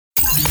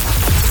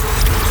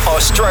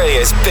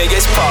Australia's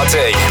biggest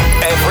party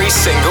every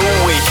single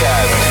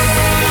weekend.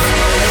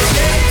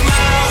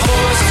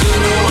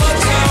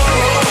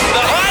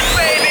 The Hype,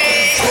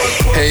 baby!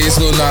 Hey, it's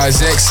Lil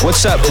Nas X.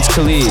 What's up? It's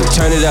Khalid.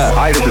 Turn it up.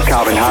 Hi, this is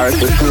Calvin Harris.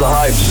 This is The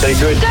Hype. Stay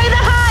good. Go The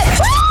Hype!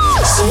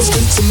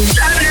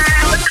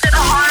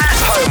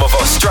 Home of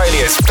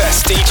Australia's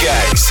best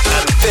DJs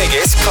and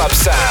biggest club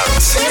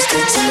sounds.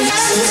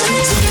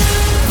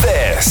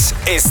 This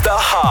is The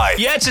Hype.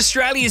 Yeah, it's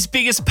Australia's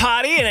biggest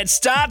party and it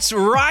starts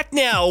right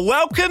now.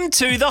 Welcome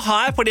to The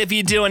Hype, whatever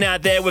you're doing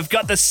out there. We've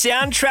got the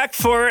soundtrack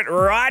for it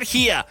right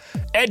here.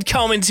 Ed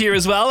Coleman's here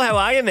as well. How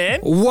are you,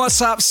 man?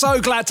 What's up? So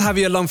glad to have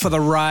you along for the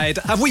ride.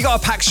 Have we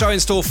got a packed show in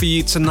store for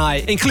you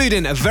tonight,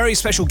 including a very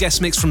special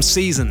guest mix from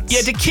SZNS.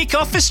 Yeah, to kick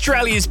off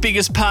Australia's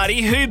biggest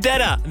party, who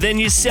better than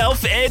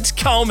yourself, Ed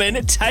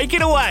Coleman? Take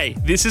it away.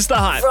 This is The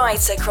Hype.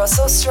 Right across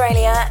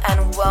Australia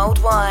and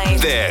worldwide.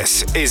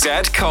 This is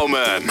Ed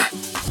Coleman.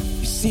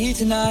 You see,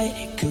 tonight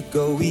it could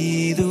go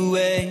either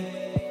way.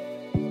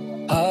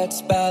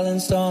 Hearts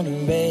balanced on a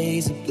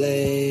razor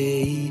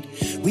blade.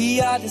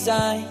 We are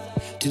designed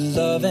to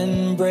love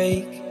and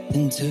break,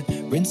 and to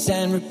rinse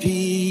and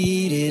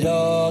repeat it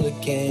all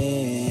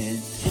again.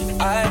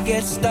 I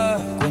get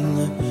stuck when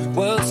the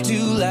world's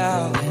too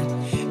loud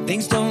and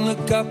things don't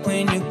look up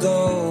when you're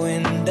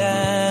going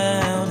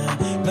down.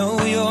 I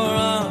know your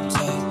arms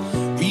are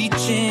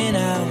reaching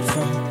out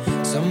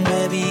from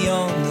somewhere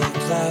beyond the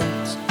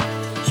clouds.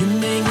 You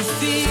make me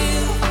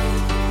feel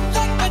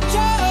like my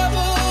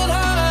troubled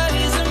heart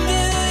is a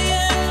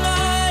million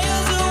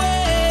miles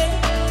away.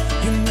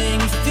 You make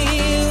me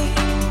feel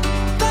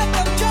like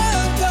I'm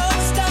drunk on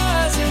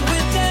stars and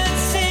we're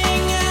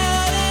dancing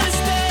out in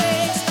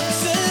space.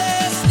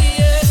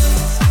 Celestial.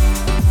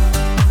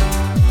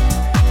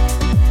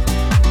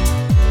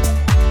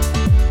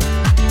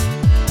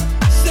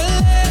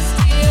 Celestial.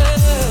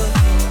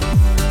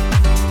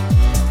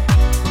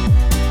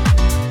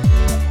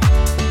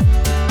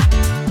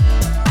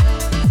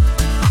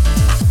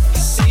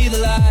 See the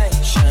light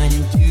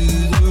shining through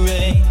the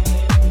rain.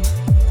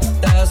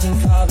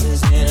 1,000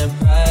 colors in a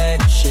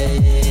bright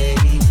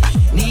shade.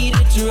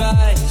 Needed to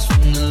rise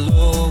from the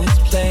lowest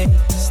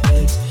place.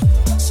 There's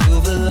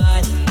silver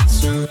lining that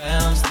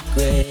surrounds the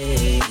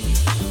gray.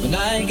 When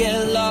I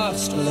get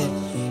lost, will it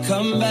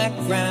come back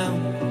round?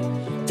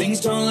 Things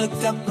don't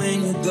look up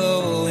when you're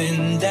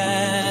going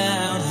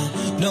down.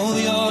 I know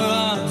your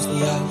arms,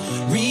 they are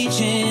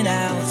reaching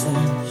out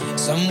from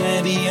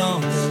somewhere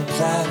beyond the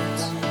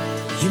clouds.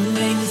 You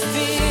make me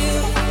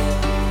feel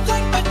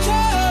like my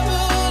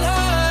troubled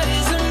heart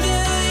is a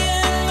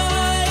million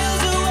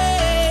miles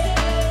away.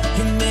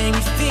 You make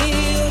me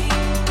feel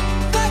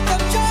like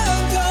I'm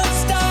drunk on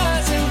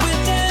stars and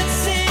we're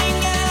dancing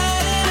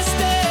out in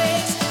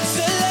space.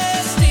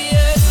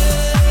 Celestial.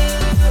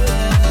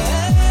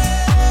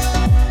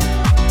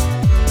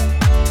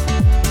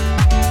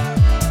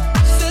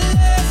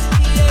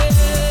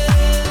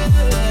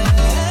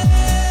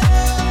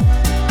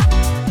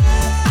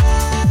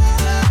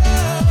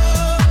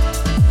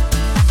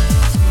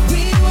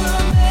 We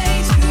were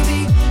made to be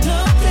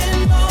nothing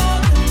more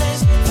than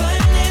this,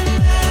 finding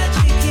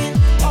magic in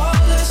all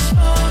the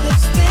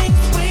smallest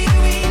things. We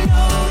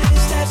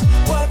notice that's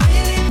what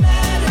really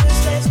matters.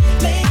 Let's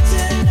make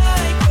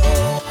tonight go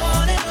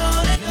on and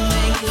on and on.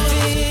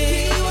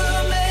 We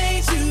were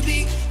made to be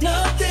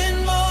nothing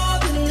more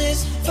than this,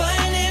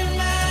 finding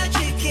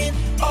magic in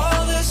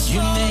all the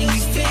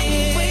smallest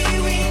things.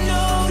 We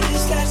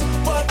notice that's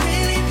what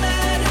really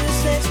matters.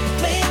 Let's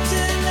make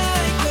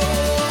tonight go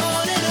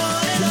on and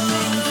on and on.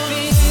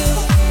 Feel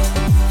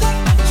like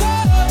my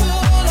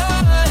troubled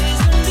heart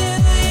is a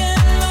million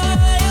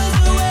miles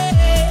away.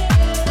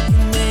 You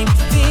make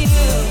me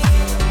feel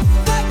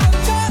like I'm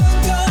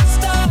drunk on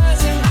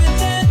stars and we're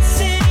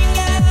dancing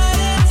out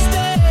in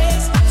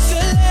space.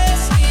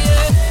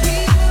 Celestial. We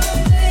were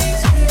made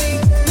to be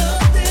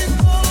nothing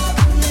more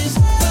than this,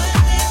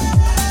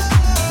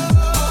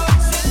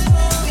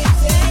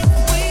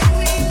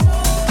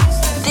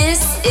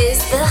 This is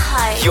The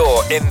Hype.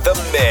 You're in the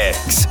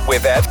mix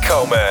with Ed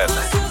Coleman.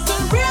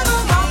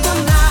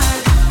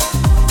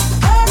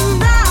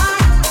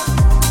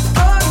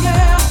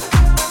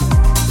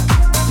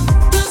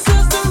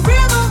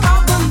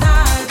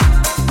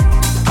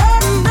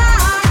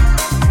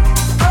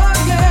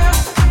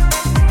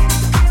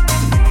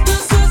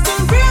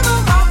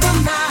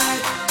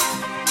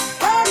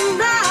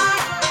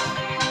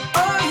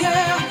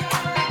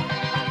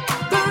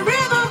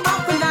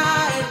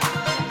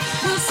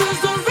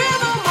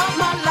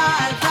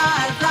 Life,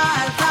 life,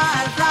 life,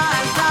 life, life,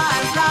 life,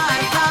 life,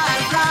 life,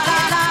 life, life.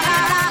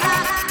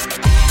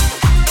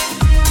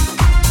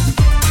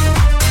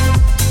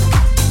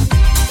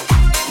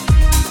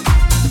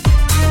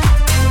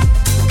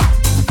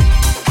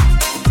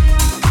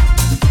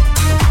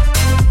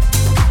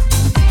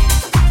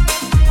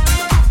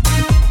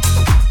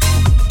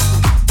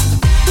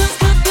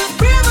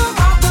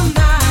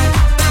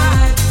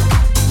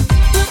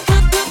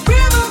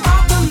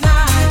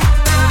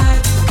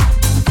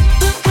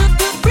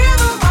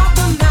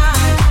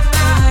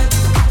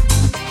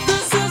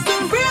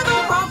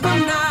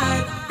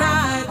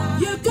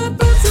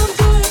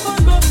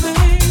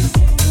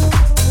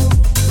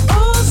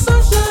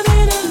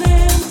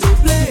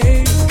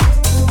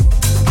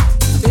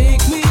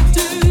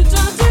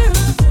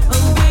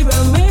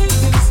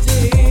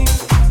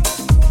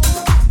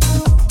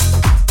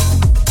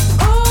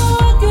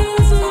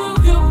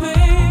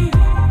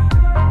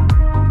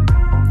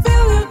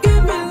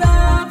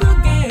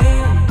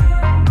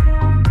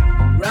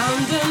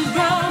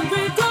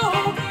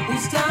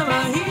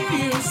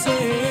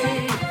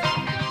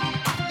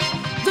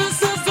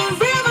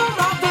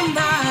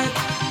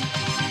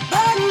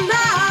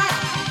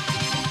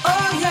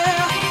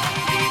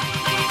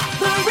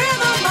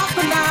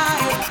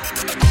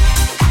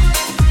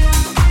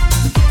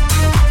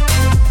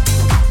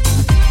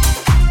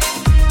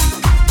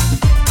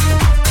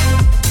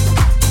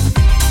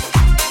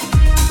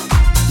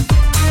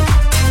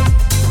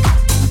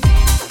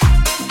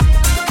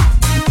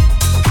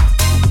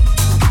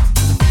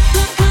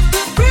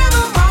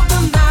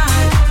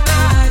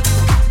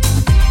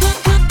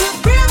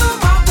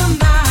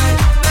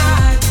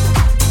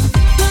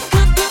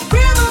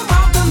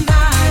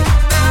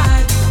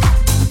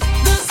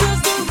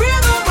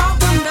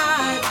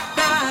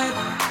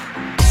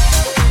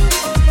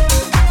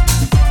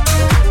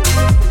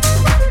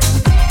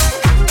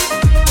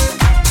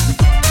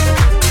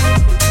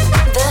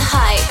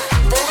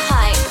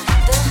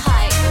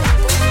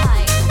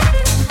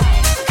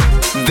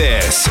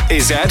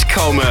 is Ed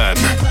Coleman.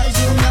 Because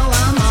you know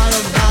I'm all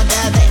about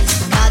that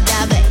bass,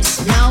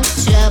 no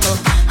trouble.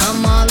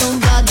 I'm all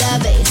about that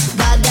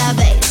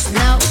bass,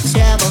 no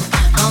trouble.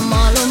 I'm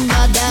all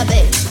about that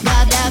bass,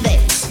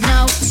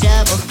 no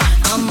trouble.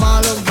 I'm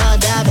all about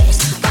that bass,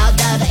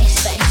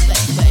 bass.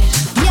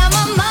 Yeah,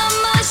 my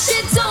mama, she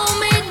told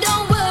me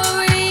don't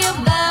worry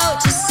about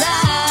your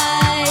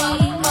size.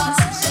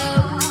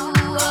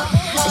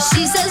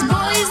 She says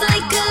boys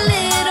like a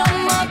little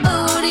more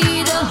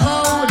booty to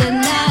hold at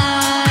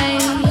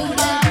night.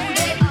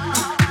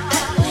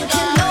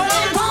 You know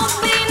I won't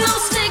be no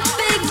stick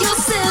figure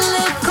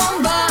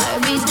silicone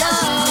Barbie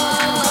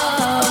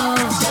doll.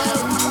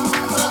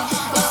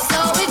 So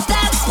if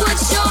that's what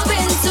you're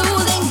into,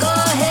 then go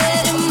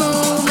ahead and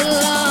move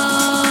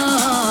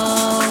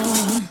along.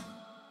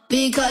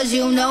 Because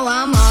you know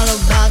I'm all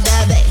about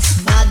that bass,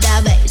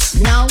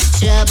 no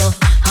trouble.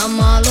 I'm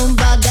all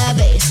about that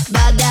bass,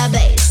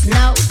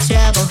 no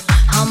trouble.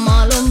 I'm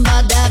all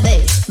about that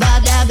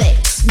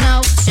bass,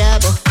 no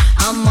trouble.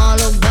 I'm all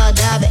about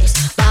that bass,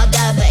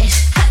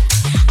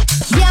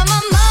 Yeah, my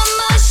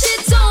mama, she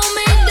told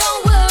me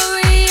don't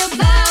worry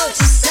about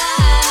your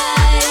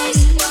size.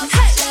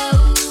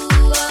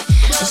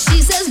 She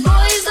says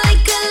boys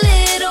like a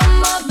little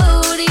more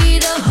booty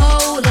to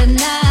hold at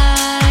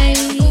night.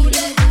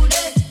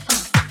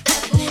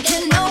 You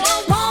know I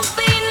won't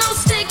be no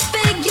stick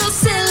figure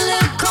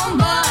silicone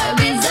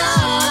Barbie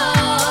doll.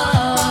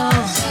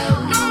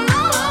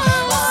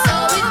 So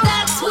if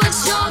that's what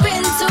you're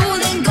into,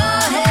 then go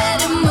ahead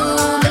and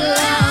move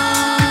along.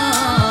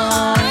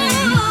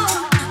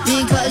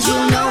 Because you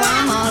know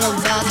I'm all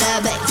about that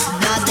bass,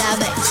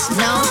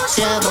 no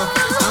trouble.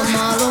 I'm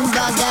all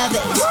about that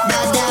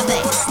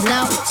bass, no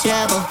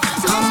trouble.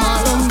 I'm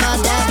all about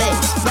that bass,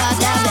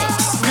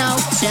 no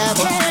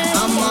trouble.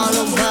 I'm all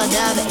about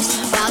that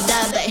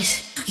bass,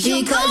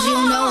 because you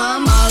know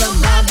I'm all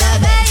about that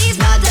bass,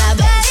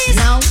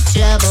 no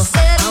trouble.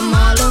 I'm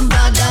all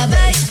about that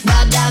bass,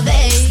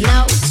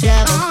 no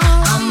trouble.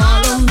 I'm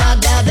all about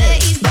that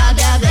bass,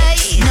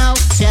 no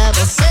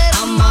trouble.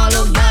 I'm all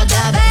about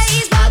that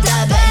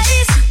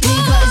bass,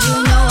 because you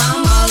know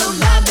I'm all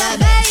about that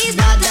bass,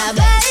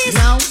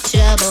 no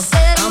trouble.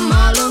 I'm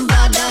all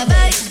about that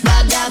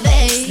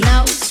bass, no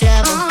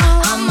trouble.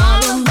 I'm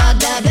all about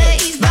that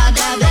bass,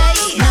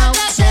 no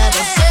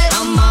trouble.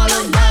 I'm all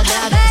about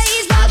that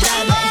bass,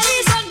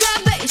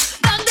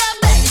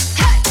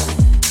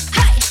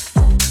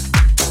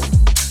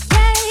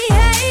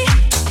 hey,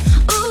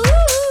 ooh,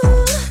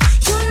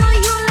 you know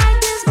you like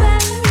this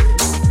bass.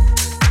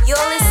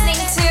 You're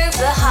listening to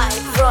The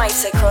Hype right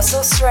across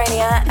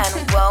Australia and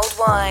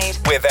worldwide.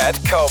 With Ed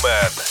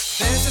Coleman.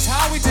 This is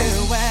how we do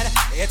it.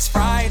 It's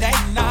Friday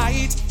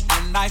night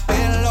and I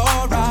feel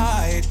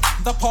alright.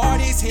 The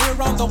party's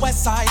here on the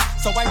west side,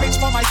 so I reach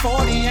for my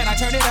 40 and I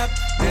turn it up.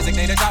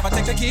 Designated driver,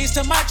 take the keys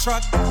to my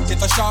truck. Hit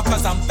the shop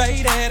cause I'm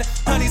faded.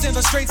 Honey's in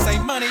the streets, say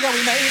money, yeah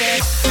we made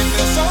it. It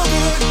feels so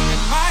good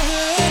in my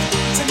hood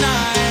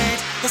tonight.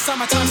 The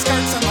summertime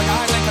skirts and the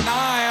guys ain't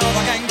denial.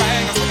 The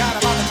gangbangers forgot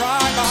about the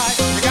drive-by.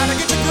 You gotta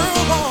get your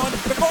groove on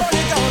before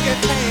you go get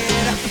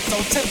paid. So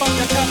tip up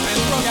your cup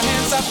and throw your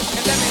hands up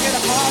and let me hear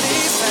the party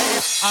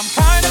say, I'm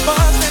kinda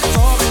buzzed and it's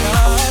all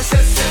because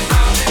this is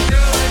how we do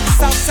it.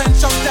 South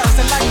Central does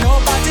it like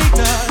nobody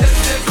does.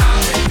 This is how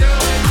we do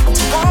it.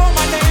 To all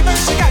my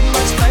neighbors, you got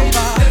much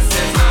flavor. This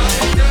is how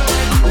we do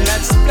it.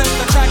 Let's flip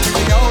the track in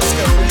the old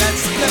school.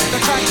 Let's flip the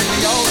track in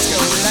the old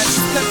school. Let's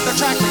flip the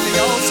track in the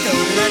old school.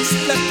 Let's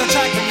flip the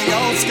track in the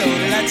old school.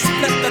 Let's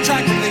flip the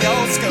track in the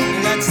old school.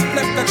 Let's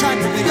flip the track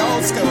in the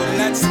old school.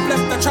 Let's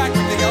flip the track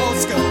in the old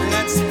school.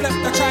 Let's flip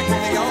the track in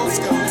the old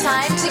school.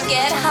 Time to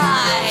get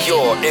high.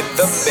 You're in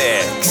the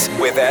mix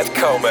with Ed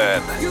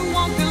Coleman. You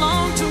won't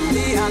belong to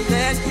me, I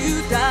let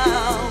you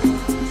down.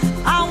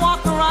 I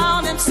walk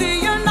around and see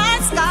your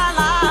night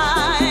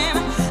skyline.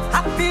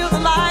 I feel the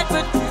light,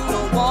 but you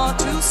don't want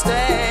to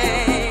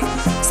stay.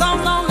 So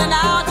I'm lonely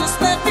now, just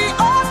let me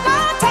on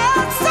my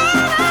time.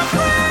 Set I'm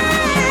free.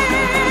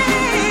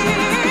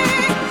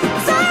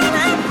 Set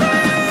I'm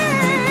free.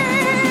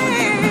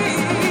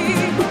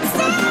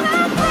 Set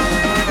I'm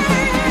free.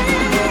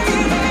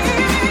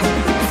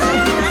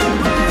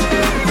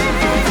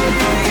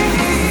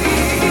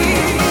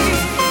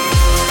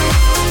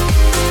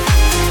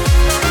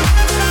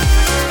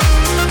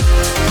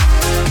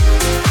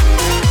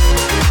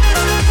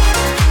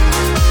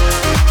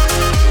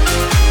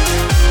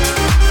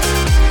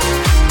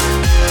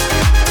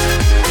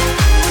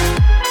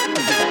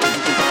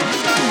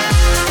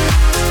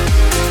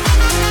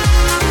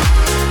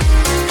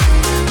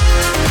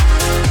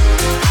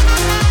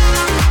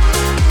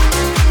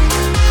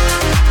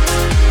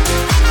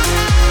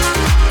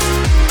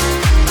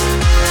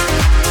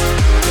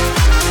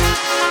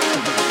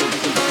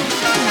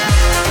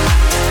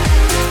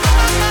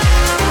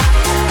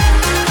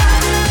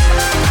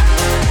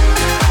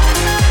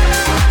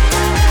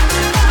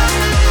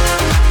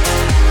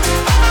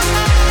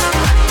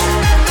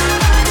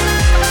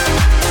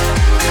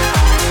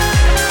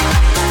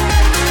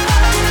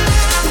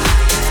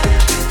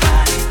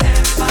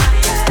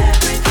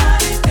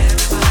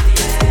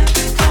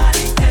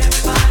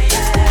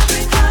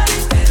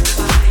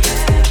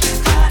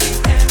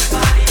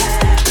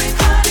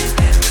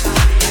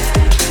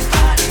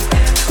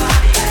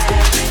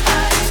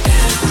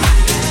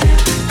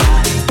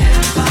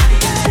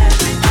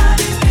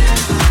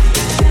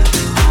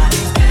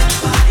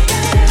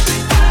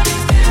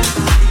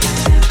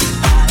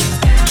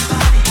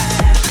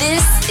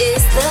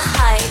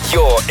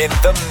 in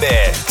the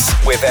mix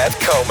with Ed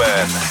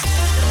Coleman.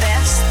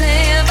 Best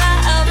thing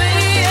about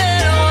being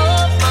a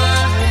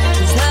woman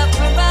is the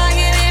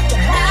prerogative to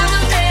have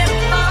a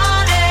little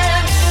fun.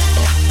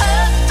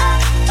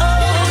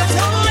 It's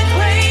only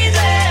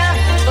crazy,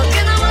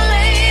 looking at my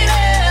lady,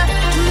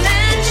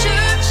 men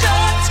shirt,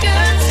 short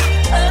skirts.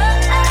 I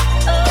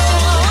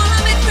wanna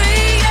be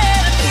free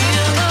and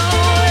feel the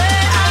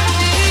way I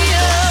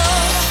feel.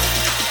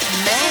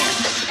 Man,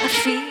 I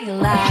feel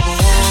like a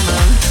woman.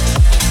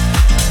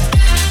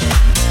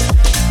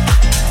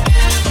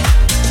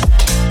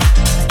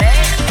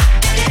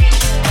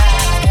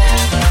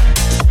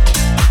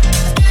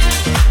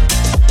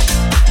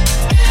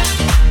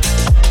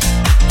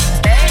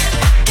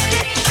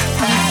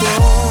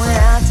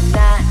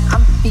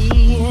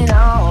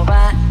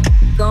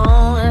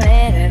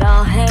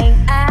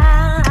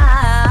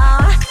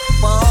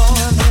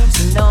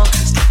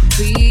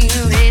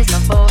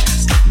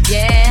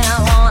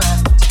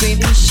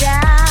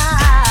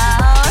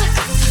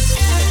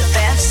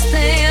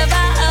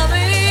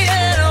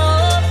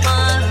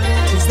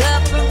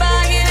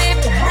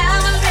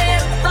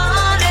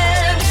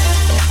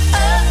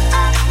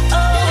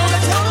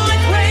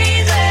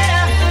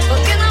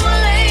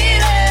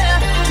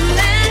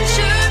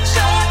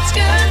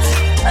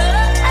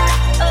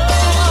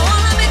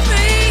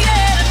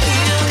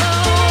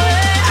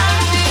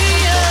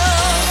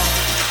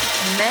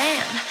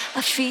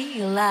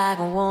 Like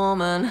a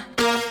woman.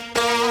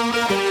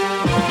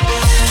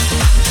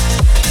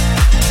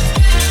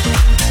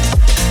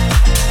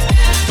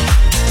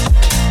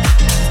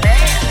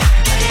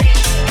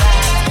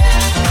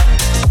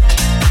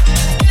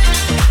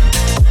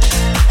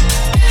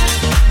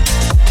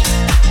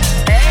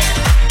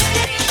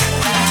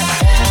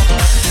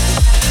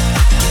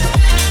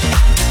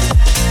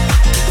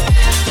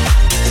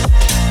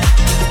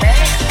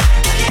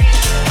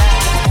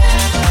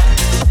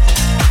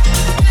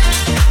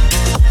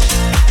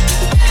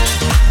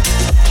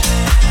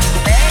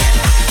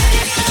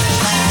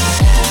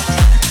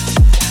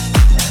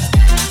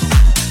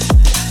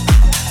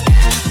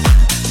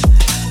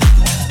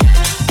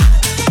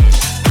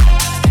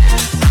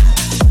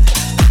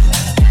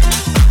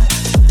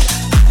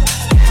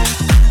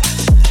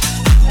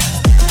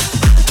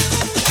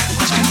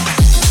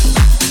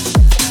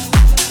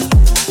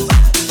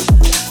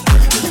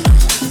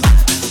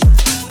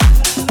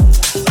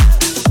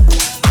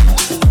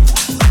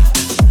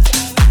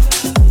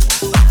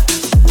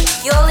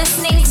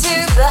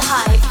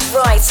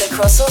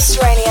 Across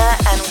Australia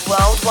and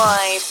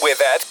worldwide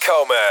with Ed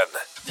Coleman.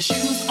 The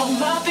shoes on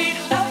my feet,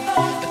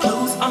 the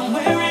clothes I'm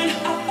wearing,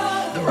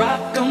 the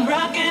rock I'm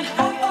rocking.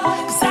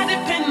 'Cause I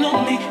depend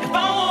on me if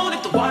I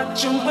wanted the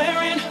watch I'm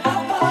wearing,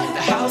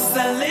 the house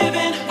I live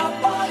in,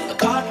 the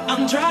car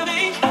I'm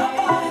driving. I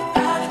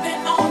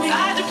depend on me.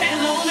 I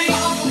depend on me.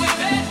 All the way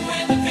back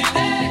when the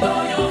fitted.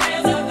 Throw your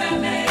hands up at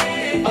me.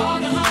 All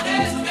the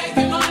hunters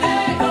making money.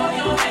 Throw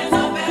your hands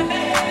up at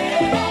me.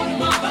 All the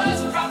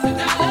mamas profit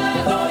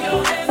dollars. Throw your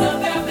hands.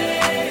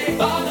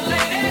 All the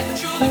ladies that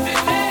truly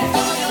fit me.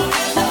 Throw your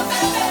hands up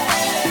at me.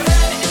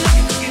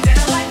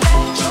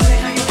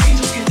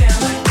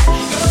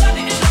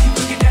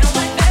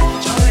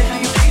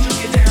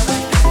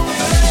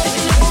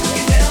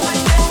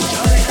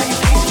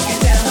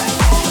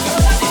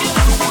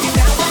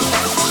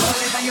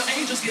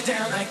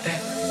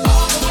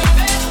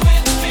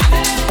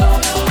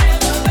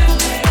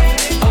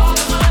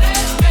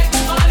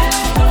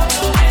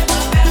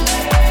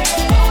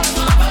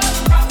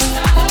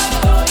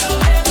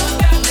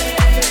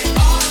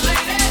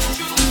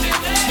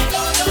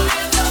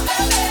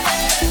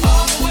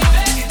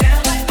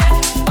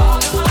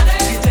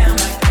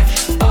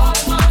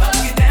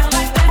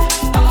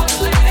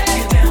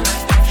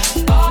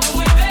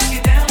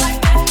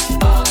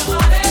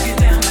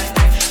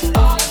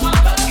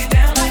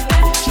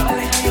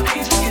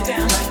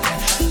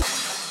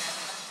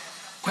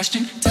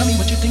 Question, tell me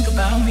what you think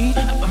about me.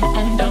 I buy my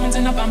own diamonds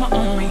and I buy my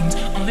own rings.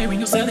 Only ring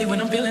your celly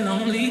when I'm feeling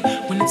lonely.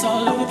 When it's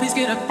all over, please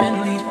get up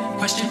and leave.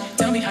 Question,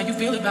 tell me how you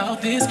feel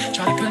about this.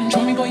 Try to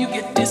control me, boy, you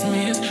get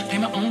dismissed. Pay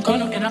my own car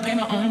note and I pay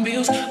my own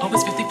bills.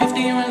 Always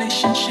 50-50 in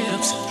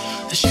relationships.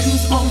 The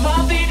shoes on my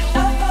feet,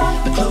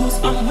 the clothes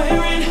I'm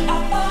wearing,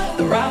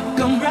 the rock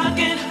I'm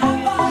rocking.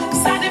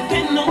 'Cause I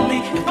depend on me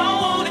if I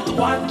wanted the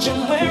watch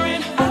I'm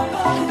wearing,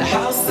 the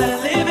house I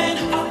live in,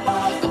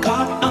 the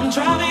car I'm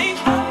driving.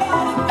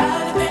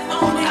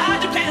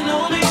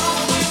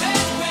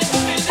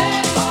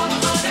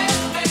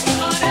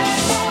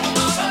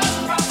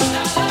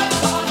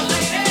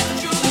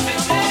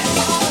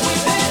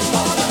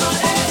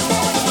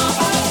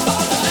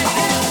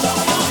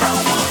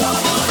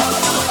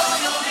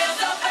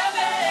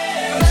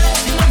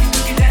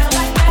 Down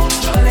like that.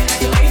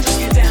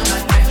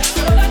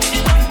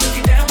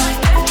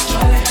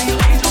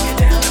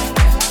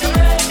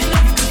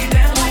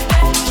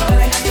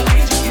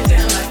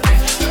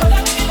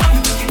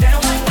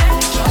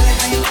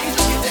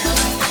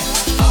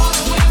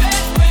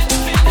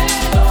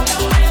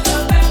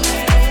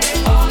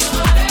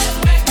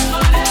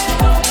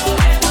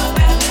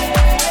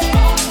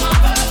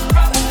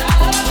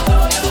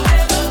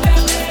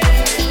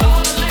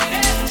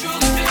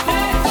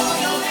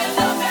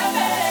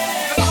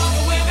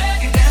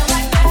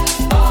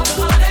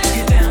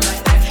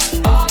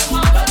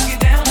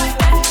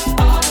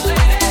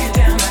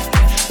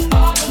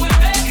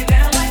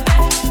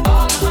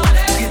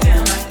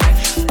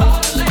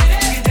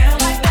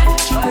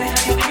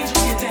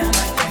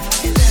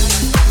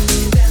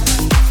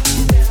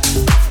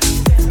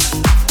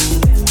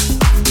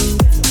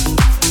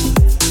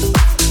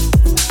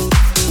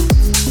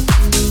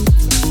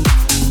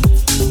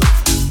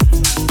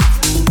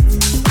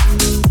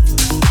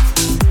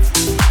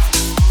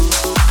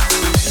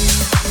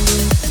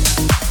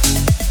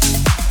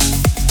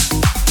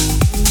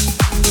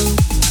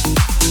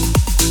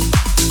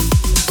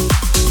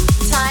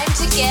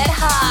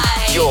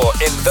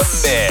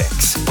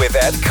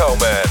 Ed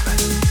Coleman.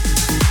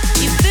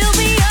 You fill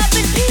me up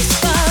in peace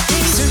by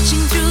peace.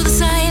 Searching through the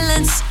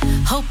silence,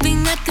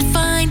 hoping I could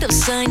find a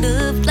sign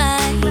of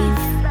life.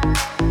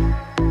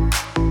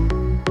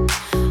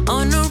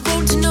 On a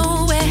road to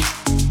nowhere,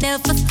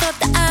 never thought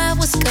that I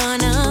was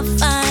gonna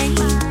find.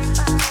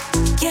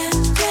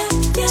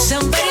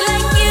 Somebody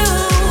like you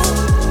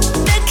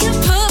that can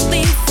put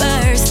me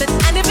first. That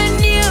I never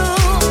knew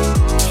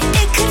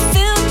it could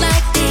feel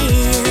like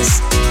this.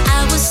 I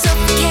was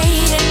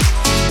suffocating,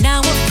 now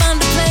I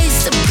found a place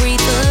to breathe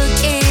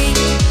again.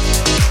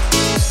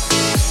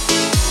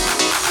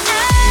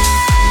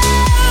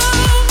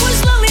 I was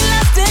lonely,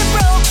 lost and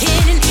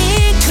broken and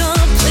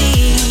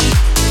incomplete.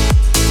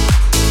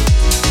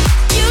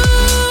 You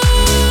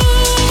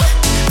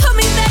put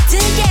me back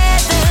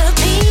together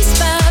piece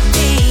by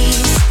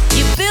piece.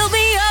 You build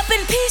me up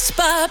in piece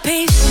by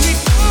piece.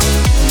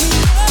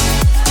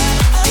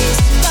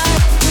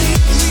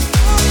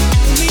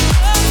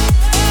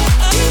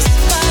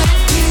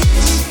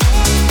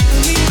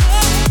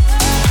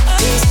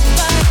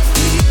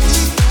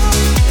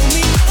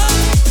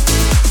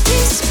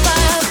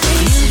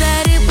 Knew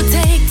that it would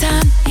take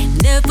time.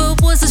 Never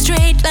was a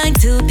straight line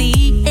till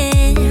the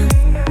end.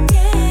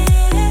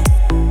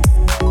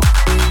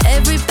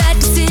 Every bad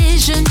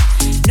decision,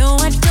 no,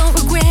 I don't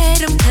regret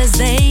them, 'cause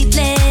they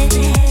led.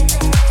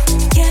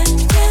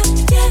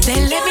 They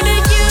led me to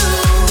you,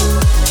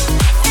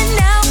 and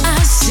now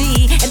I see,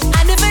 and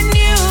I never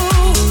knew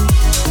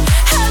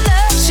how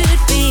love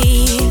should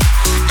be.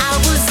 I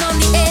was on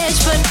the edge,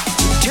 but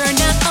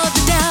turned out all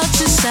the doubts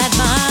inside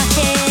my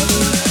head.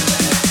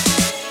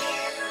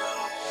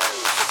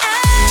 I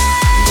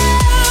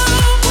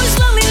was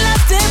lonely,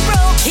 lost and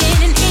broken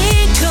and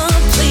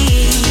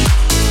incomplete.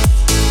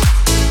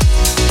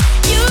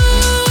 You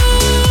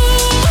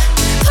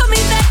put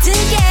me back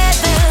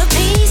together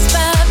piece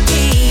by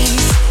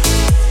piece.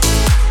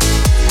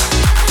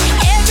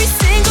 Every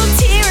single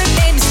tear it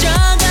made me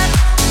stronger.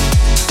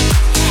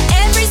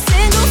 Every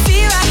single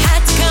fear I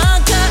had to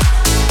conquer.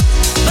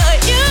 But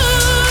you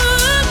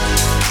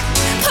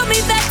put me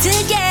back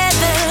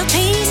together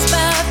piece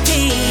by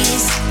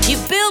piece. You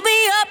build me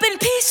up in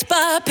piece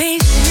by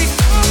piece.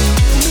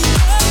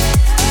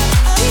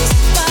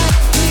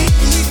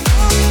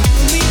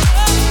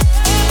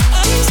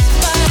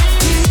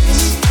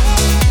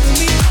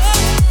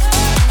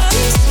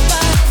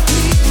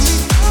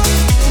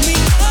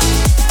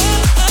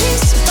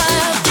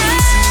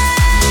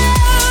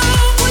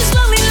 I was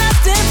lonely,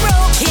 lost and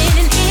broken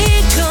and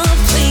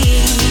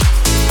incomplete.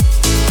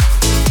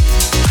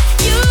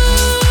 You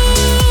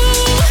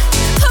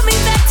put me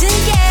back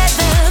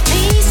together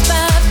piece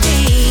by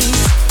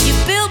piece. You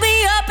build me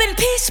up in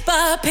piece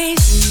by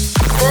piece.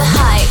 The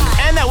Hype.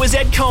 And that was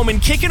Ed Coleman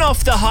kicking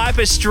off the Hype,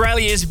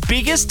 Australia's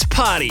biggest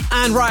party.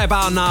 And right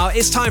about now,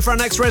 it's time for our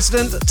next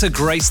resident to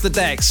grace the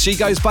decks. She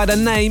goes by the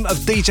name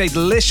of DJ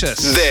Delicious.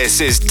 This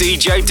is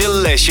DJ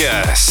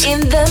Delicious.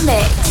 In the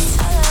mix.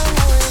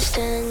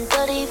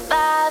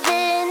 10:35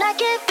 and I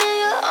can feel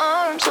your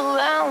arms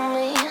around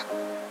me.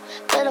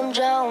 Let them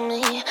drown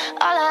me.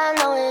 All I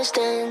know is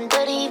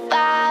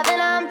 10:35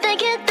 and I'm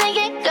thinking,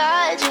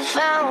 God, you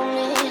found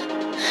me.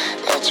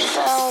 That you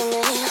found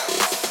me.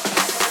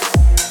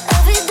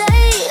 Every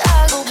day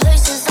I go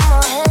places in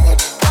my head.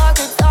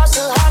 Darker thoughts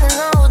so hard to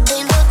know.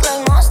 They look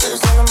like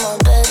monsters under my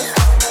bed.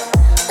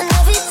 And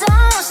every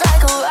time it's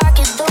like a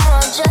rocket through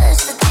my chest.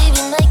 The TV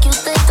make you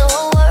think the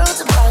whole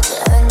world's about to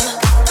end.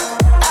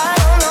 I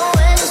don't know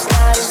where this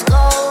night is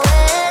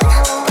going,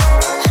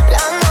 but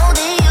I know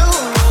that you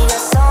and me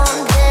got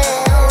something.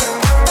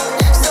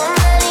 So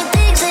many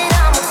things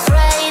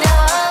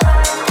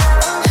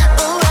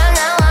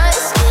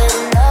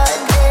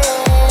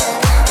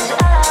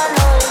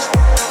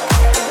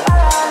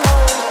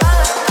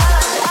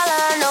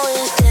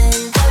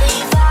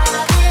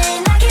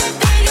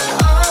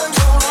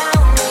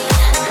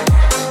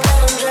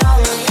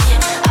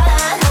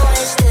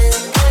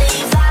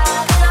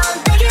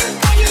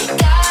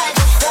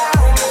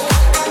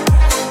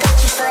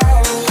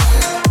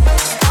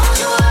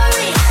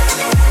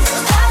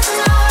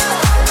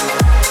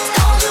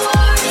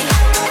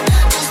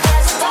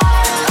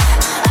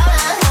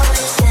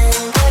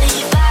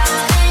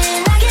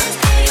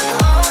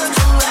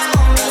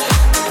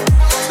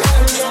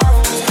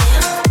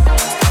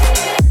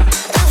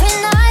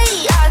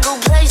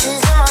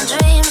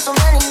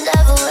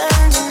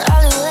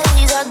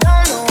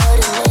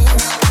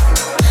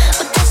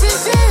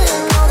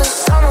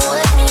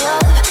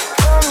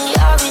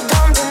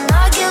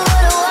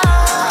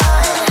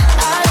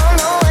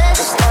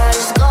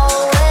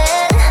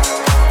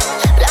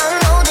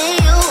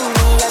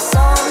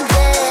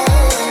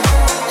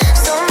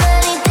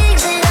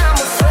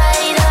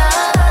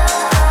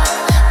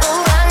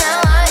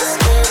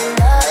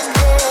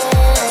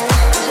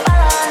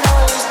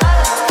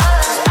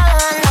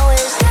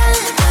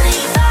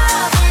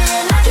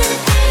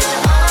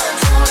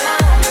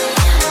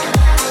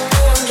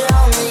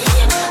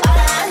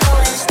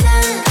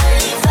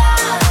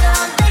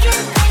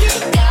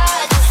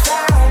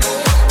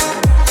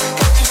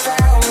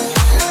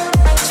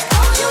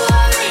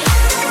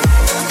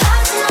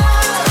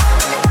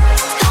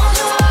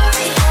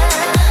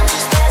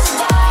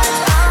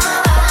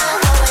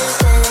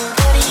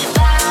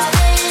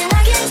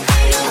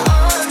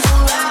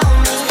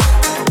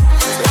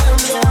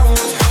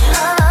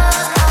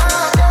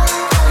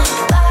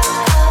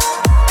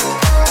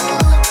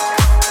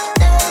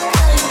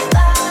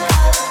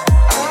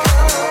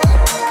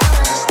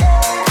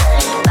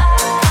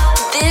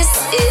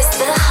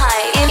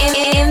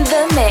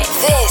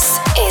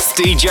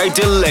DJ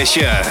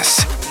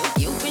Delicious.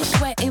 You've been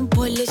sweating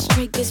bullets,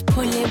 triggers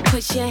pulling,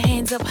 push your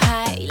hands up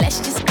high. Let's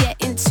just get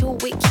into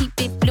it, keep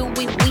it fluid,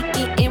 we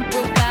can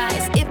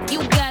improvise. If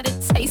you got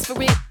a taste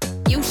for it,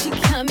 you should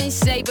come and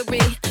savor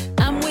it.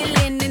 I'm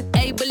willing and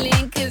able,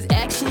 cause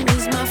action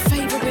is my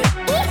favorite.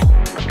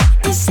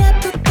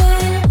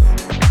 Inseparable,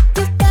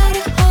 you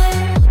gotta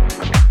hold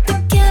the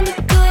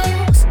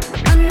chemicals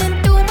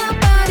running through my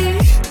body.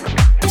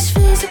 It's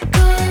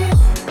physical,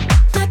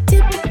 not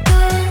typical.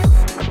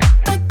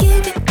 I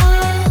give it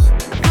all,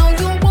 no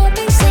you won't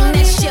be bring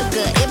that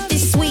sugar, if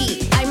it's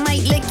sweet, I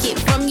might lick it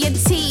from your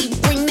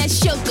teeth. Bring that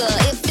sugar,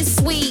 if it's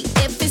sweet,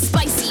 if it's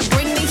spicy,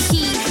 bring the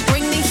heat,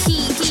 bring the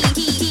heat.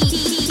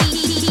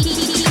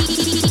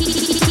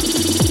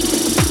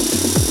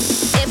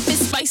 If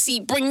it's spicy,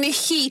 bring the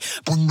heat.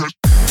 Bring that.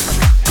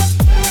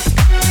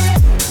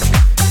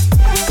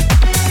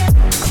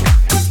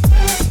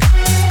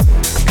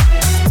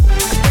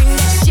 Bring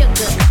that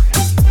sugar.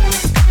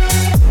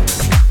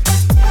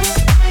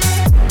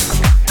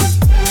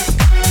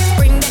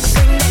 Bring that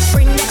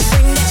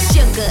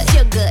sugar,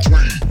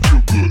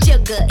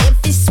 sugar. If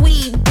it's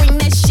sweet, bring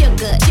that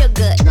sugar,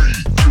 sugar.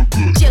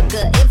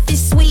 If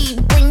it's sweet,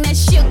 bring that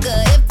sugar.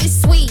 If it's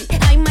sweet,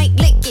 I might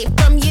lick it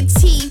from your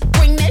teeth.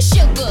 Bring that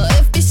sugar.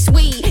 If it's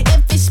sweet,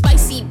 if it's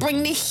spicy,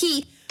 bring the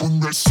heat.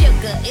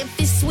 Sugar. If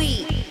it's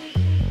sweet,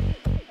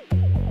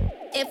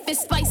 if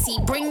it's spicy,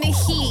 bring the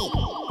heat.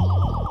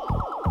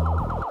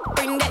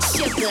 Bring that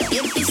sugar.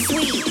 If it's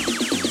sweet,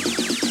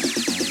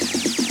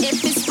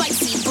 if it's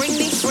spicy, bring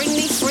the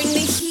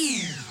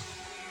heat.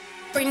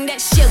 Bring that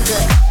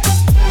sugar.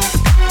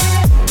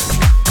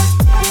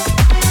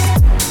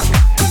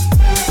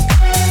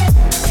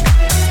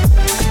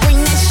 Bring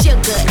that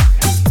sugar.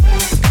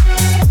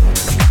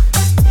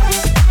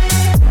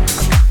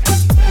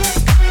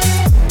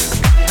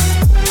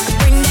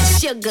 Bring that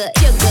sugar,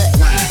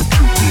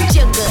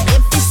 sugar.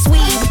 If it's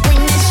sweet,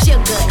 bring that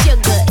sugar,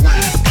 sugar.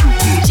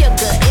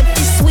 If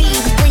it's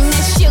sweet, bring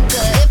that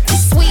sugar. If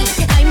it's sweet,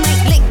 I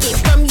might lick it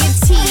from your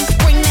teeth.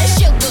 Bring that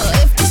sugar.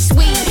 If it's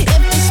sweet,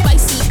 if it's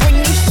spicy, bring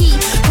the heat.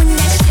 Bring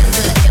that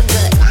sugar,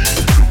 sugar.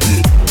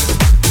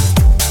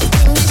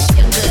 Bring that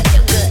sugar,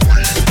 sugar.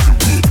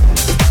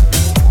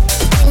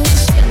 Bring that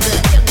sugar,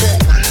 sugar.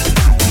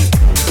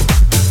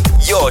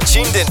 You're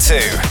tuned into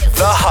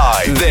The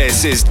Hype.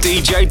 This is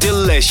DJ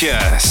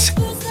Delicious. I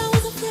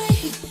was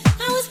afraid,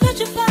 I was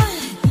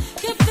petrified.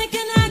 Kept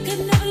thinking I could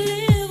never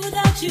live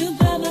without you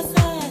by my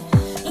side.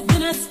 But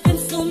then I spent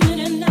so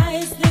many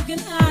nights thinking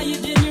how you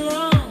did me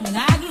wrong. And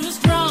I grew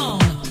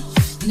strong,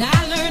 and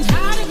I learned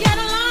how to get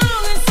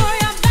along. And so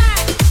you're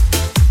back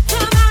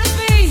from outer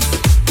space.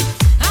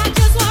 I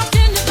just walked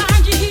in to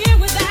find you here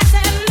with that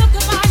sad look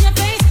upon your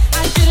face.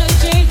 I should have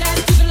changed that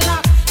stupid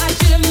lock. I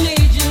should have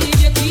made you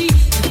leave your key.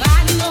 If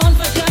I'd known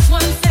for just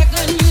 1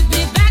 second you'd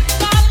be back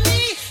calling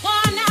me.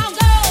 Oh, now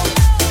go,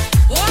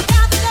 walk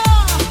out the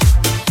door.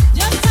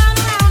 Just turn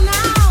around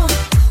now,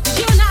 'cause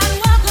you're not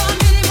welcome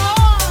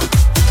anymore.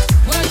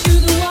 Weren't you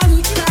the one who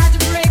tried to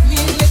break me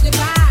with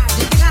goodbye?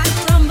 Did you think I'd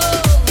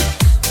crumble?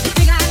 Did you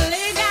think I'd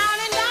lay down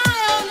and die?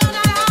 Oh, no,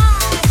 not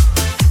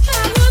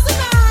I will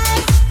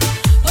survive.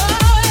 Oh,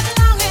 as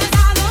long as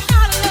I know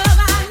how to love,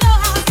 I know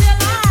I'll stay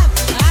alive.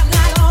 I've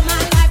got all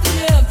my life to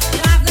live,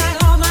 and I've got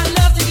all my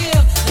love to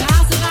give, and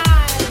I'll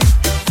survive.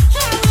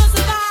 I will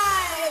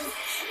survive.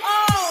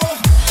 Oh,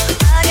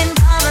 I can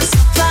buy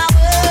myself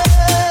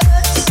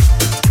flowers,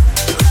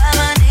 write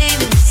my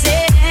name in the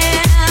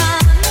sand,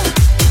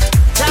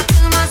 talk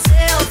to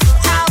myself for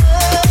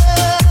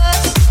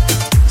hours,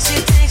 see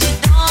things you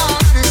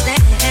don't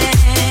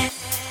understand.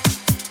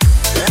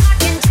 I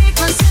can take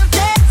myself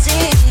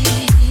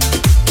dancing,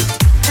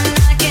 and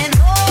I can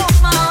hold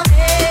my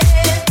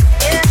head.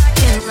 Yeah, I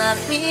can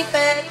love me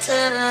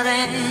better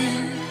than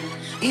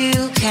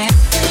you can.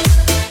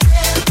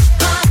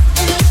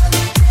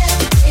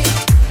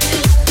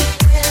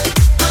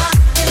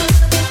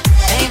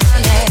 Ain't my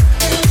name.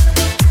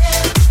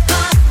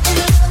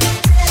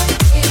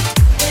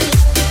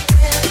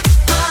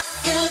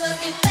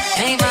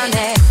 Ain't my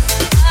name.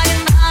 I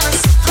can buy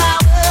myself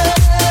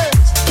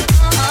flowers,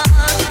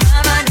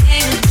 write my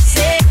name in the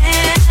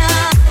sand,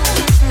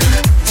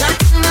 talk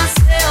to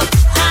myself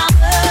for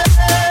hours,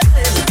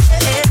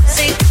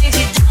 see things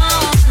you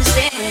don't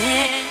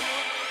understand.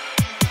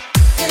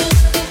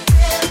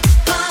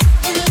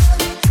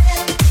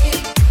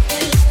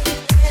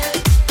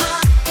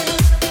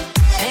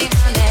 Ain't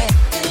my name.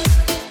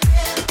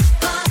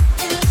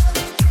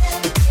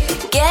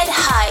 Get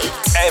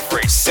hyped.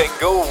 Every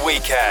single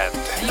weekend.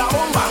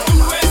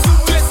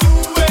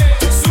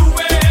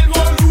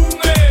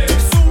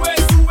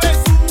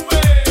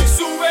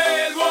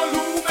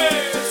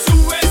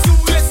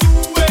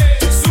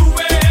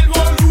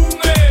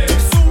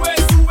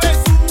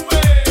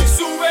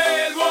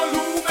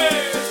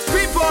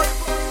 Report,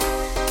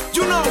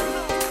 you know.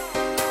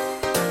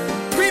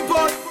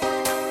 Report,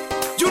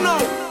 you know.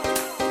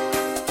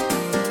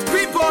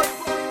 Report,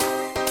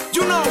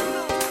 you know.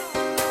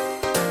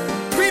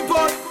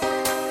 Report,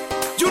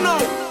 you know.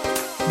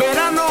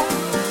 Verano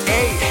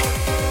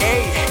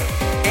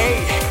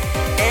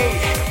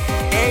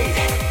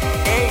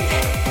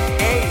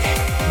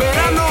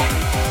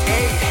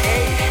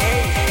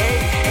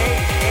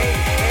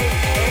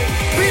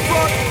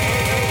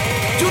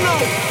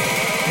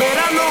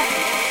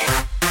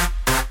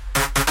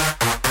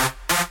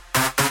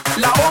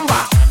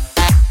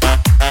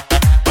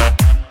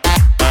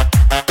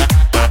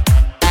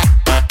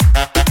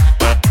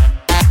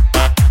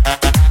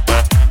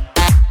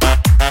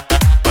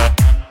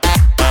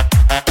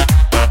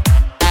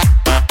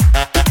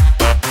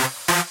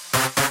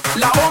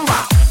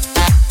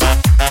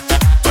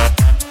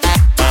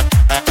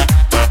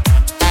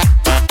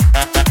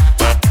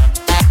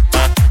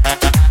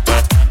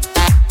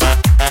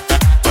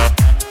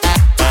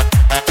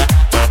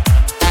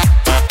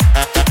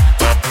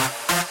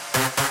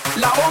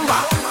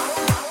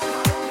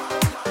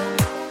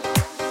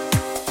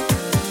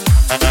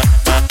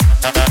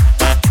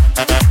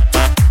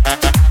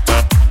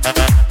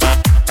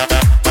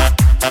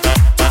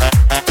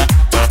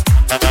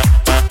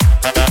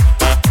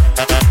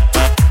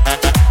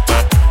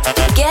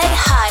Get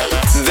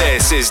hyped.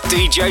 This is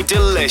DJ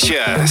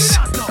Delicious.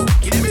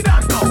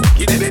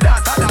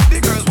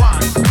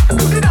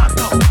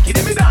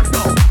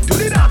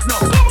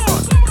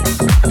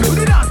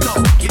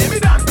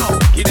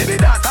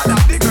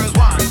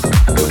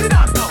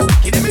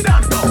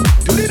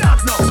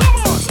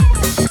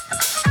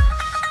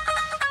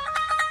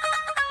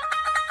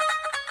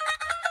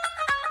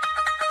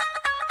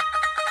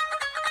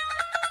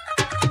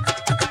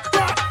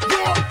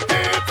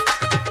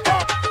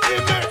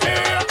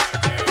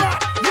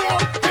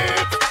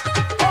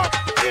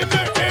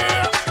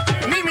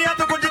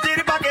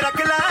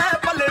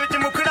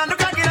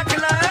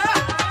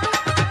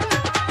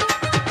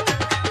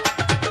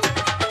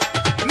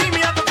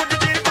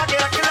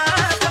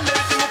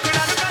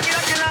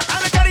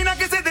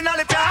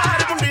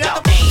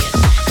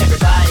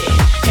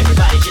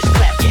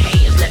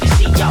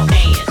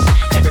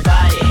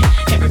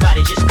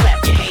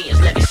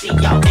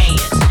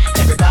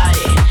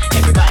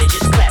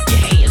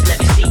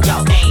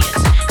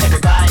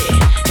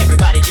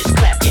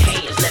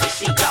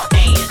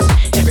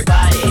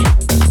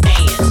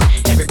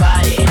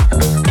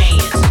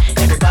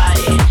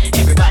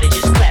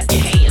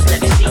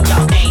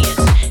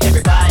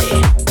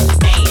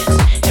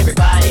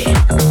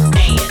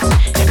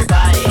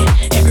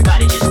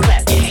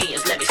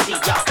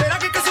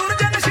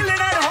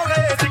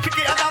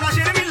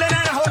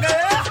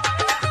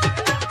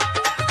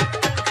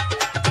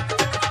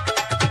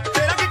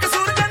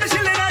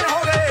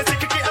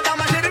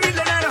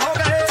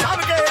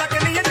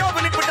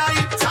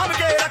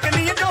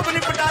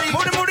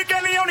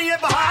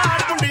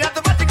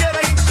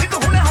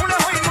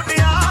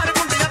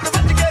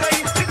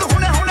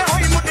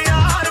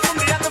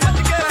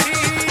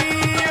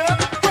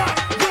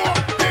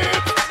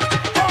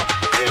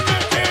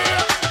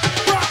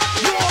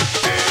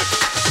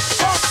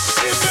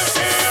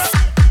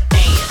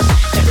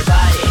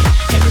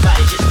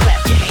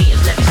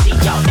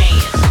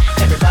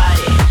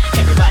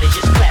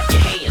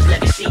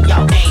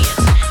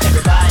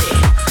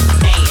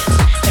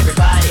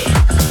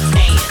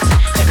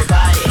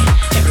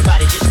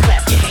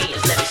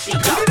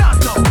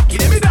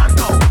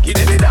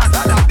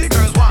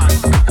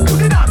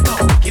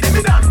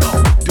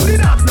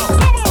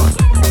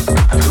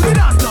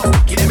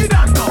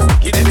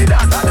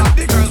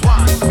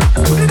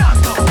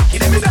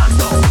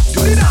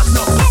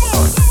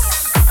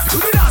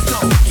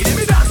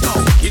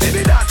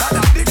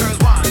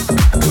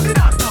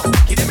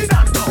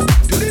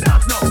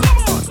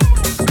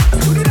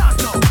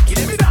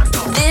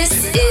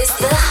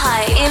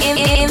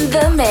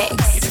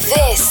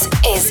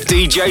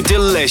 DJ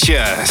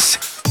Delicious.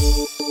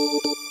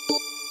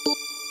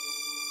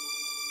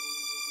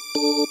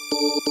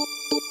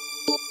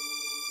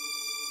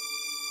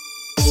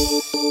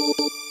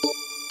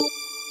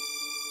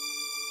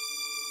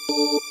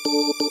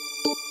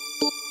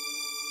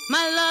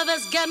 My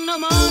lover's got no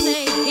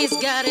money, he's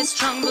got his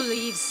strong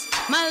beliefs.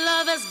 My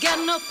lover's got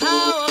no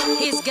power,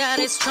 he's got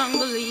his strong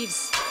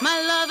beliefs.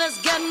 My lover's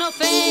got no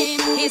fame,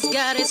 he's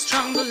got his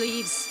strong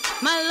beliefs.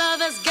 My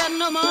lover's got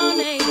no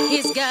money,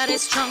 he's got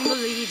his strong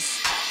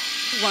beliefs.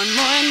 Want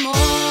more and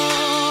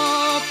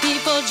more,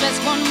 people just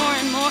want more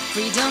and more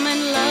freedom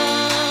and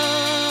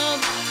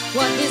love.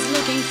 What he's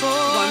looking for,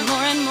 want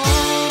more and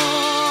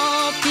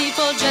more,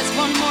 people just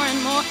want more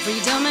and more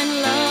freedom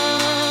and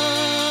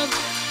love.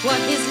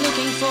 What he's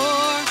looking for,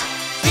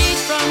 freed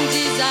from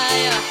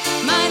desire,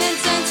 mind and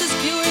senses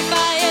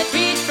purify it.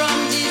 Freed from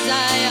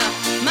desire,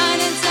 mind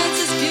and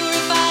senses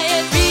purify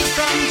it. Freed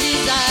from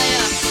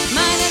desire,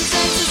 mind and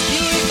senses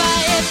purify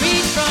it.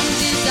 Freed from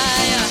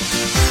desire.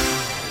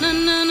 Na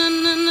na na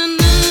na na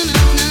na.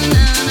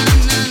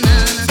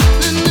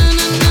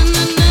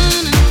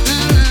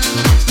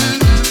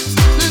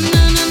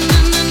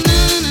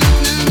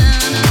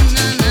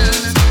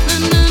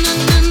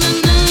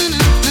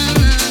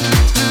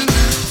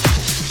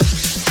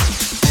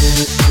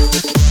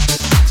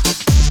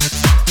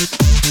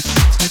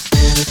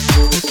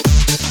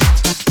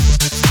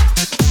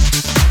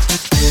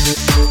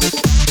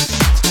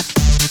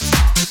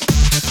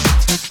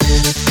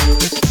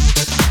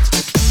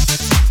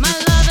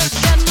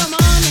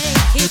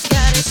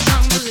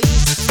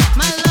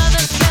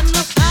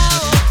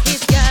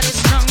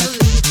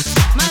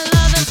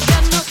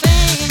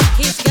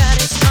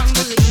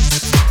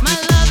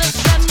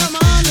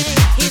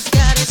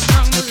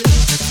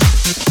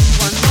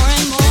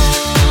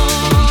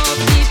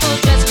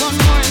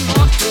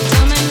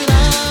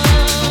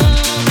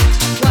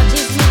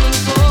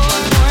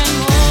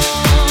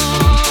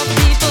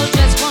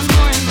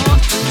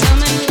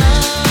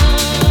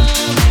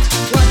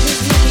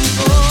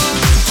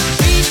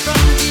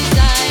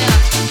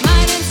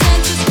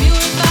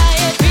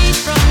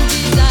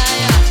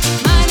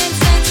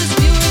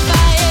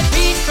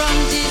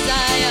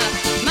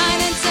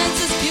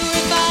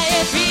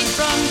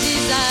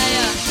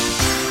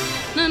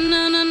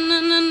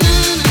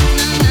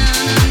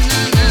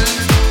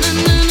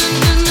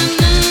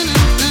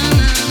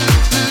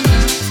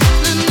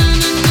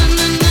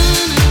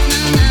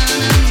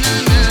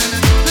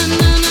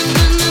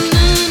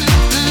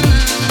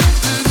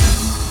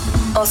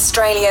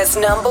 Australia's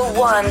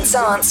 #1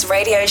 dance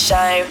radio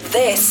show.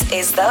 This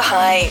is The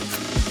Hype.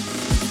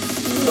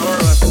 No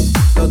rush,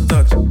 no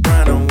touch,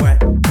 brown and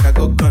white. I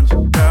go country,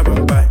 grab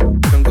and buy.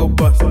 Can go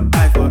bust,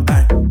 eye for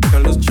eye.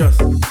 Can lose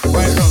trust.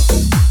 Right wrong,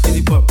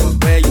 easy pop.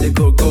 Where you they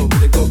go,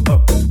 they go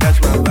up. Catch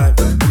my vibe,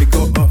 let me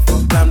go off.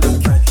 Slam the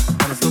track,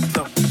 and it's so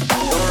tough.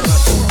 No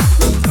rush,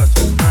 no touch,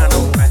 brown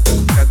and white.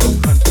 I go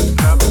country,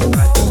 grab and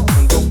buy.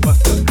 Can go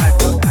bust, eye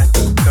for eye.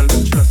 Can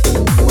lose trust.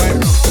 Right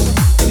wrong,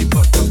 easy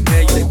pop.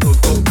 Where you they go,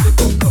 they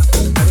go up.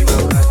 Catch my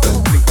vibe,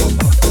 let me go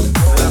off.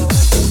 Slam the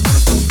track,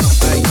 and it's so tough.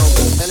 I know,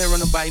 tell her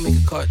run a body, make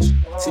a catch.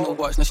 See no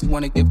watch, now she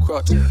wanna give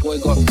crotch. Boy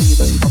got peas,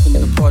 but she hopping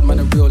in the pod. Man,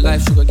 a real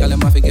life sugar gal,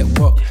 and my forget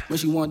what. When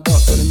she want dark,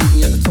 so they meet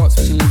me at the top.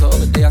 Switching lanes the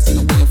other day, I seen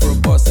her waiting for a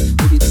bus.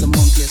 Maybe it's a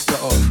monkey, a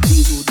sweater.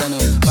 Diesel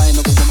denim, buying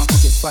up with my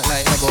pockets fat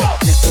like ever.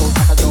 Next door,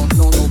 like I don't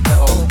know no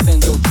better.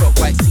 Benzo truck,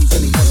 white seats,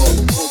 any level.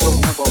 No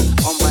broke never.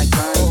 On my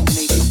grind,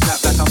 make it clap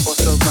like I'm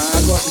Busta Rhymes.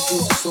 I got the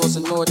juicy sauce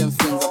and all them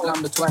things. I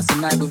blammed her twice a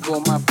night with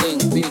all my bling.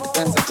 Big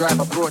Benz I drive,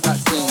 I brought that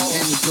thing.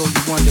 Any girl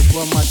you want, they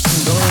want my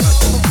team.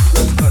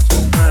 Don't touch,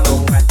 I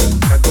know why.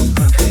 I go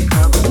country,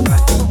 I'm a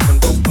black. Can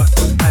go bust,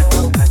 I go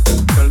high.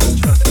 Can lose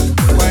trust.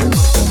 White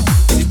rock,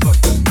 easy pop.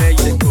 There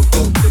you they go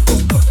up. They go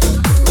up.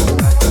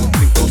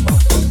 They go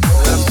up.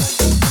 Lamb,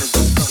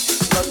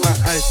 plug my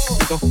eyes,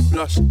 they go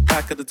blush.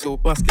 Back of the tour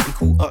bus, getting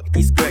cool up.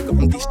 East Greg, got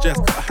them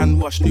de-stressed. Got a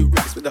hand wash, new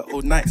racks with the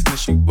old Nikes in the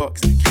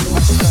shoebox. Keep my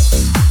strap,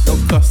 no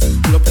cuss.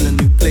 Pull up in a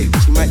new plate,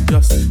 but she might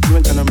just. She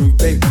went tryna move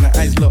babe, when her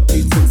eyes locked.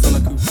 New tints on a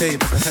coupe,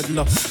 that's a head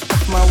loss.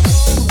 Off my way,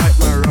 wipe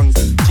my rungs.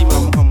 G my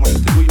mum, want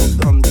to do your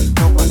thumbs.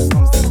 Count my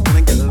sums,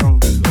 tryna get along.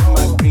 Love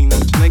my green, I'm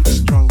tryna get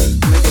strong.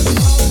 Tryna get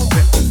strong,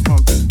 bet on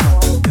front.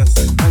 Yes,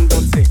 and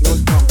don't take no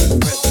dump.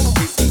 Red,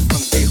 facing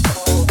front, they hot.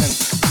 And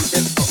you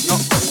get up,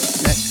 not up.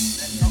 Next.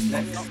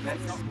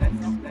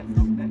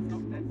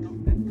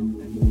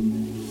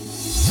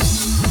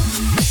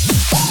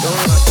 Don't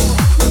rush,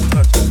 no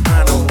touch, I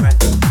know why.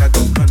 I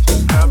go country,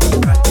 grab a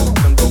bite.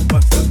 Can go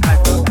bust, eye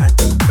for eye.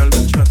 Can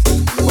lose trust.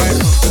 White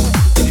rock,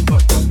 easy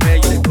pop. Where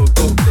you they go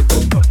up.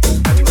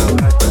 Catch my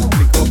vibe, let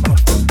me go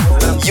off.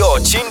 You're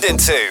tuned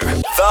into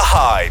The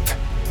Hype.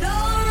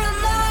 Don't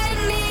remind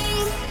me,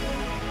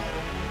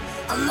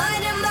 I'm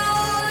minding my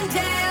own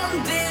damn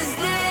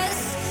business.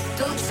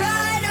 Don't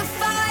try to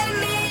find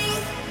me,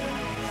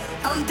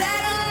 I'm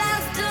better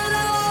left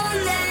alone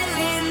than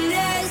in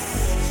this.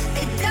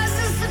 It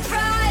doesn't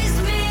surprise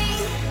me.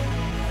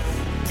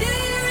 Do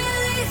you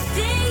really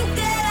think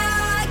that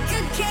I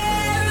could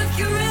care if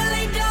you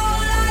really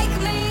don't like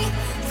me?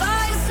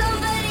 Find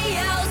somebody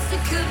else,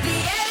 it could be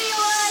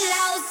anyone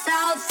else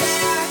out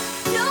there.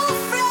 No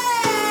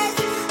fret,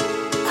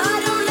 I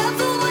don't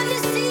ever wanna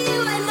see you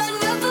and I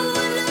never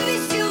wanna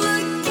miss you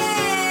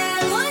again.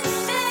 One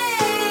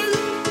thing,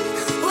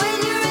 when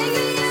you're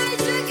angry you're a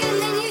jerk and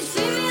then you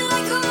treat me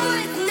like I'm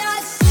worth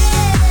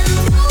nothing.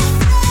 No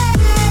fret,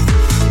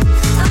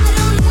 I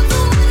don't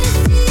ever wanna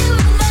see you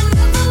and I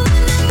never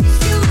wanna miss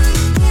you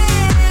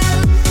again.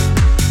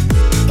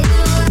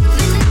 It'll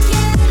happen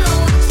again, oh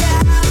watch it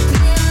happen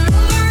over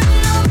and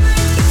over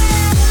again.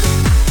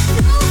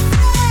 No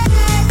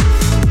fret,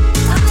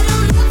 I don't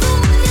ever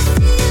wanna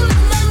see you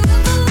and I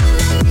never wanna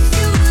miss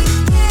you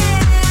again.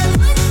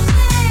 One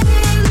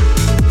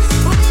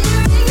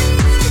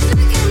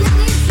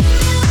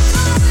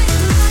thing,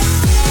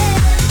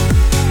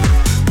 when you're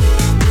angry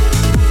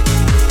you're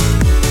a jerk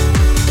and then you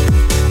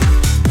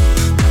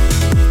treat me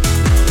like I'm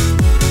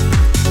worth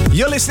nothing.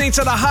 You're listening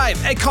to The Hype.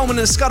 Ed Coleman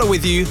and Scudder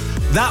with you.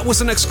 That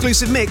was an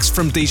exclusive mix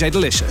from DJ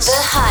Delicious. The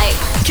Hype.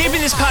 Keeping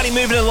this party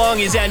moving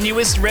along is our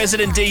newest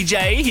resident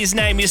DJ. His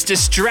name is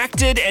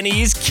Distracted and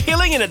he is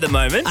killing it at the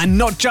moment. And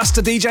not just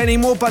a DJ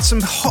anymore, but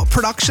some hot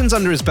productions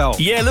under his belt.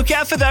 Yeah, look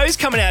out for those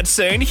coming out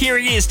soon. Here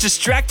he is,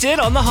 Distracted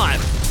on The Hype.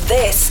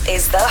 This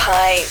is The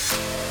Hype.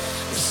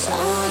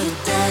 Saw you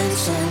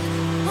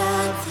dancing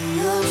at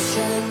the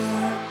ocean,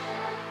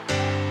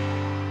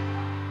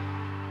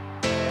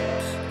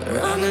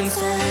 running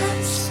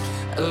fast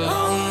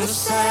along the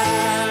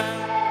sand.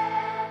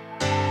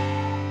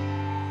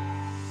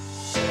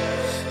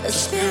 A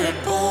spirit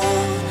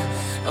born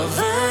of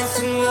earth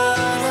and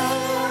water,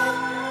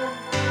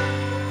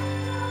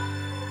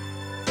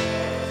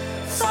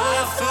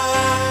 fire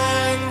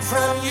flying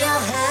from your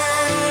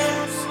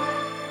hands.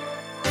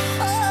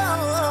 Oh,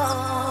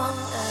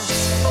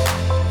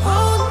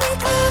 hold me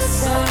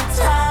closer,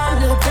 time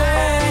to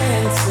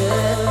dance.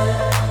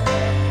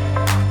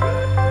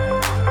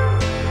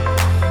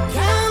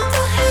 Count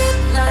the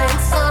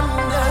headlights on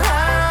the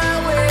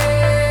highway.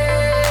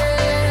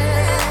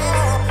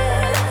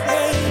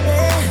 Baby,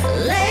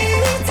 lay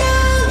me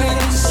down in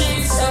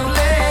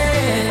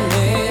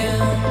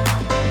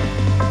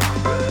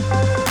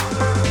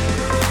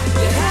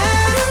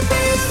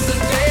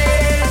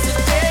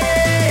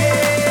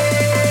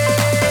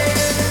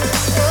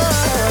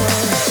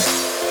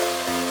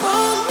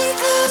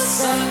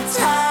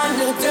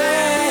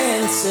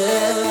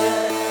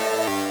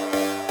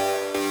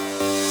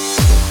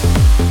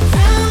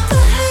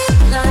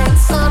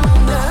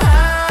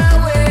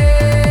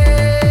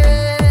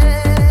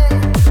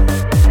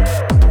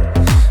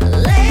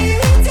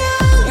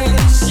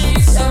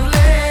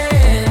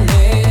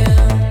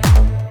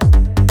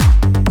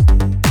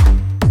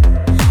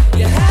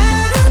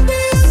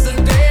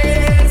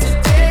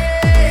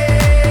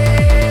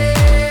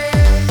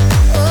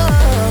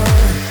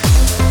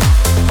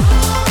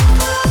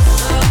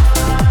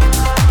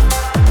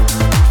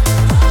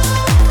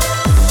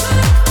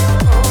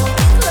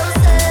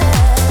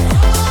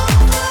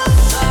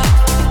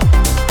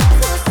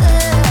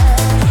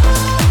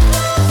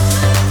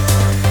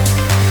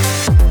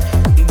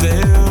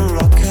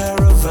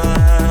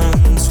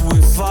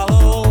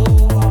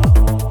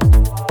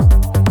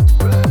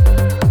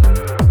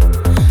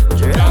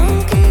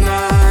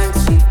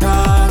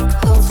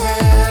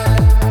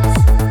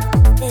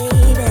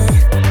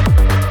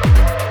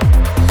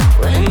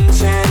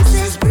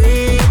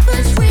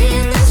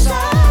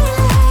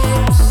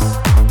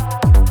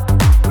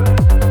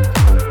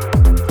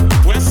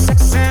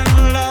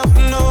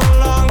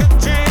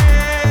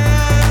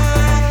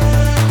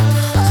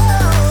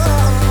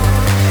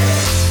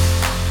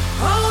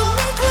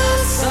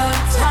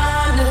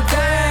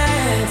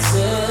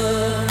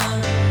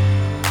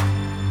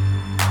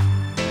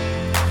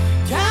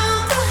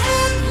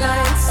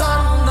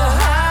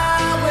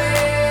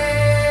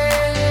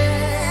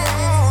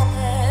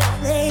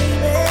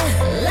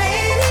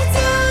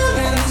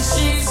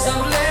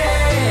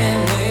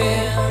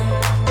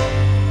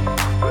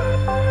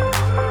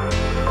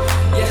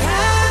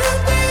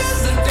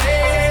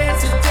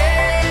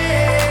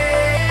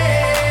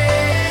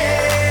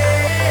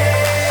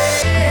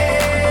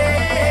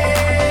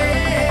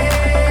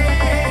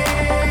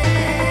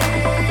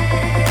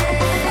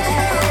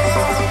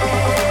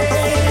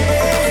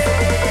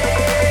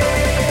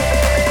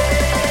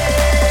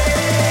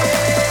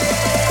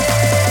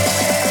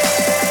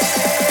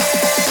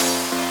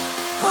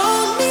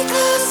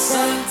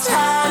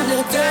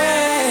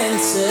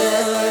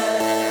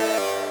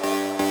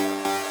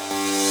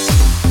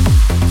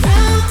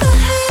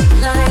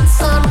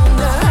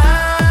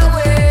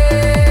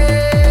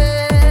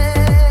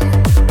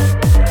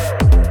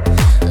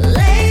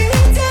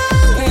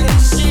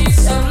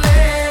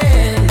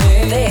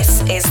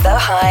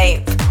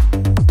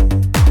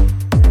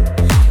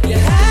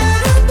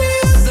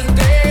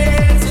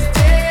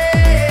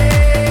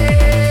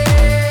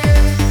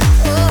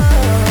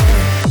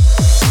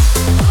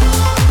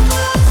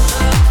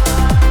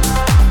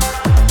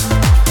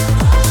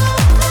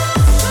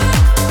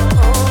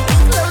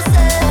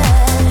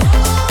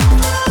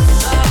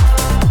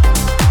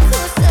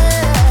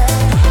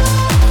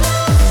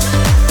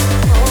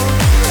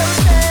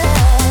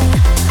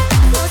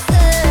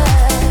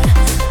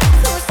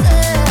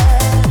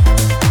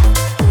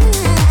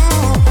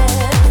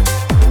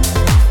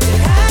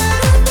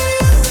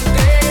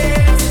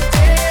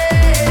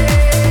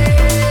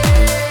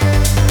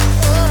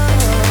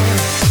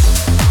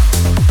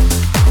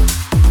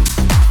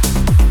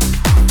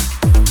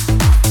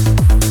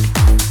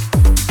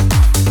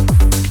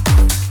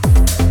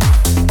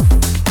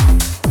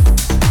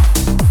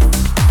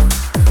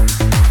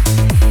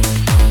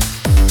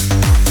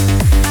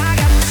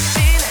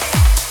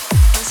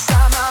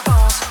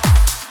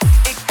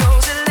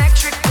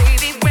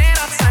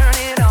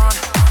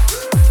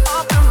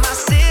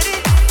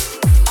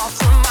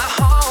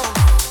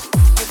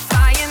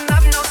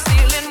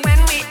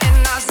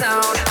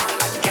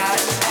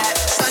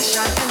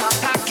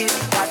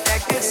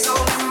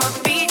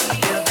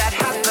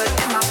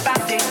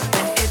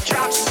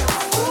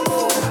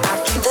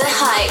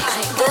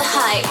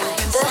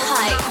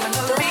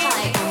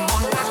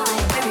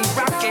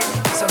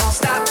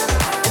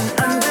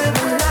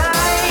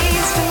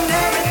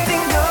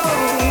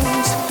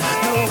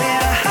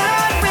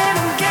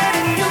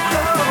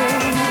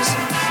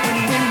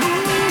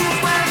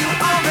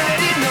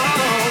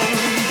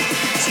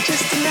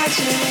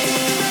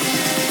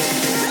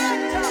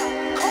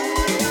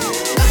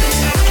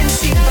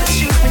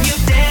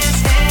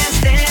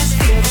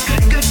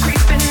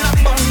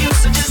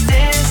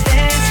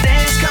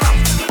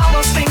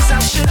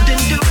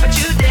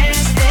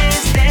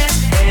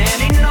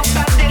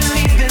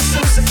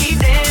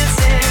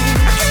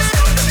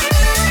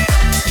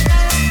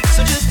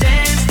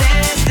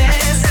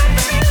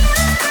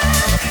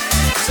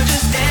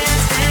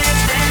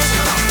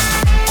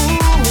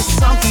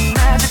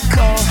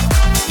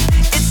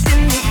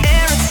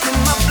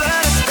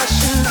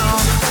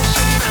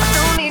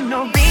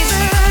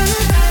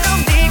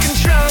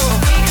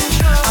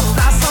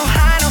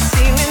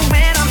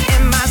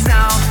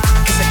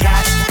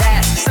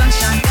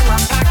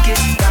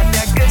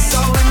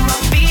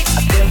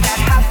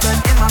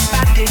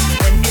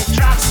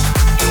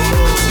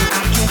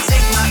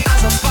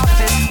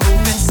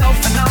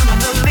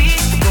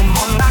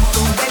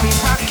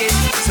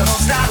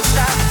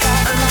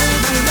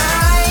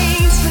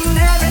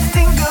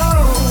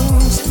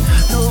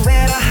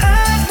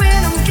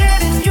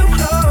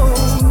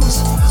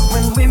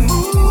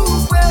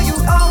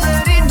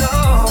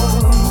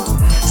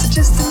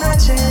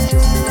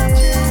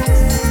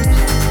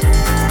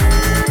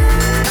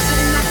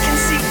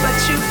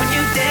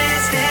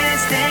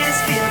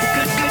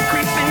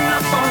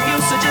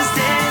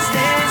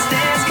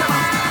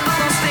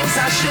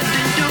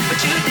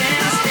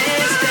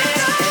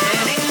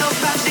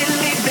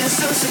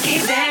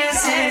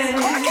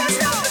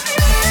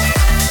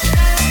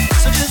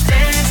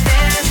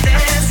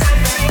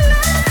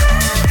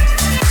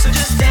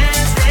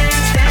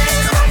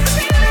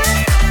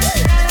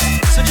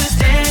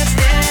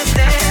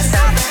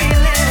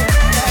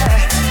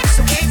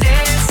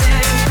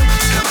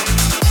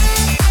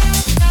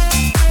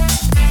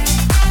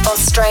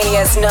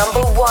Australia's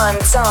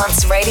 #1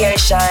 dance radio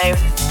show.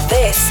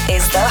 This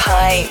is The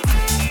Hype.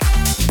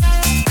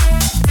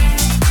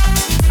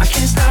 I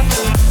can't stop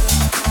the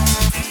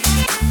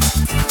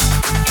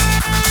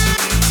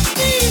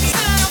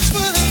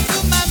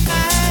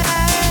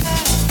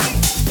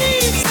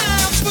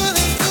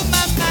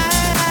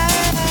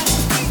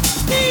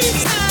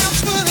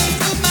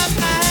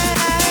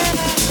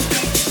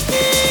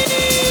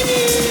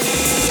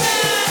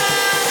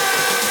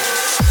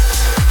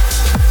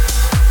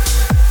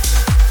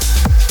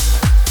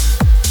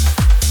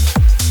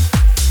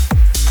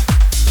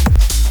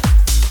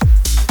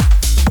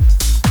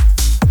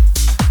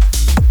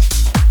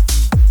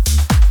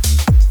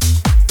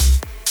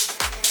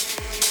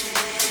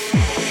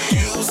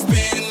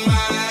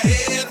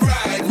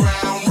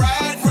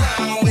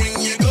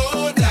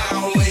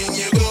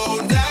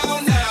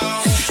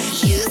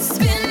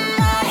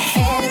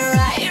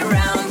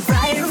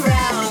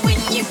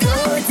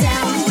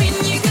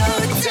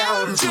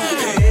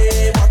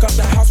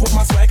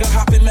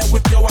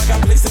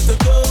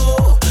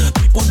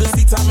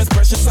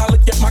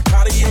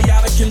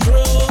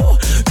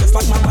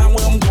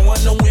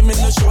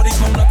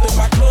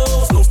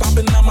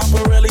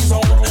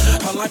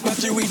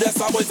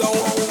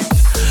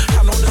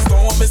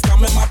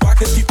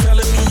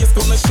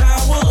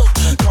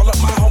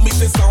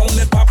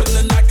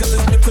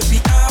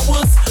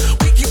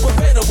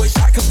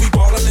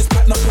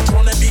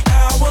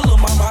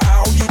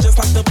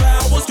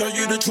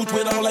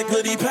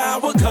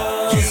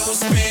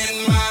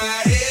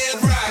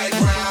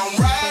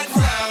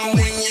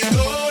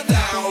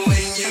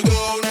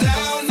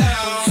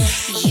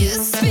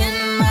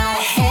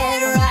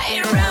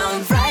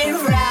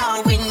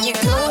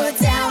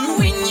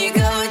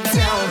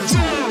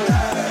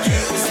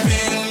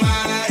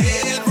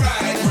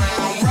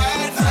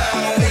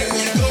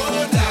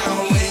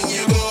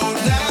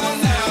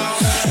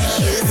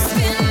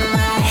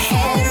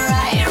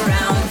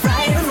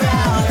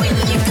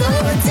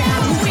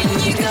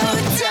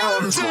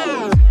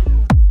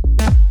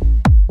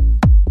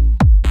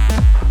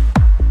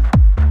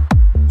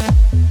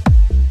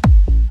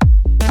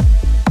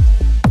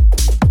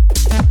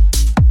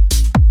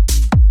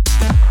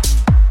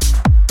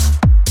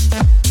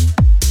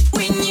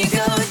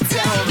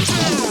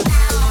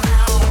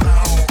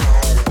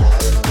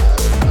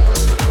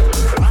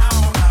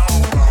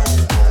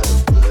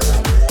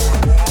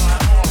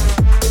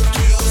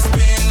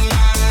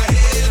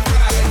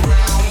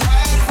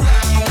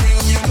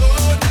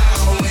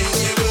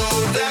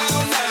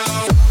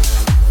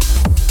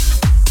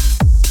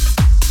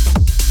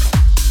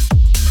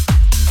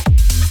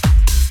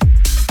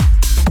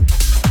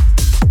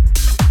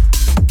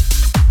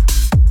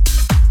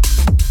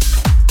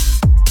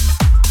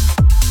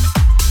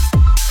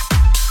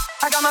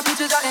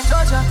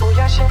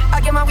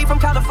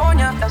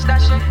California, that's that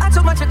shit. I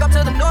took my chick up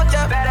to the north,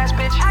 yeah, badass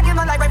bitch. I get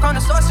my life right from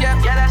the source, yeah,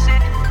 that's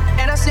it.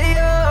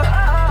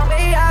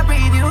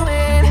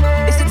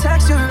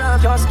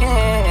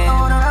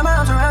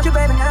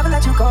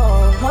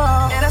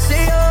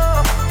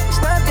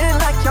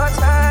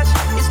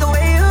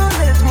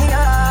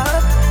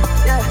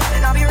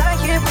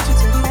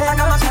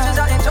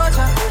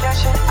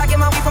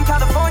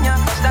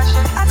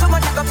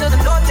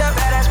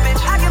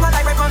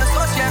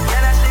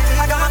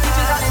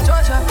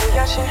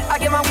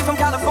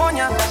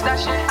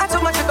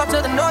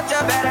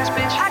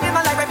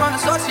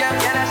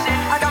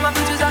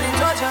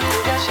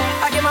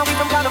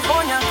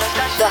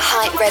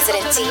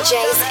 resident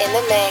DJs in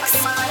the mix.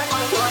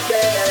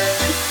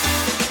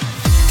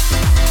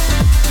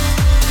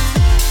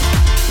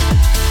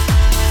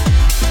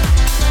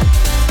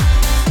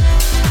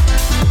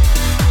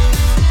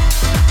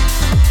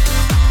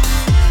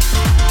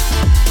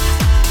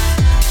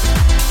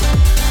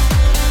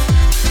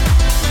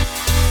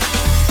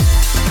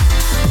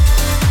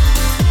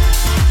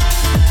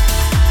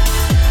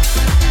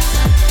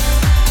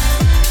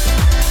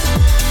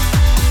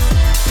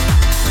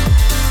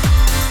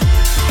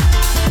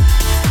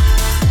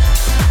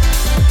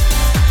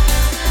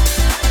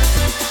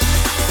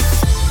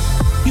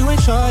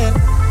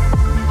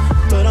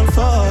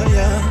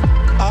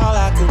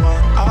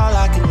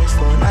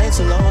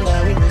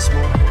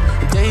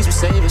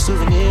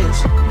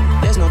 Souvenirs.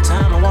 There's no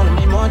time, I wanna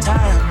make more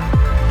time.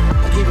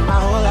 I give you my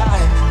whole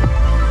life.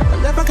 I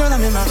left my girl,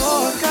 I'm in my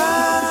Yorker.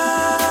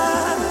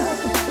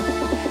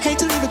 Hate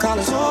to leave it, call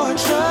it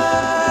torture.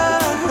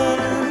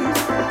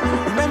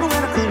 Remember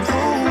when I couldn't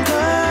hold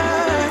her?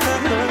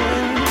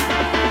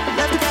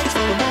 Left the baggage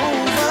for a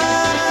mover.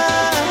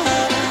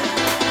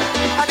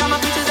 I got my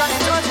peaches out in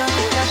Georgia.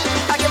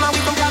 I get my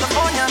weed from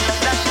California.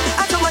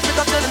 I took my trip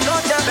up to the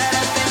north, yeah,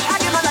 badass bitch. I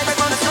get my life back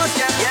from the source,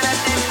 yeah,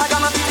 that's it. I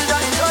got my peaches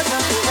out in Georgia.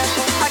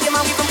 I get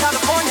my weed from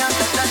California.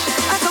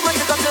 I took my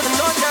trip up to the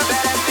north, yeah,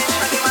 badass bitch.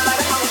 I get my life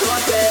back from the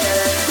source, yeah.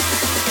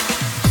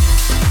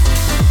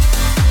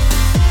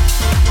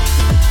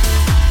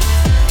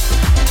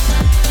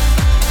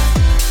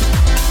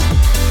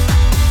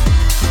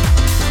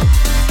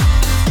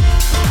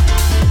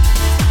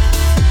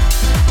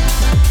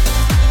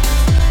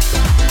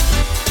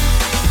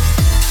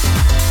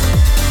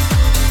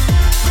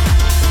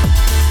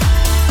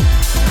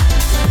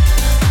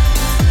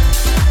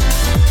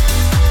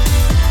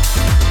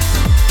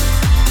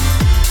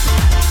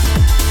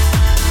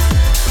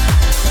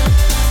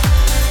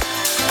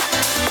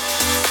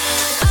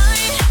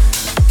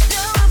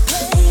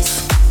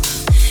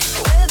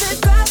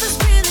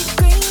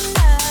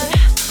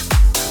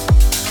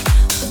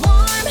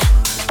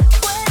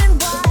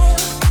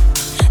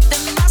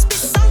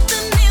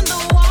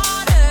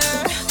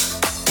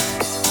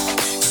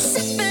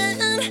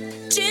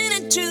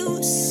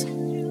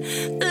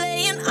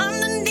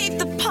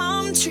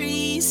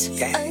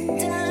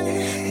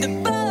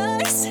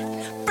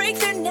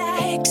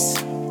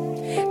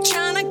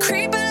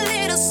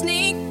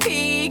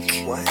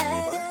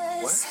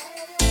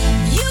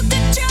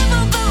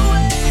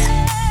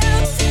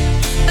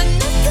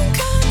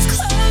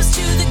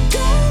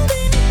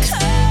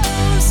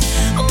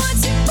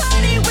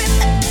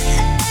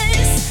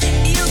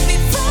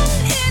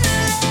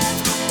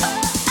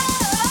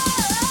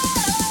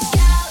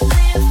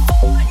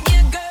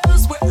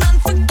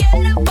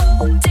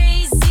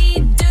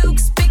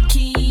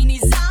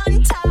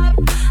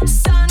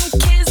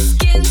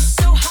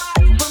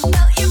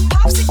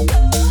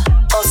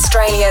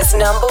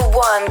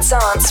 #1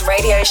 dance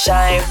radio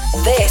show.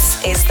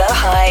 This is The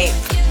Hype.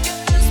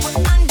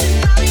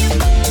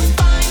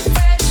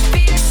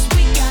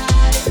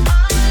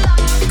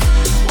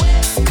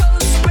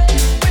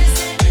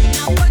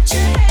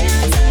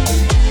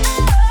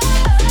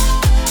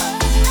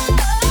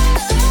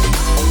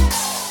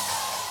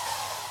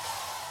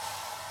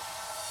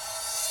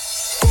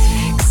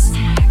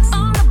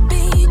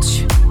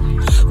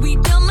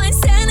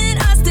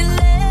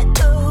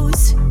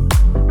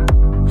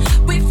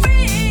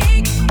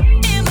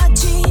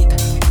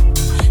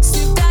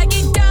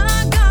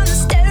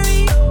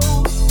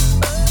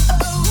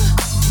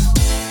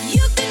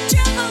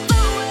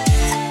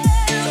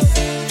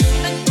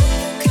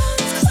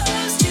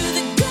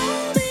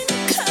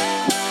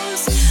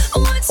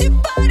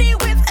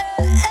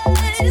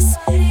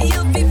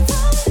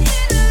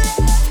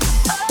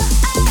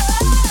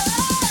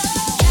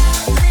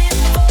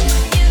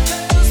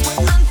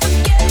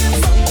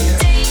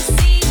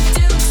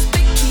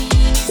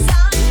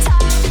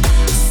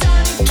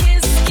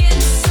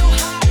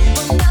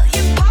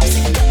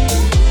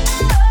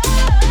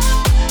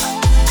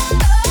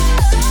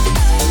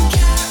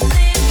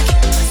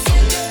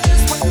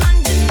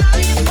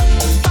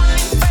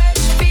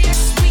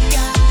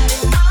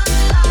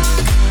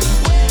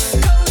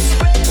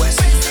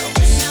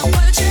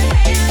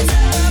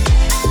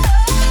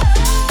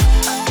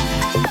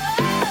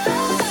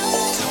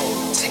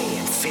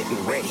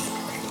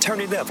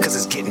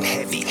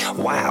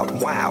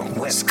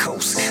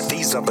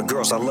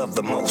 I love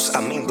the most. I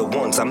mean the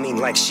ones, I mean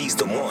like she's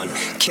the one.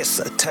 Kiss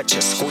her, touch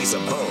her, squeeze her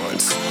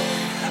buns.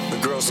 The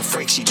girl's a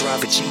freak, she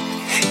drive a Jeep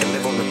and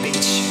live on the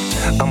beach.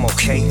 I'm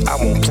okay, I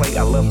won't play,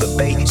 I love the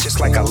bay, just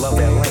like I love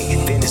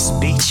LA, Venice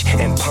Beach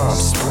and Palm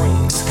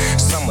Springs.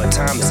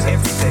 Summertime is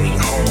everything,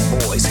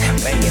 homeboys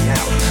banging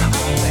out,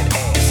 all that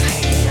ass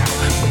hanging out.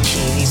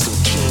 Bikinis,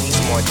 zucchinis,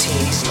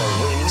 martinis, no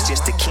weenies,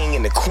 just the king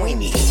and the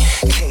queenie.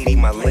 Katie,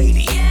 my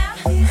lady,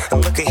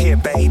 look at here,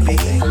 baby,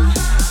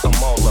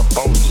 I'm all up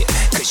on you.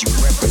 Cause you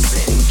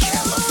represent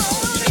California.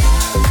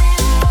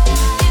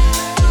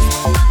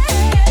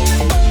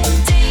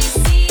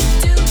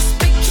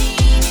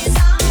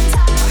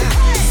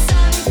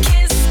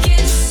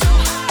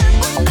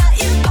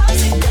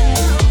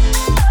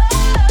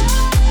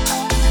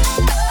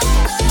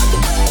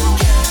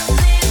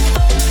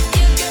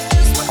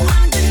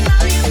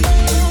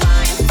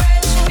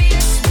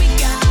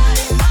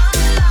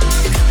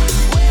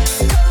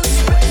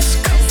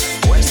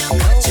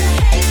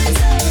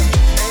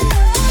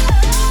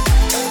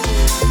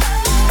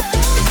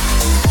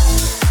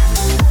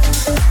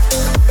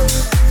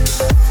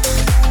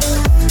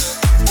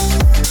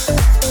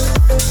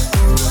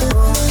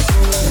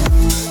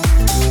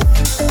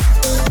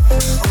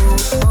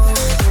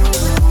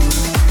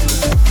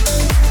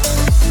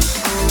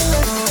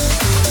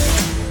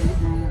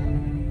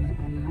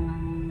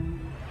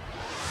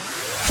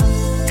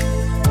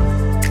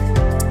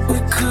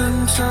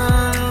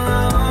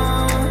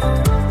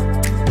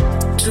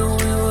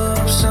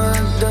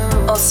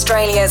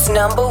 Australia's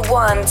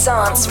 #1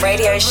 dance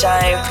radio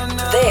show.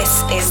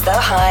 This is The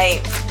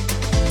Hype.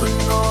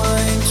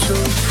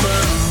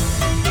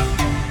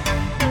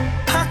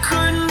 I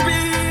couldn't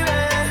be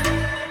there,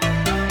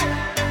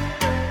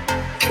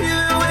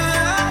 even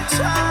when I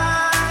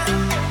tried.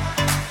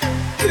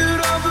 You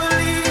don't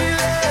believe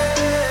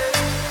it.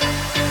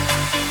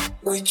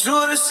 We do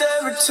this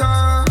every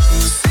time.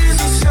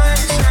 Seasons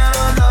change and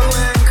our love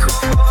ain't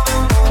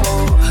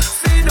cold.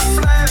 Feed the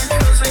flame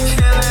 'cause we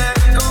can't let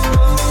go.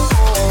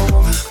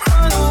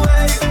 Run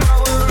away while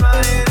we're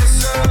running in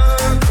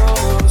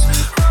circles.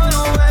 Run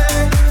away,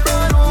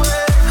 run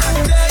away. I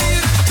dare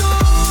you to do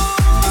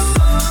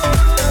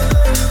something.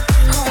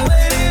 I'm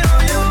waiting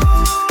on you,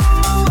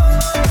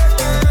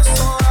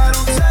 so I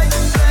don't take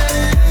the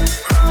blame.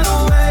 Run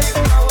away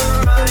while we're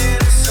running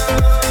in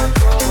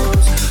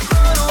circles.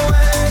 Run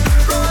away,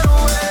 run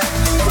away,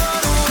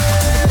 run away.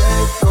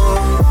 Let go.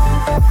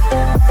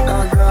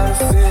 I got a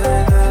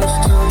feeling that it's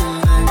time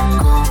to let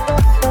go.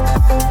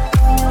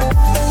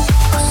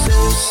 I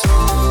said so.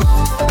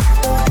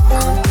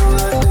 I knew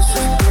that this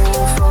was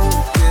going from the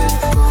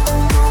get-go.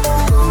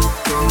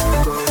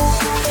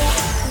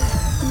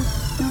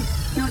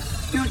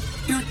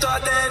 You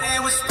thought that it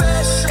was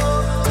special,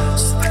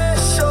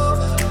 special,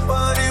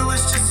 but it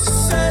was just a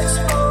sex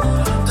door,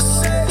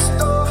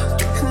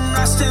 and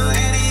I still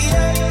hear the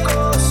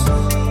echoes.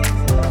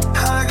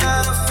 I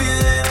got a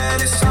feeling that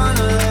it's time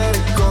to let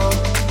it go,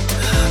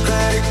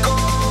 let it go.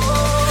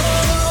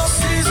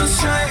 Seasons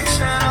change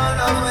and our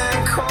love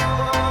ain't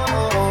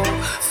cold.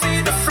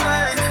 Feed the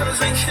flame 'cause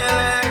we can't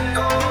let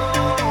go.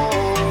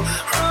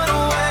 Run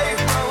away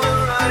while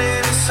we're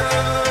running in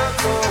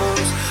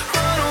circles.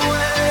 Run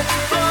away,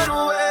 run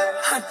away.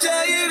 I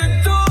dare you to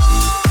do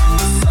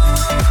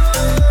something.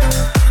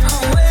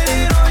 I'm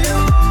waiting on you,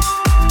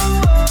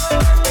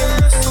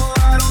 so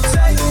I don't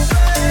take the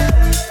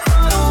blame.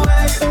 Run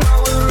away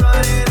while we're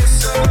running in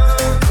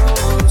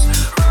circles.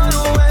 Run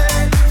away,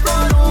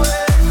 run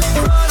away,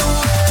 run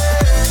away.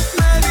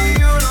 Maybe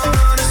you don't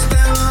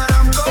understand what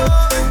I'm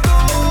going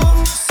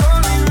through. It's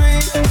only me,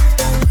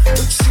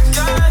 but you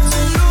got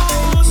to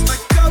lose.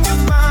 Make up your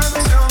mind,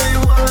 tell me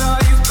what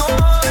are you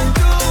gonna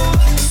do?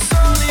 It's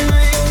only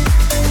me,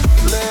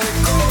 let it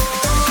go.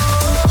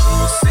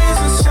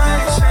 Seasons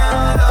change and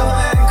our love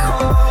ain't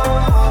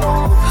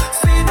cold.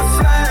 Feed the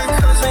flame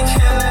 'cause we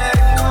can't let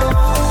it go.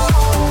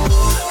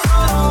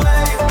 Run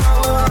away while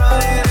we're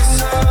running in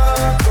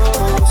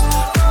circles.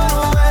 Run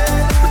away,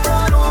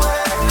 run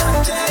away. I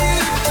dare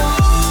you to do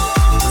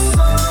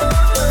something.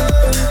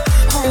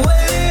 I'm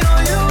waiting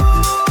on you,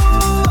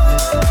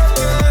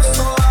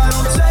 so I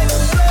don't take the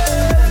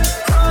blame.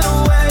 Run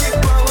away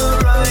while we're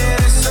running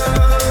in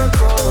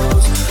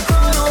circles.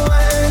 Run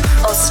away.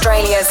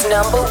 Australia's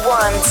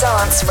 #1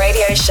 dance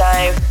radio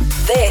show.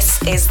 This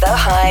is The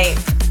Hype.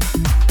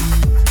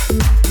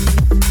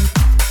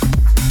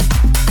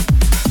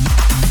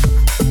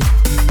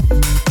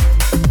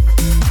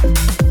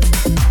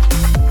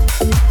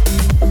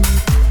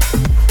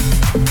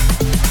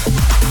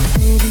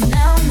 Maybe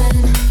now and then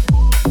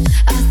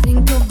I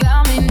think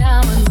about me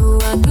now and who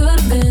I could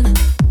have been,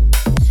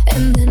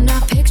 and then I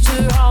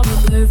picture all the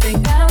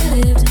perfect that we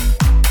lived.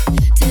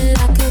 Till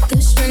I cut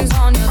the strings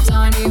on your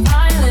tiny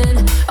violin.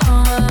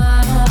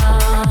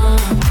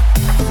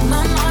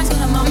 My mind's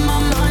gonna my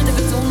mind if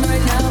it's on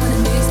right now and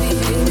it makes me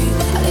hate me.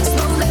 I'll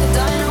explode like a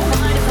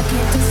dynamite if I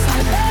can't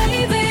decide,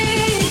 baby.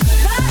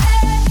 My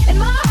head and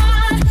my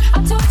heart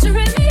are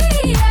torturing me.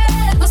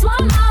 Yeah, lost my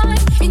mind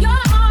in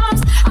your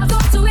arms. I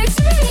thought to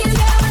extreme.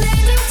 Yeah, when they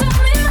tell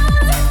me my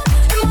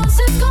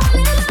emotions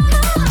calling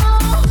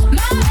out.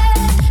 My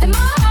head and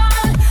my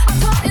heart are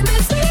caught in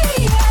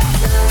between. Yeah,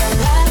 la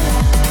la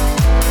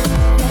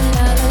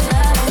la la la la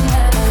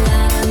la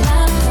la la la.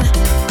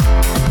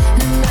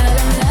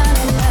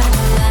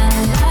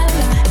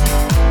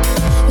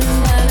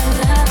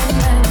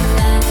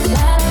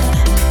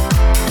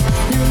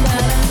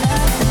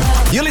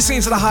 You're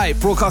listening to The Hype,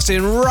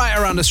 broadcasting right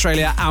around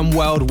Australia and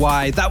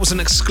worldwide. That was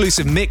an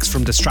exclusive mix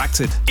from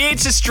Distracted.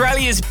 It's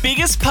Australia's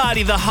biggest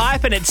party, The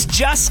Hype, and it's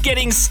just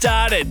getting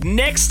started.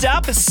 Next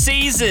up,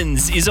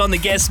 Seasons is on the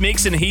guest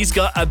mix, and he's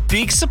got a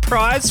big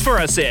surprise for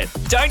us, Ed.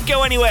 Don't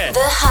go anywhere. The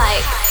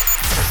Hype.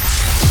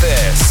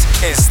 This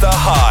is The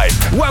Hype.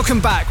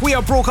 Welcome back. We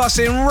are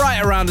broadcasting right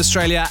around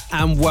Australia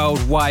and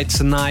worldwide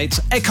tonight.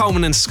 Ed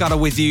Coleman and Scudder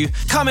with you.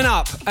 Coming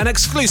up, an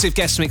exclusive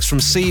guest mix from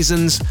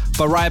Seasons.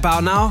 But right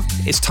about now,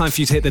 it's time for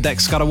you to hit the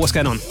deck. Scudder, what's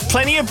going on?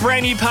 Plenty of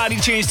brand new party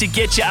tunes to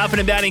get you up and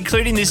about,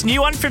 including this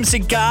new one from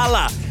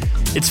Sigala.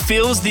 It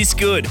feels this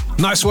good.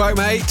 Nice work,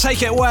 mate.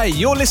 Take it away.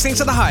 You're listening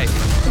to The Hype.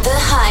 The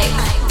Hype.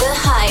 The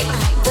Hype.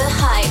 The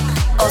Hype.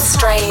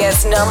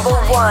 Australia's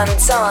 #1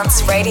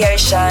 dance radio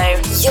show.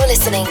 You're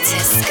listening to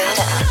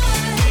Scudder.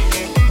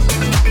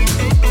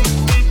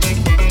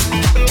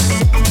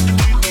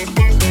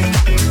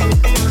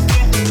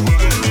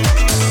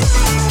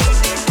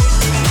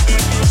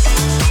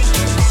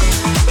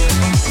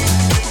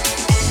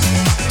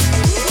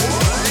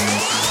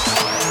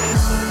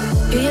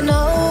 You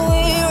know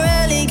we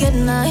rarely get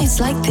nights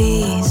like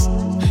these.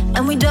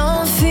 And we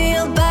don't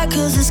feel bad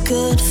cause it's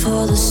good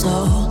for the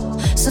soul.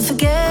 So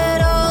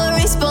forget all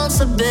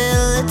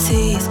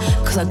responsibilities,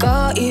 cause I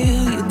got you,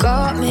 you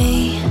got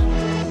me.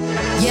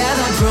 Yeah,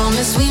 that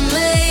promise we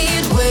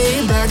made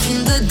way back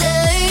in the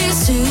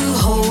days, to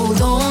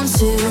hold on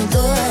to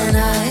the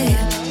night.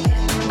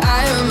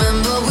 I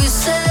remember we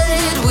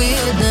said we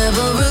would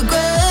never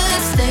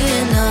regret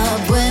staying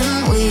up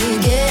when we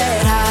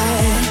get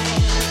high.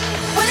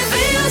 When it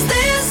feels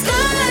this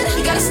good,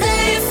 you gotta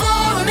stay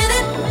for a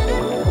minute.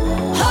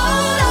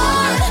 Hold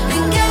on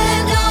and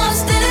get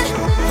lost in it.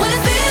 When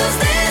it feels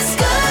this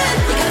good,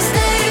 you gotta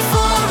stay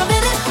for a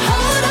minute.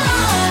 Hold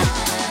on,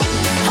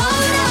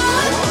 hold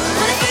on.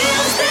 When it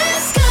feels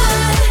this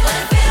good, when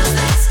it feels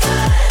this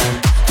good,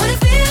 when it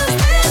feels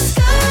this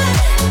good,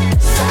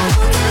 so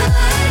good.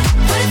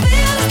 When it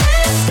feels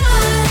this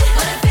good,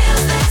 when it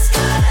feels this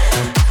good,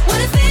 when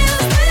it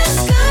feels this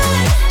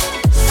good,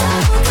 so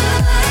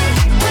good.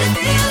 When it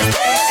feels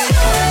this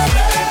good.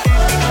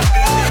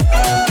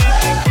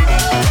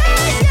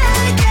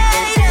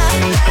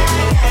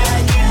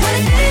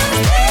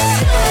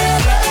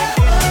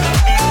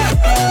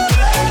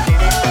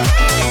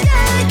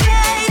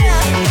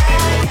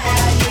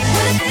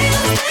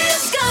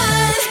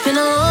 It's been a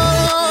long,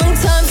 long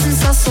time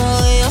since I saw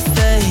your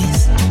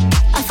face.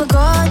 I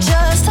forgot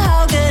just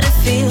how good it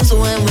feels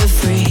when we're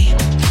free.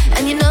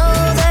 And you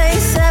know they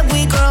said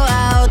we grow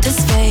out this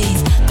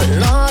phase, but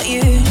not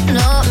you,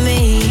 not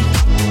me.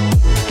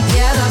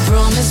 Yeah, that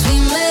promise we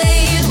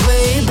made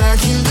way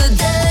back in the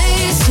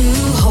days, to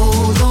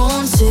hold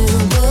on to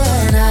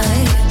the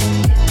night.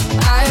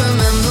 I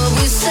remember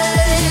we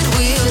said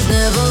we would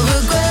never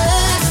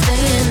regret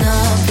staying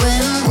up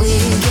when we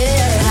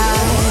get high.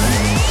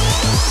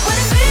 When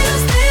it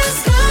feels this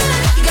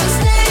good, you gotta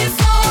stay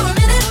for a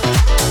minute.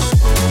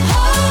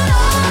 Hold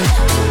on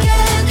and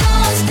get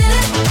lost in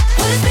it.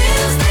 When it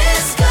feels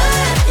this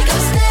good, you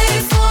gotta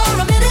stay for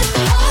a minute.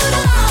 Hold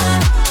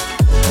on,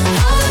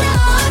 hold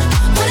on.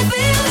 When it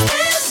feels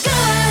this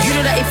good. You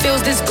know that it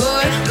feels this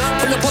good.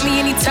 Pull up on me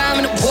anytime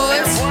in the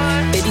woods.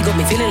 Baby got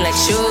me feeling like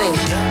sugar.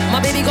 My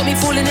baby got me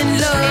falling in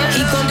love.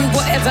 He gon' do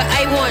whatever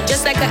I want,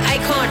 just like an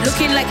icon.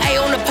 Looking like I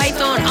own a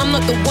python. I'm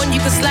not the one you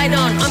can slide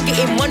on. I'm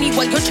getting money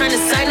while you're trying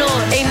to sign on.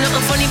 Ain't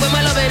nothing funny but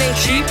my love, it ain't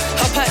cheap.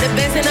 Hop out the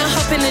Benz and I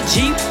hop in the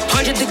Jeep.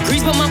 100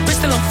 degrees but my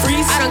wrist still on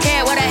freeze. I don't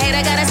care what I hate,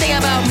 I gotta say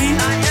about me.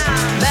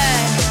 Bad,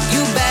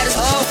 you bad as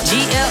fuck.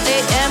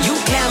 GLAM, you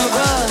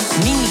glamorous.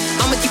 Me,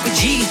 I'ma keep a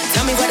G.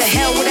 Tell me where the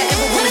hell would I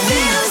ever wanna be?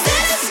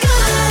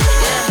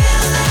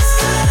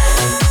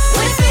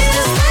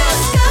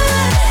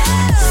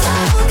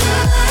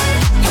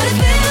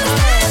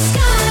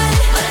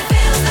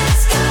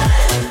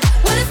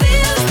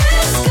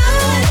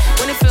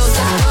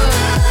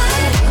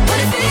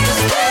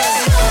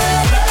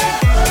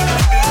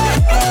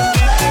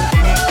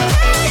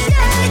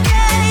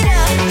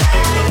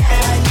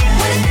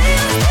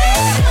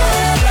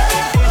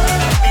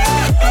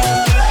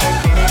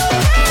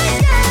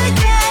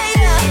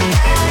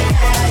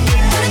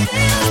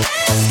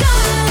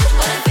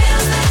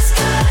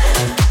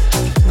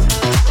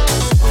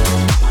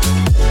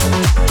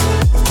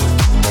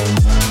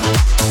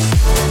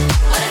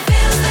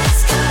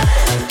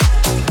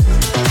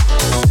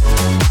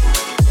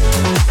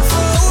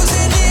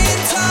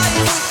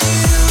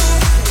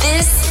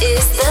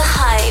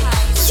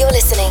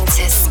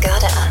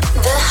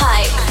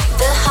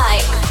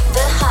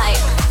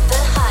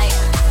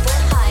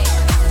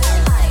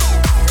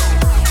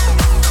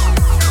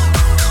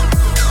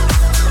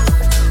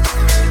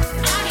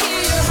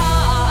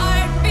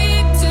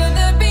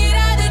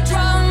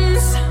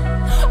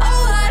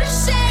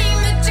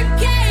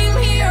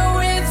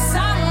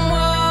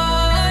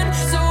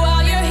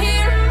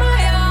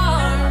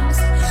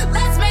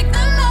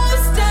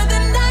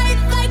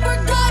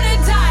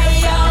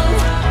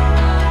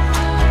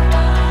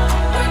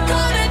 We're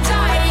gonna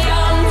die young.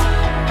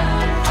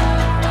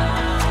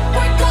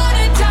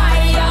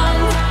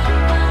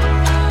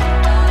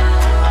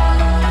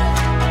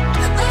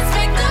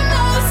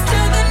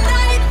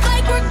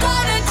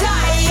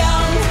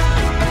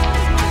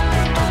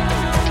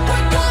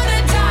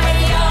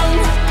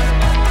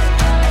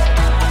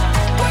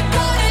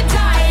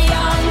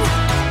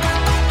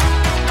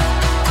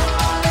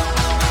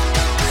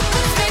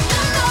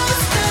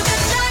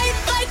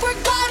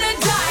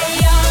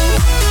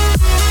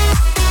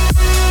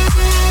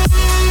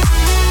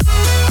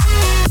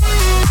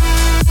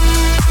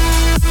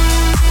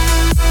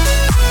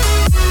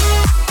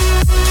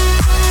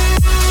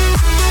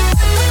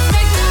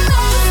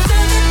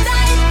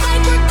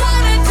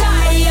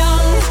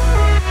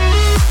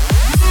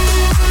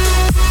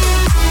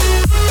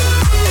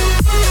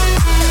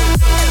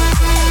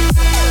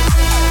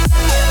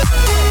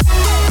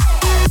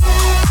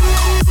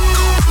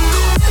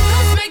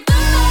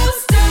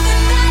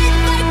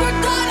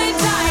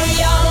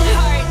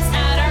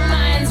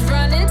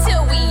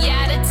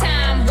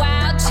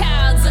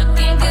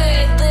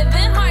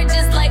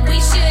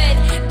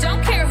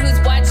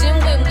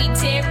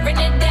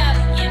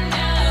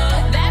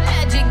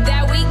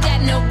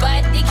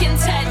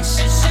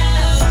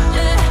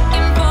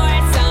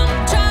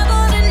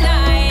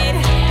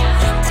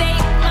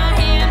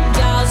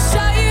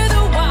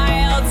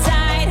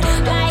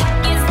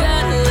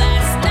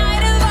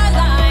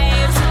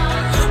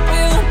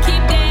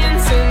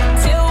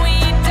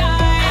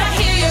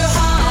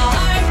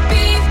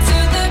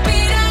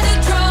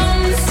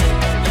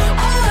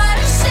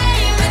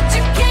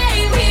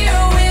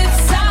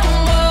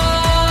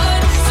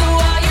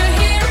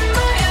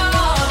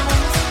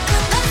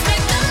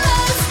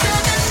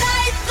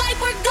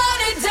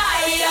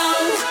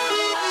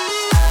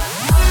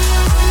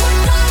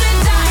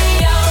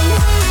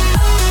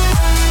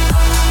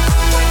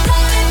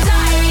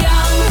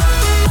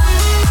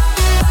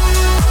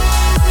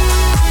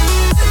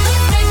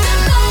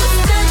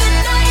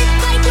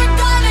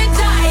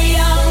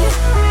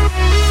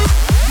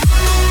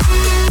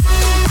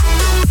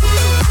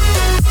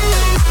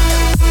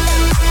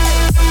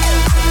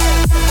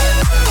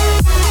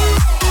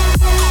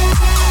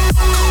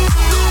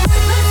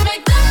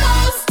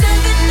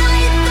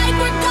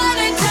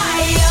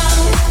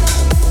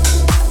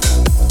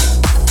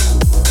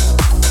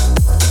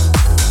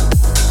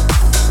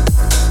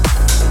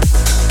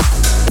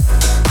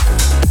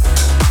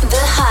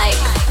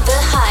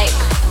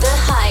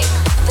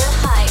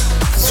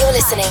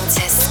 listening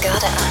to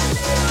Scudder.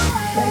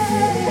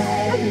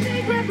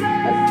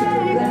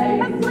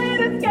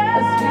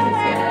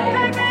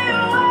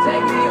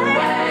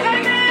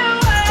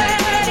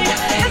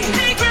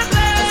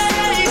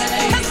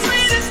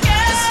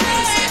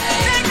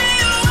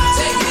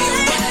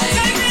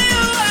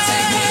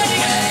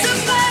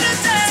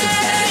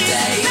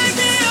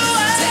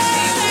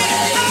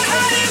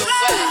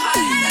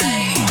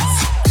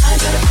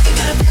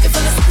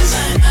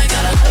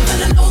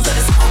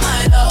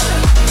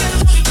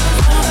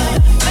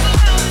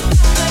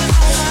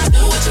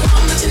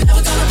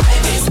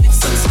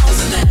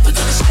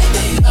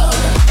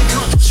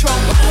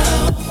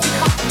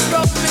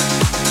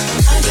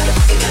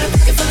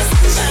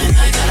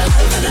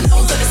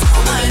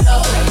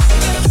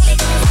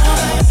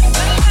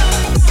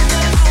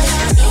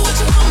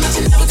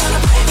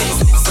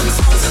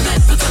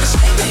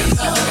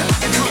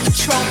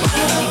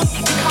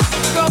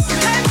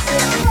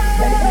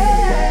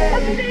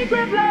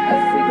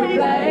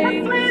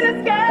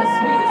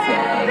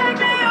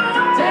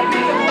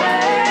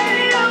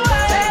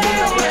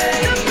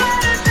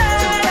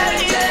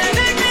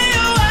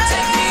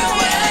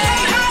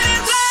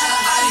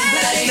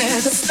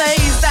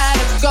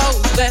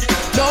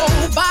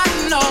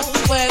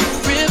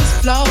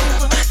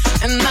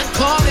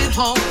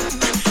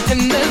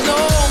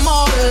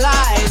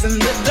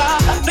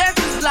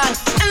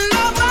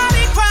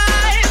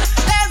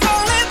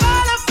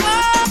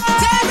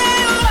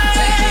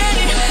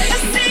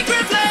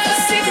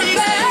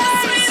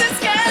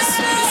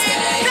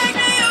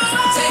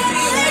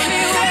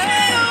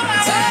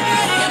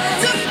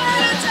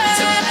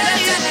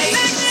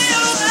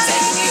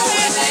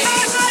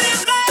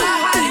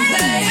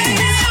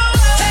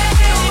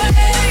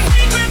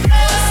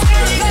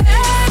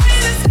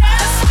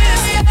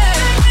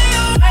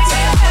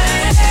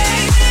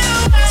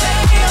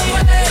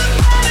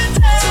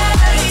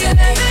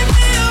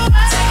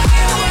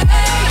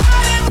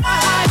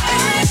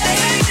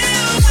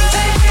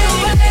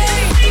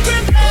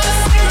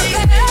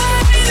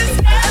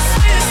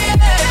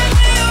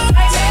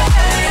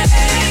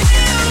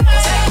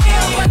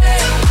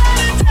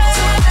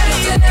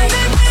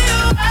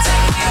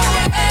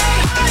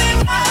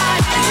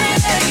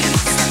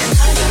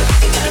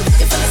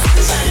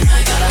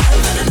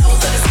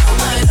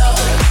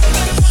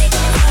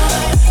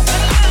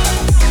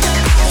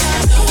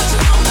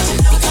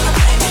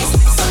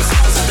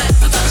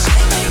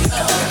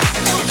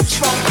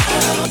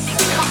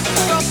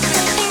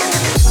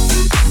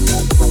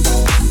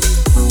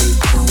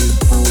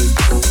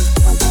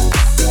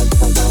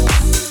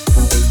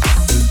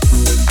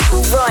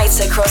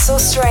 Across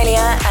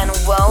Australia and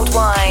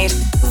worldwide,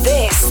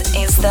 this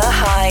is The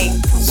Hype.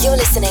 You're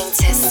listening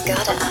to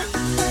Scudder.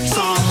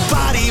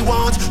 Somebody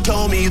once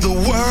told me the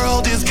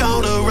world is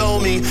gonna roll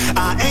me.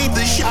 I ain't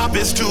the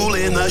sharpest tool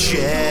in the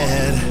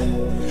shed.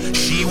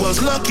 She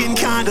was looking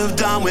kind of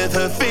dumb with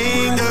her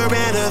finger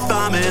and her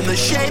thumb in the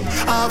shape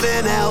of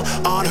an L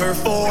on her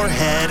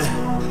forehead.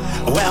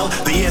 Well,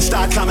 the years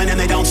start coming and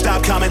they don't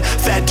stop coming.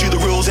 Fed to the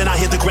rules and I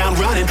hit the ground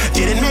running.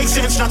 Didn't make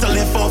sense not to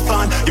live for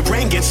fun. Your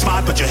brain gets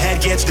smart but your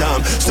head gets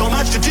dumb. So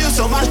much to do,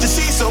 so much to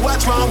see. So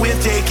what's wrong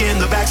with taking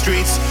the back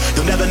streets?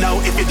 You'll never know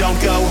if you don't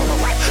go.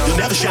 You'll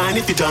never shine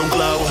if you don't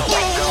glow.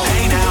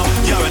 Hey now,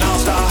 you're an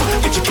all-star.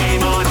 Get your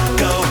game on,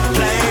 go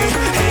play.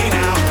 Hey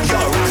now, you're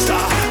a rock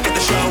star. Get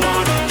the show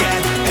on,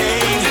 get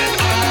paid.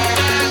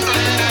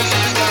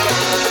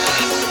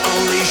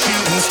 Only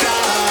shooting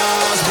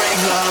stars break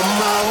the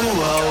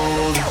mold.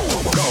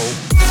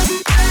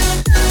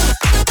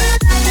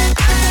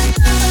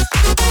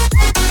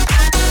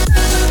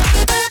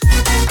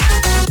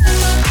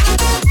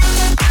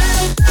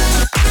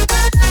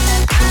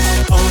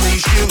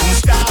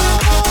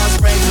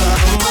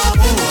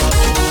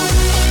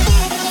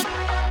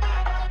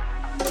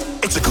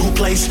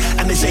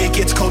 And they say it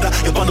gets colder.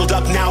 You're bundled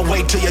up now,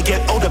 wait till you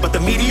get older. But the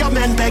media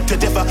men beg to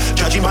differ,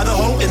 judging by the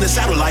hole in the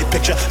satellite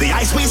picture. The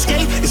ice we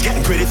skate is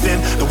getting pretty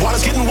thin. The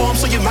water's getting warm,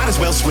 so you might as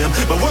well swim.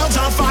 The world's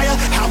on fire,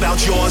 how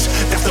about yours?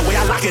 That's the way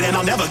I like it and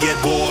I'll never get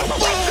bored.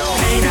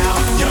 Hey now,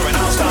 you're an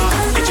all-star.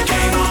 Get your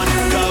game on,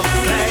 go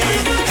play.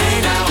 Hey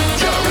now,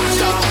 you're a rock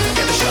star.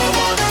 Get the show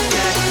on,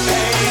 get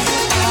paid.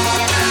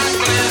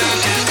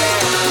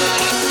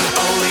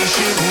 Only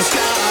shooting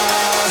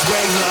stars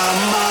break the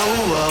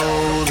mold.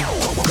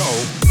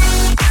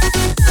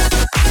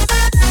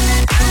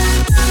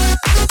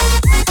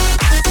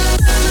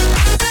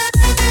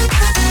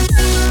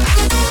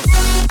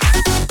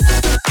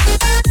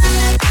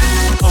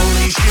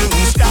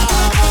 Shooting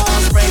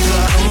stars break the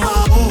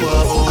mold.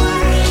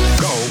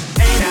 Go.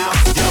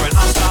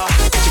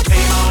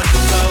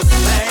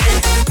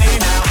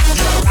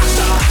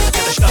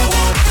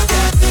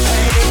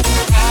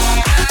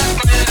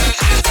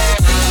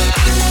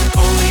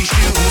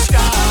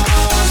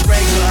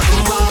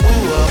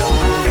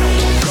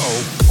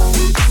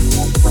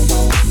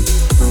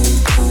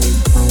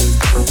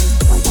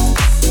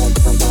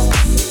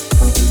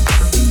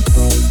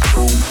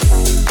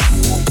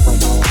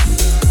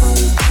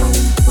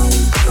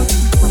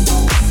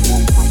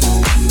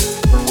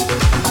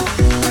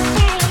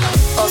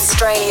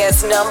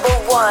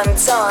 Australia's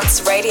 #1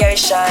 dance radio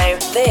show.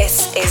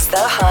 This is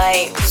The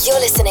Hype. You're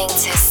listening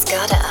to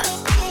Scudder.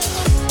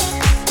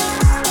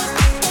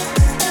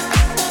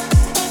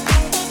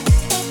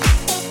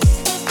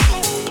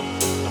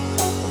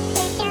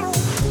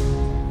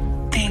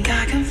 Think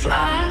I can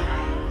fly.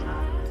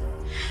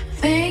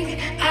 Think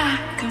I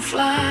can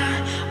fly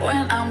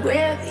when I'm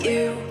with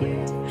you.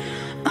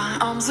 My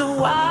arms are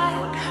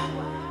wide,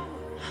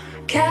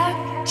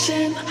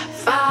 catching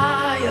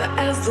fire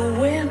as the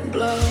wind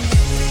blows.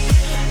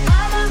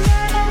 I'm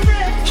never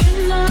rich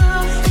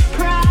enough for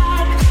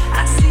pride.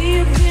 I see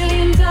 $1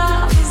 billion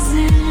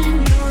in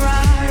your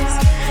eyes.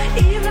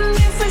 Even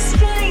if we're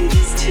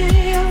strangers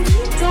till we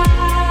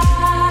die.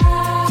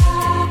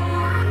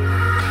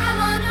 I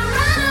wanna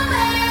run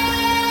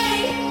away.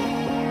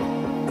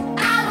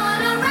 I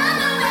wanna run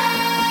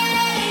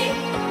away.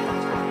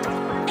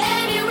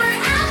 Anywhere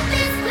out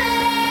this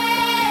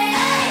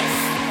place.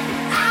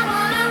 I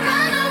wanna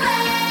run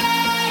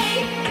away.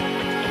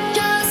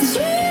 Just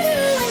you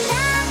and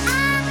you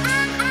and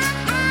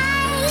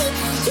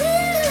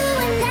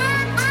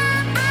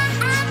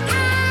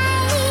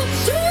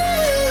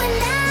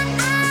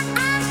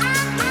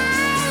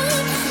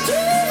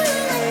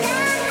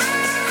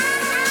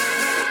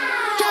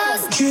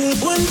just you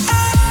and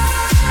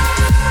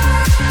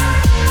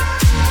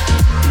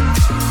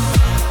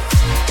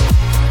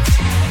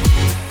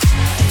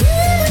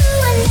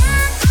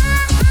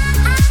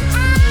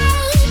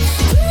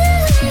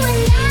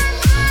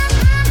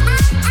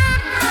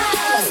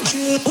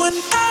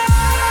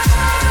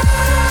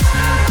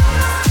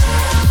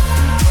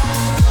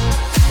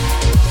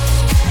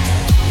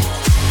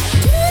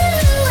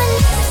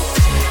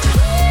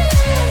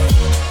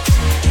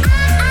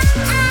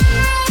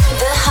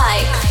The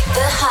Hype,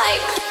 The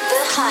Hype,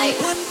 The Hype,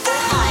 The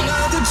Hype.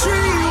 The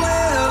tree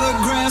where the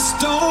grass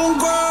don't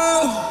grow.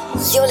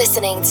 You're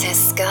listening to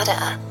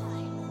Scudder.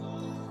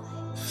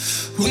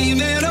 We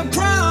made a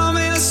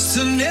promise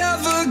to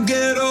never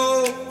get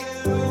old.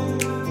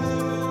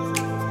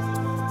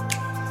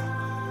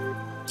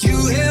 You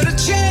had a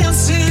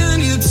chance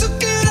and you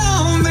took it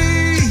on me.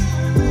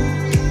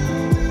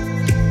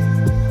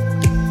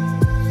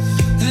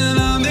 And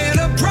I made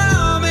a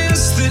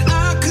promise that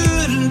I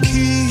couldn't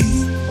keep.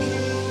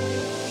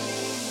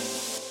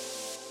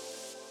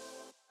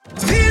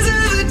 These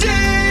are the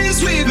days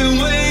we've been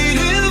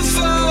waiting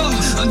for.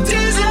 On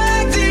days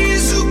like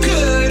these, who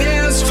could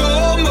ask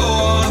for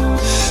more?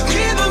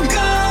 Keep 'em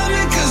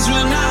coming, 'cause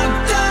we're not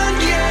done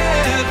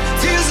yet.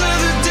 These are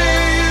the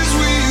days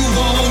we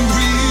won't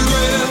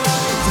regret.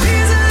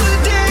 These are the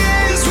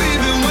days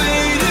we've been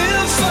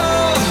waiting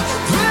for.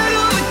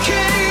 Rattle the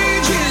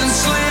cage and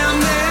slam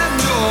that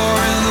door.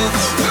 And the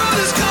world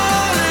is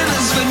calling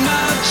us, but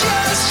not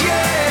just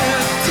yet.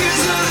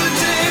 These are the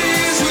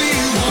days we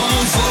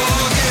won't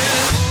forget.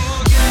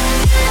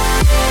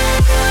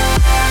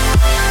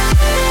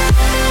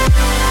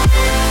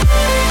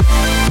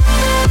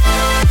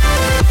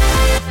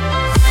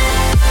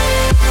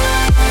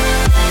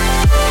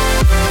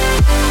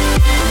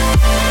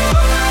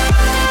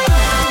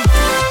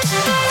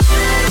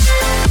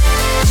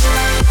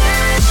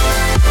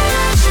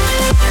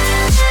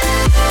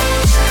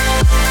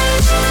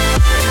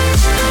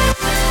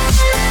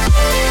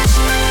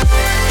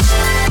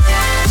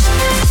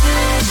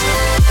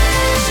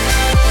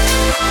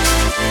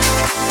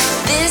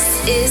 This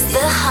is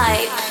The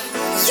Hype.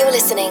 You're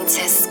listening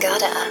to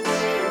Scudder.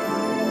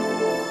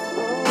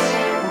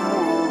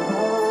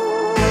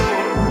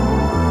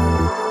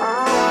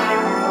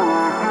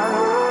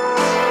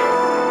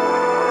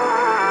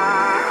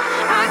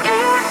 I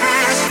got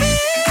this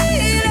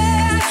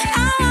feeling.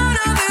 I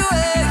wanna be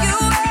where you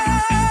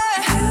are.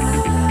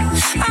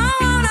 I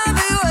wanna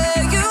be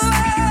where you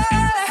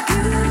are.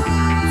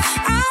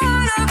 I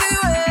wanna be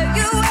where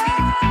you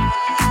are.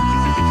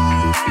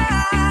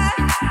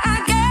 I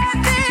got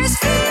this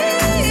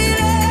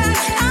feeling.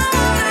 I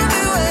wanna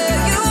be where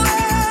you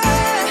are.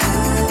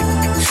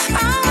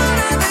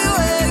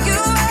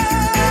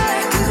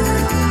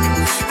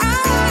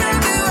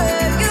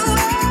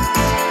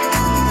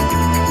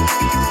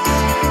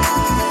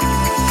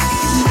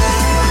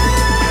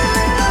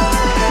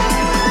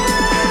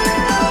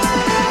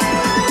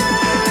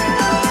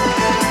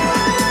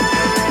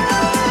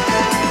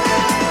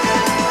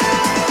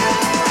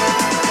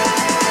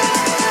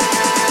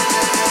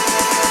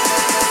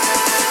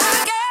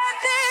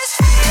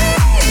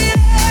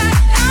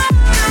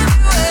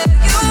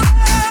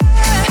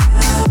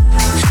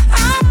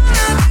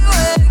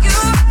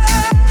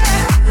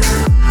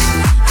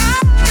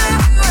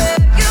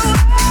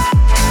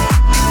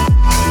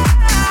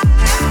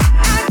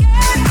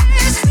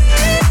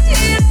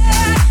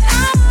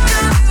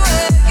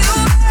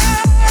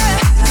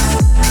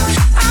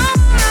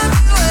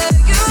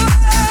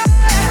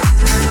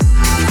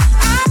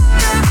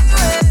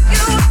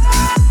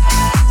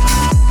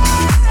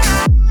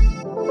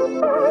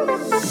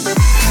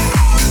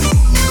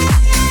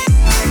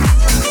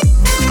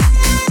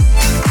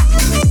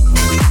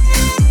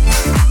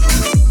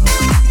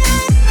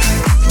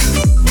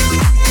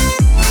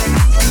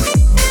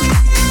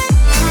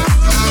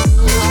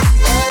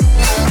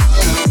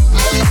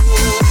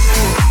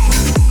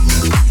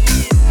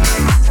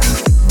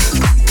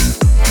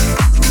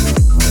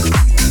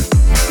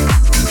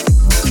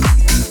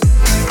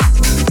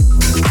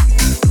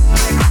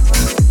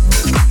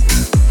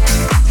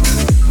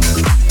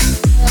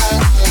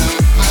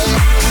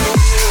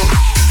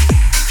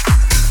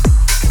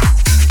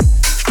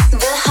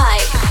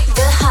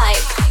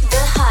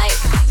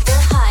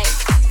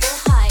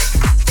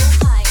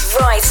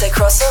 Right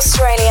across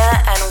Australia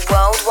and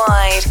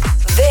worldwide,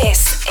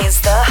 this is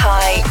The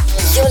Hype.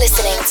 You're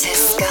listening to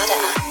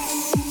Scudder.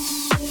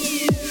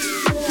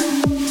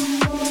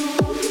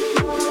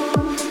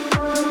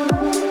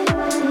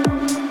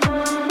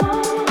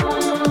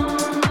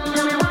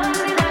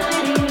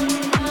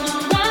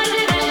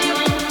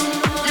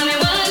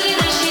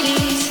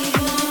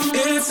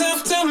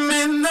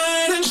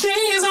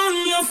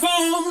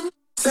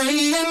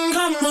 Saying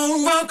come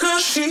over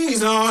cause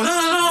she's all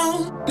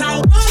alone.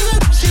 Now what is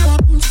it that she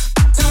wants?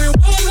 Tell me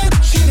what is it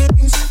that she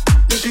needs?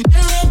 Did she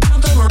hear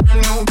about the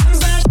brand new ones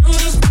that you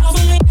just bought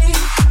for me?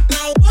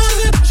 Now what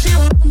is it that she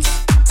wants?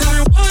 Tell me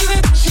what is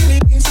it that she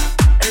needs?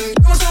 And you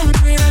told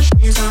me that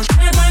she's a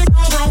straight when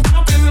girls are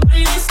popping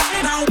ladies.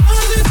 Now what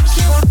is it that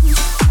she wants?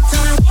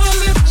 Tell me what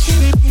is it that she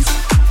needs?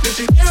 Did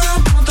she hear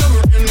about the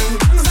brand new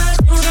ones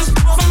that you just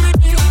bought for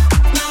me?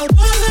 Now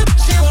what is it that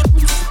she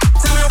wants?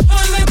 Tell me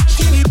what is it that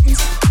she needs?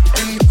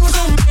 And you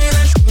told me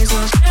that she's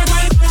a straight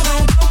when girls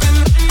are popping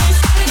ladies.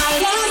 Now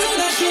what is it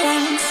that she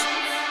wants?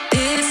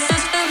 It's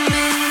just a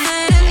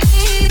minute and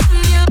he's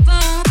on your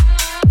phone.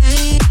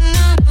 Ain't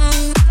no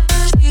more,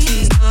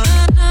 she's all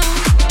alone.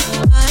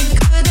 I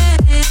couldn't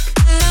hit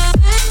the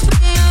best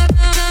way I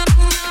know.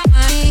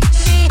 Why is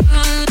she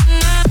on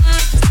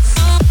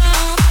so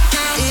long?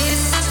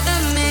 It's just a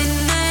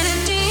minute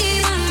and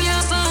he's on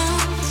your phone.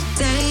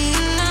 Saying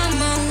no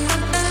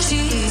more,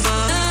 she's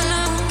all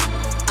alone.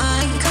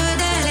 I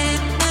couldn't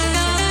hit the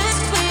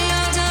best way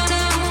I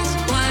know.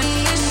 Why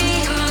is she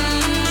on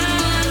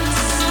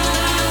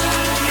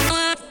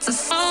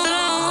so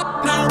long?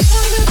 Now what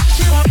is it that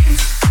she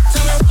wants?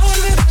 Tell me what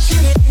is it that she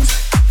needs?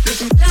 Did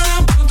she hear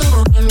about the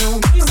brand new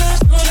ones that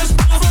you just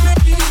bought for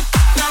me?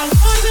 Now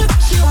what is it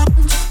that she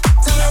wants?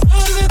 Tell me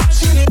what is it that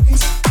she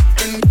needs?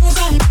 And you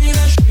told me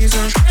that she's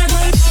a straight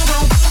when girls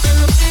are popping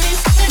ladies.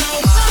 Now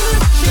what is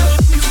it that she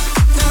wants?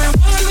 Tell me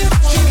what is it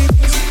that she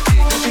needs?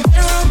 Did she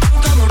hear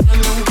about the brand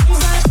new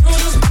ones that you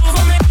just bought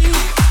for me?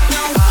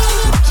 Now what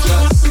is it that she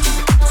wants?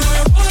 Tell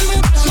me what is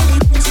it that she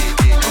needs?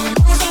 And you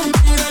told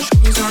me that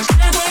she's a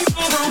straight when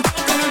girls are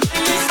popping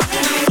ladies.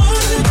 Now what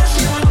is it that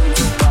she wants?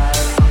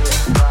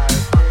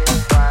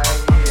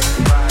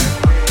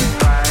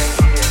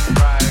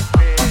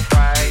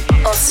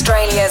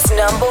 Australia's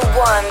number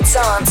one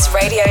dance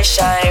radio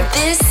show.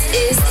 This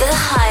is The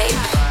Hype.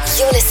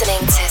 You're listening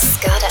to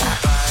Scudder.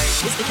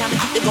 It's the kind of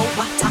beat that go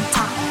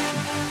wa-ta-ta,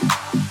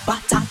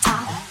 wa-ta-ta.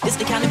 It's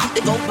the kind of beat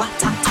that go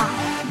wa-ta-ta,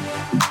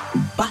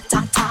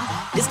 wa-ta-ta.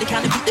 It's the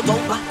kind of beat that go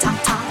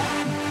wa-ta-ta,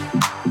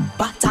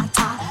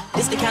 wa-ta-ta.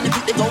 It's the kind of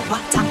beat that go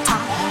wa-ta-ta,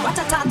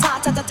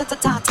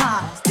 wa-ta-ta-ta-ta-ta-ta-ta.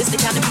 It's the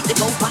kind of beat that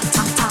go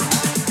wa-ta-ta,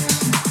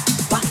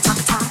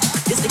 wa-ta-ta.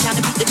 It's the kind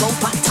of beat that go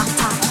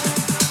wa-ta-ta,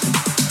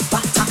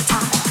 wa-ta-ta,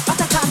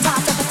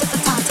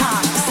 wa-ta-ta-ta-ta-ta-ta-ta.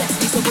 Sex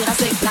me so good I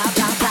say blah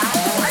blah blah.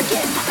 Work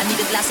it. I need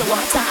a glass of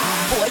water.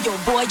 Boy, oh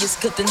boy, it's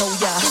good to know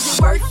ya. Is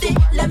it worth it?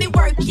 Let me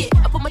work it.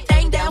 I put my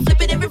thing down,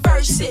 flip it and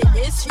reverse it.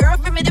 It's your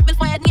primitive is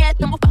why I need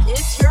number.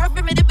 It's your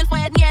primitive is why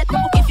I need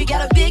number. If you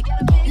got a big,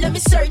 let me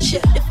search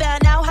it to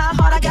find out how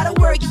hard I gotta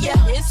work. Yeah,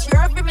 it's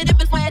your primitive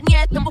is why I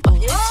need number.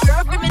 It's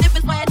your primitive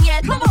is why I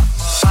need number.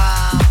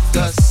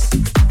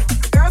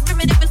 Your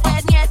primitive is why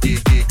I need.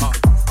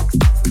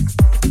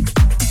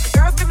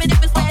 Your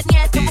primitive is why I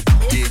need number.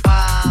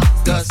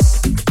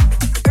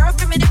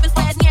 Your primitive is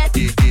why I need.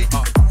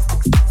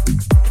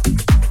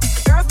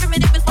 Your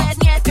primitive is why I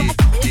need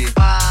number.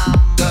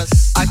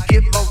 I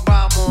get my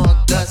rhyme on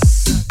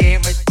dust,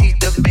 guaranteed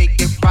to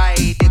make it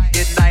right if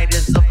your night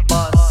is a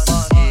bust.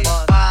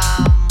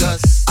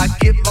 I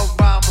get my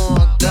rhyme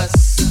on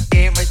dust,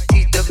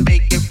 guaranteed to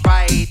make it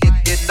right if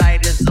your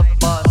night is a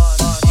bust.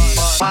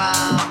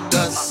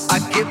 I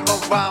get my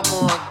rhyme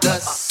on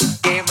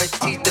dust,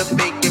 guaranteed to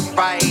make it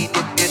right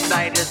if your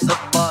night is a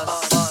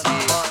bust.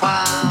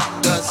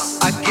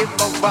 I get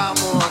my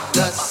rhyme on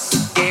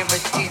dust,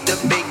 guaranteed to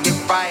make it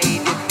right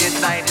if your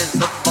night is a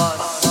bust.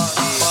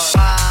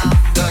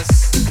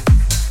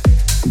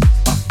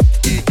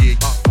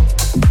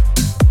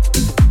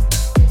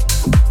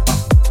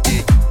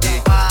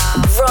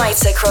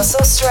 Right across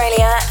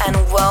Australia and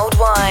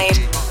worldwide,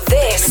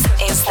 this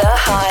is The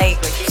Hype.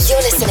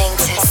 You're listening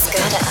to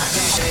Scudder.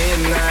 Day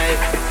and night,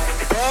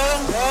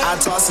 I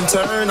toss and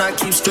turn, I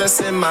keep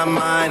stressing my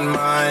mind.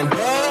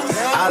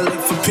 I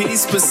look for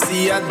peace, but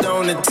see I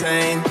don't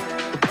attain.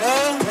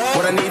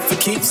 What I need for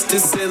keeps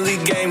this silly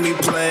game we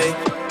play.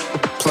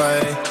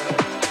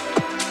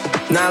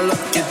 Now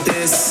look at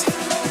this.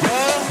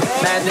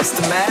 Madness,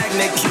 the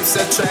magnet keeps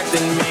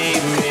attracting me.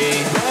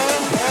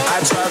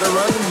 I try to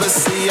run, but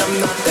see I'm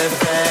not that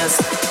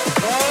fast.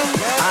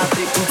 I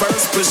think I'm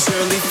first, but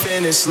surely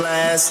finish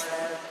last.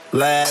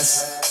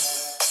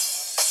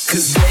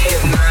 Cause day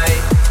and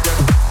night,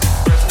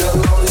 the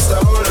lonely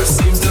stoner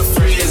seems to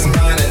free his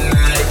mind at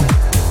night.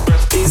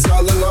 He's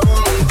all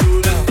alone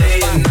through the day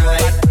and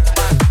night.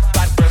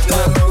 The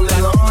lonely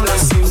loner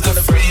seems to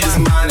free his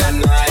mind at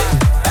night.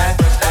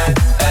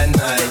 At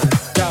night,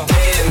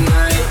 day and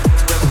night.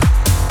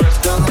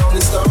 The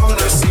lonely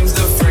stoner seems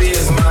to free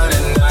his mind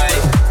at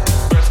night.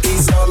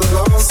 He's all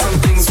alone, some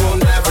things will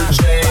never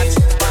change.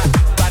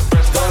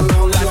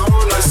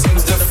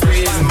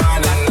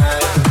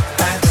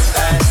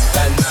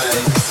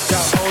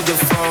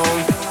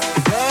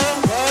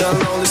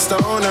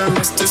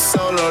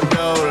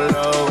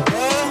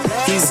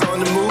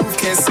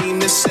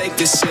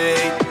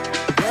 shade.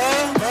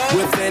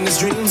 Within his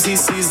dreams, he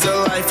sees the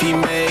life he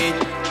made.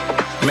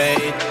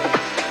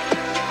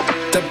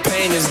 The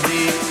pain is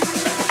deep.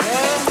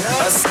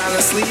 A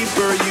silent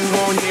sleeper, you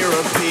won't hear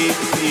a peep.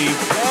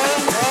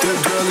 The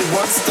girl he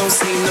wants don't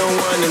see no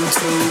one in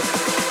two.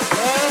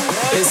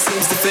 It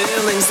seems the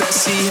feelings that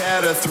she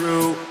had her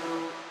through.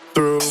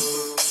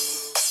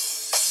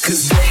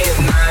 Cause day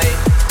and night,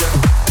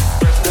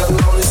 the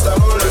lonely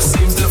stoner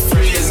seems to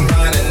free his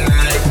mind at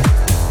night.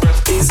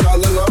 He's all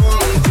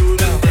alone through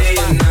the day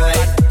and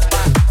night.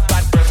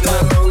 The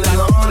lonely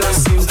loner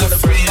seems to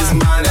free his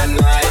mind at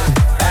night.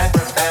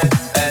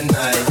 At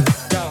night,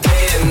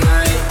 day and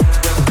night.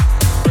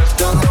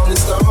 The lonely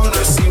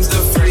stoner seems to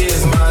free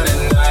his mind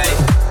at night.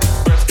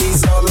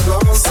 He's all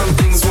alone, some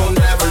things will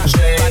never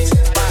change.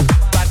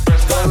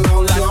 The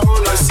lonely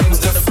loner seems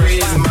to free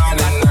his mind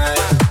at night.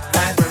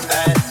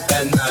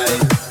 At night,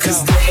 'cause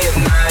day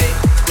and night,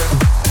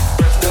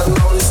 the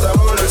lonely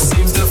stoner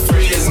seems to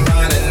free his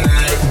mind at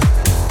night.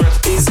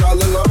 He's all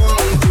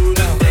alone through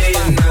the day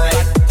and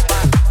night.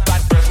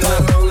 The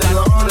lonely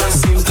loner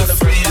seems to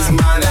free his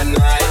mind at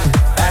night.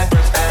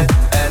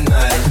 At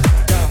night,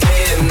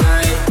 day and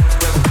night,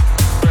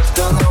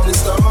 the lonely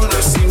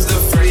stoner seems to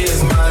free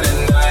his mind at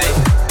night.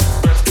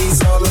 He's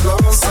all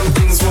alone, some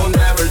things will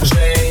never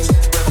change.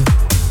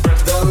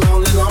 The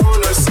lonely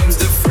loner seems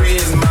to free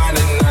his mind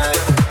at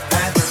night.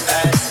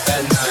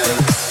 At night.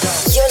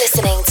 You're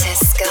listening to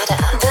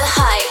Scudder. The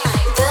hype,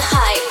 the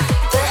hype,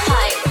 the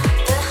hype,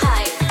 the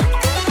hype.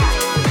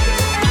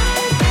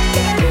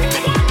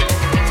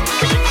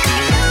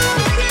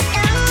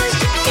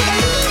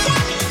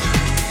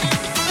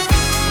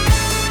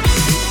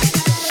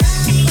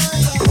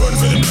 Run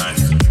for them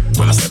life.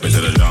 When I step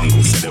into the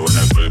jungle, say they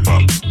wanna group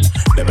up.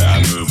 They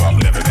better move up,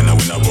 never gonna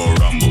win a Royal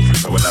Rumble.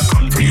 But when I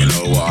come through, you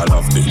know what I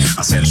love to.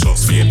 I send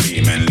shots for your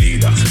team and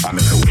leader. I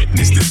make a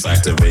witness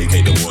decide to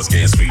vacate. The war's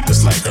getting sweet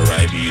just like a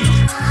Ribena.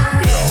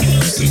 Yo,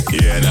 listen, you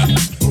hear that?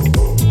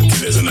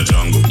 Killers in the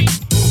jungle.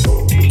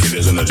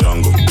 Killers in the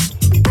jungle.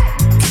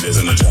 Killers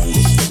in the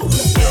jungle.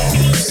 Yo,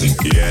 listen,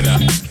 you hear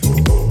that?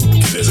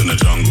 Killers in the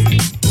jungle.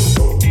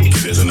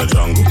 Killers in the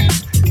jungle.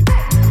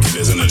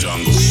 Killers in the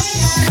jungle.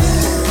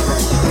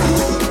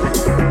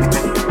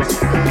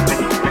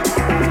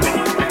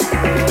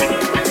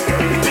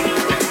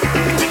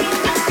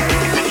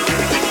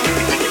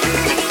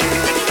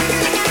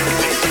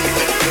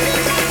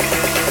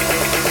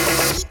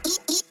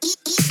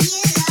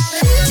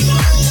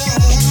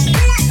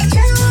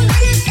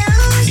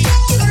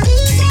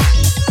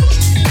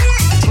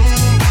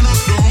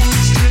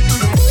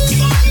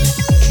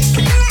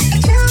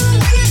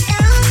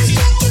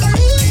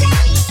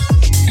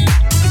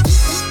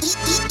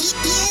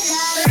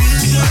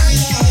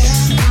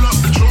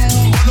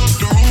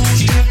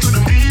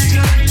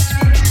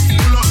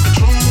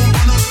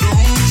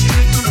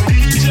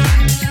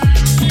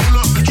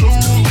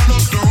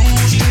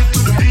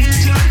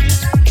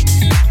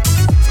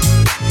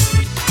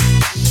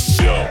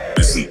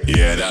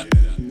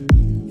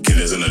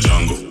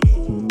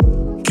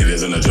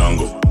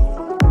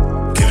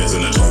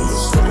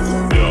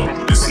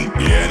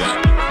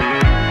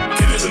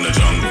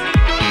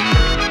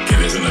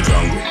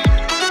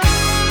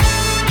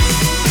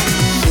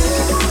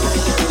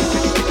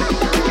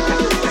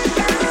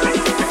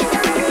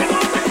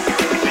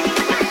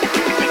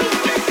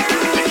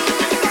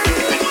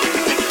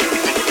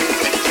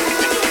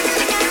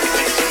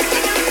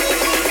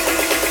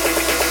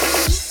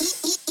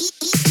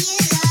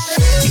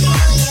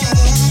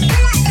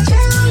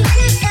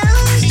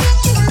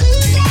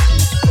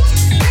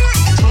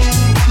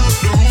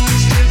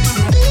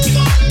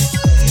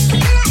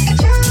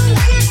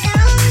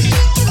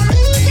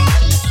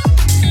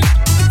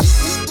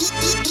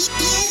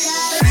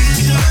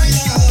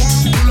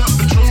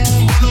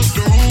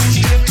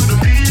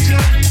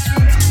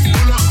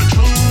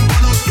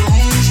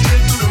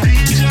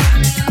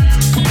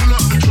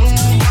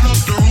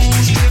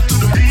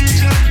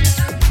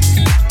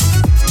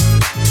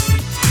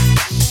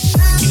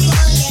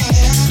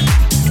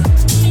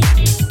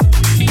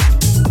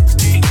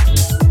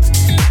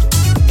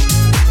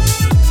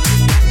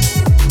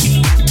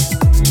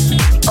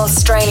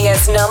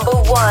 Australia's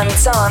 #1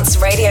 dance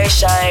radio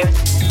show.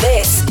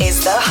 This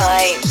is The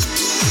Hype.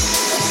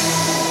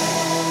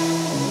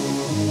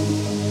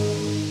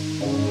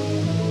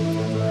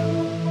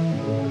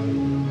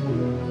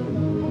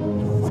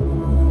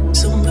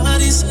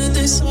 Somebody said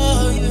they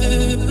saw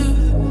you.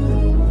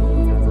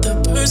 The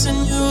person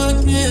you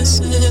were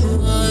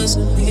kissing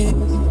wasn't me,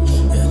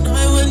 and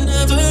I would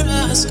never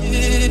ask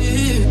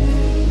you.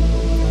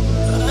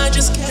 I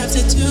just kept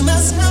it to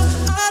myself.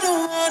 I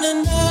don't wanna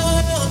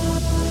know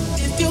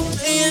if you're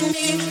playing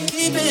me.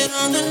 Keep it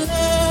on the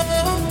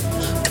low,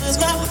 'cause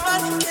my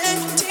heart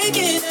can't take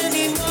it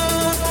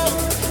anymore.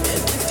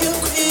 And if you're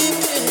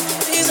creeping,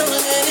 please don't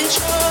let it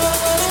show.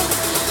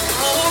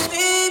 Oh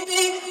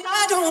baby,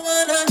 I don't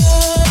wanna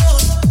know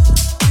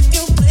if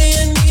you're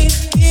playing me.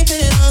 Keep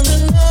it on the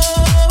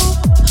low,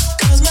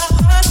 'cause my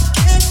heart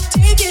can't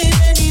take it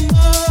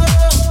anymore.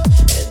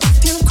 And if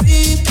you're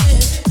creeping,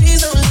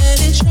 please don't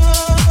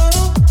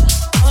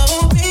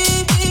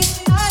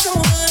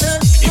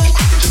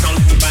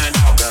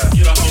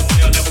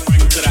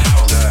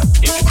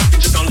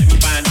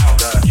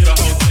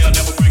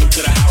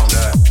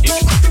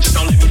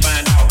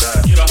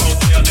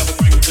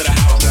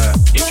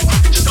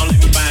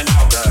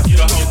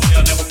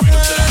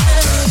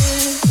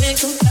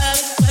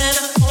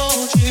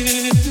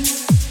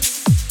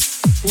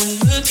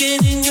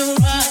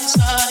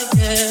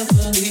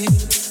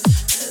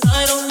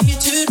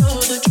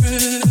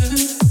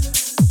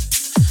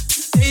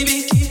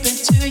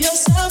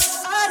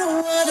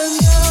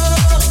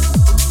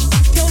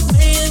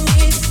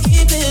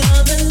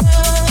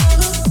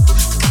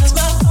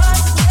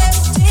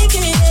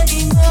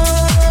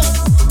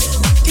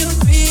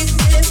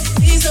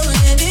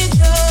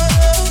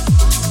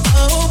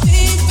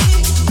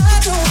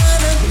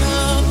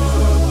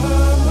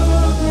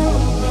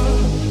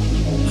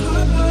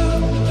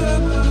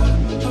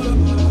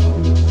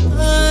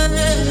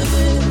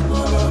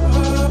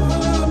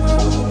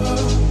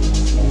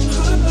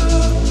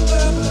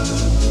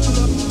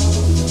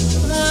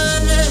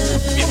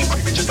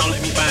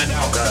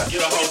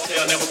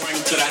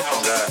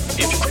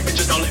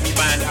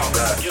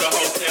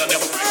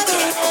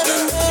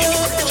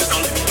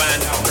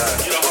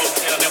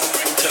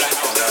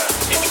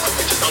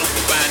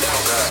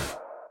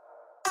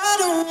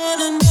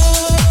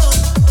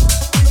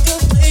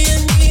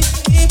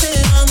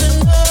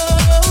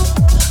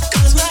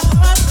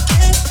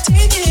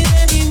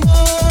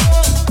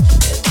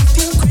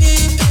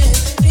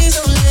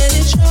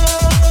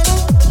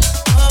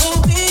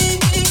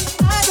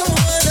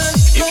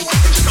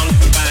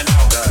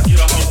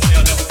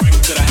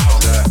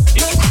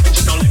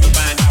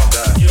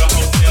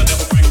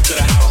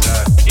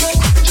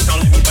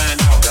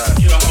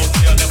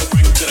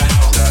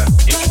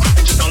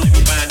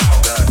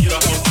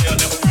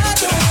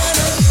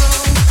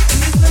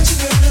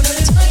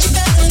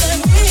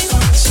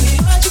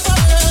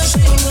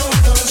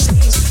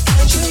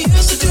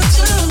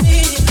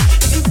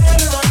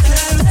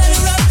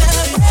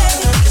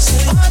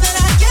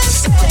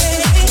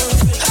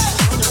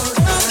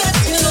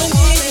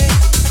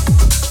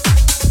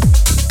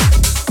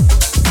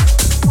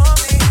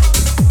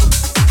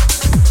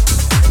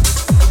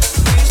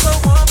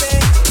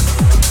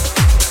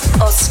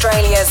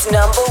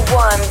Australia's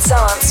 #1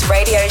 dance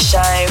radio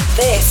show.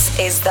 This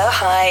is The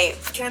Hype.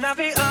 Can I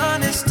be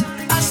honest?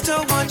 I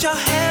still want your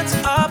hands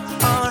up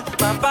on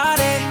my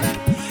body.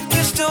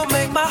 You still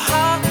make my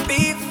heart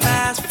beat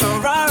fast.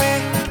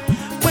 Ferrari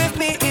with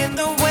me in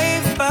the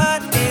wave,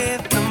 but in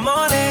the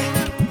morning.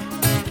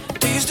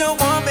 Do you still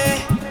want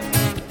me?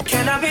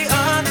 Can I be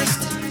honest?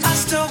 I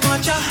still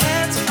want your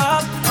hands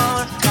up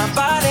on my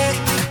body.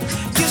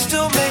 You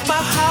still make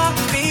my heart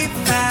beat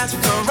fast.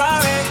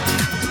 Ferrari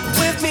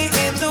with me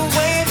in the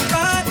wave,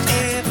 but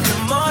in the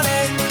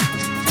morning.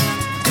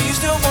 Do you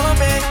still want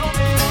me?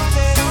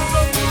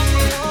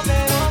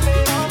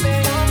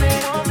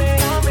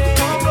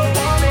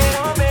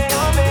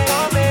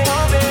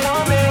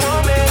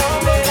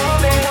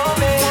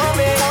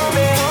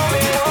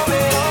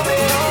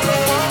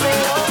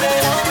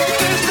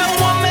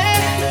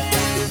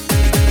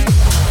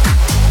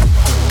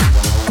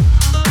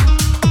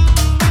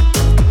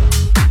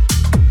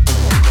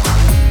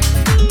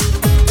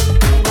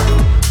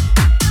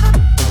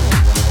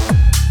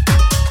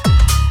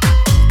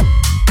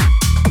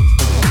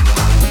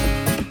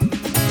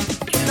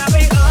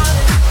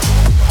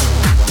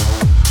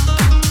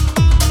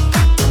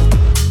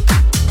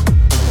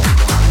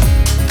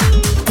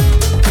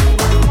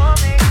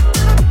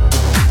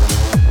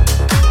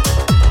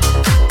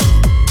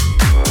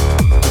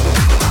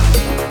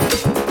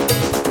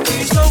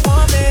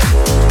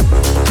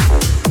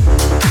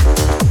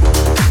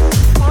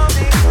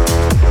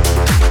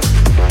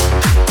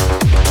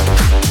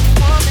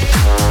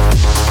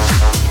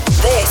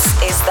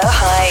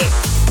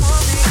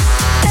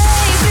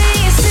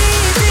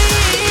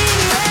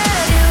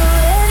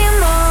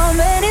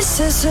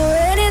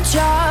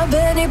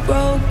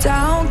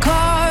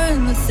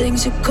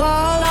 Things you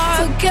call art.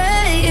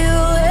 Forget you,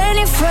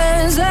 any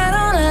friends that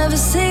I'll never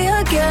see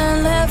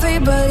again.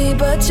 Everybody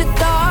but your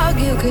dog,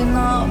 you can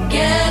all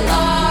get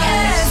lost.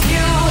 If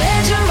you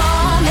and your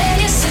mom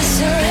and your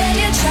sister and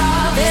your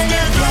job and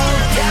your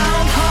broke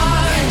down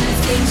car and the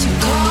things you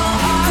call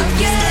art.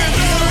 Forget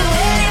you,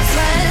 any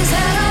friends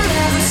that I'll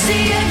never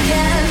see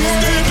again.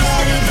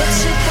 Everybody but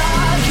your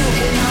dog, you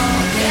can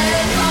all get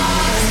lost.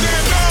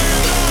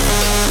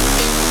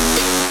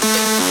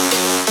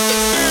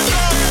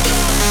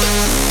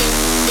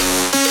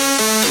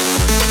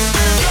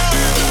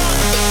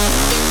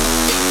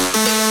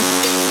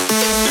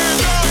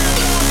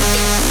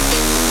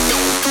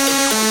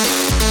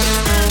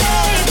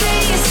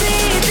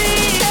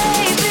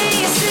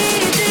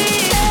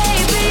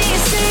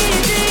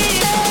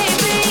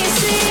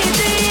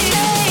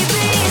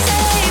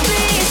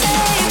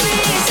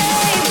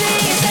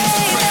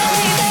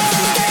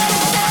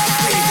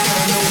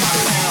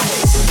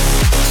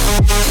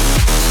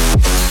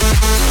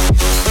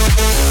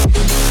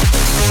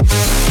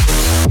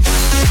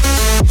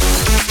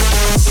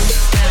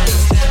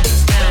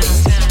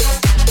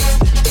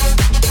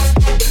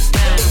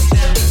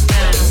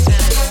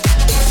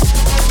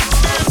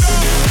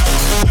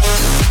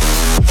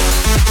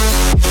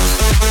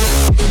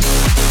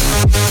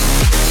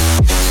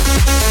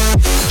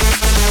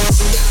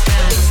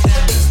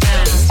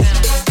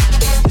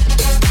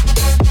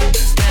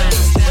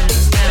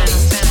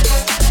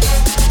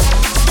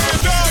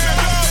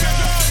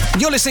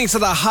 You're listening to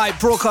The Hype,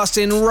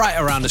 broadcasting right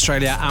around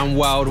Australia and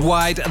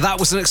worldwide. That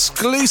was an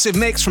exclusive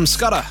mix from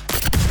Scudder.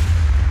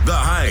 The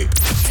Hype.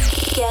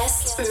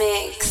 Guest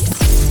mix.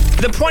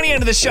 The pointy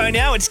end of the show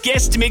now, it's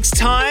guest mix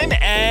time,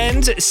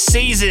 and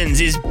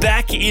Seasons is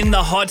back in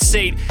the hot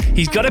seat.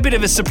 He's got a bit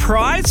of a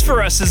surprise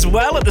for us as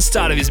well at the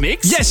start of his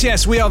mix.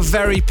 Yes, we are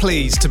very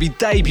pleased to be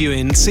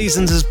debuting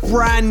Seasons'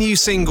 brand new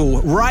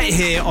single right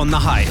here on The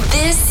Hype.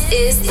 This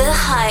is The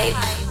Hype.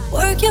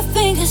 Work your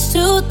fingers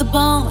to the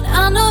bone.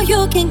 I know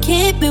you can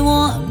keep me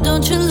warm.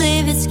 Don't you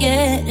leave, it's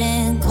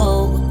getting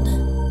cold.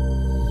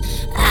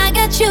 I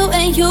got you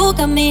and you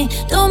got me.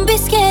 Don't be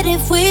scared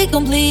if we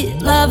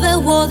complete. Love it,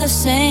 we're the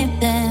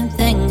same damn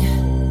thing.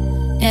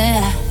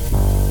 Yeah.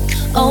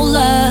 Oh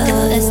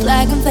love, it's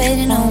like I'm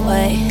fading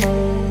away.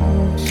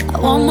 I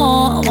want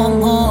more, I want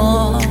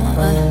more.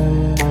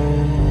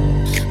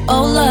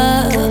 Oh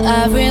love,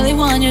 I really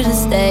want you to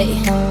stay.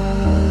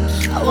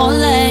 I won't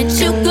let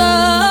you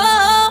go.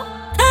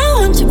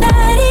 I want your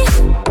body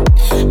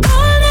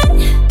all night,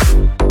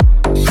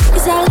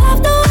 'cause I love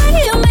the way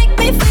you make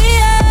me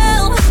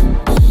feel.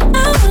 I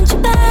want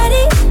your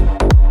body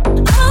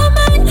all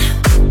mine.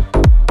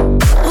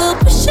 We'll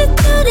push it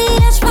to the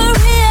edge for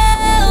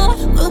real.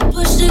 We'll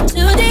push it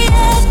to the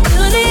edge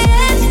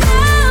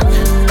now.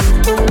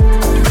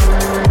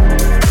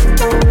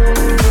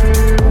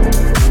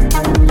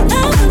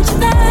 I want your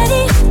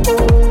body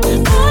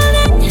all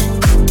night,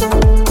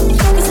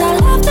 'cause I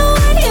love the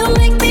way you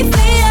make me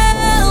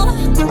feel.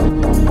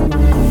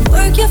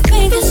 Work your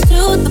fingers to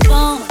the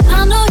bone.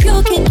 I know you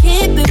can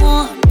keep it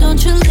warm. Don't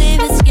you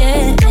leave, it's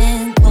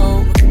getting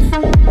cold.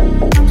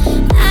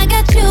 I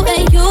got you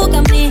and you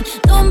got me.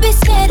 Don't be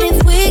scared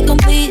if we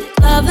complete.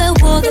 Love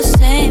it, we're the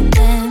same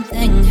damn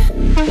thing.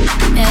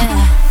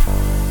 Yeah.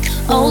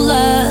 Oh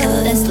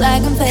love, it's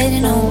like I'm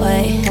fading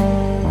away.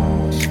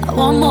 I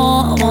want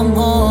more, I want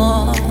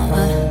more.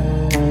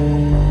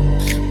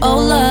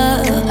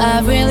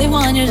 I really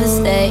want you to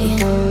stay.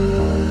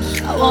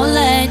 I won't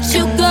let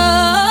you go.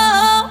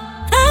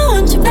 I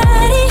want your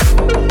body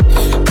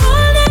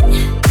all night,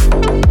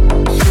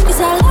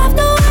 'cause I love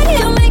the way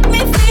you make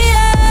me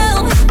feel.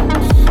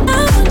 I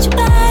want your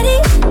body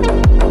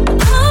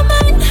all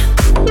night.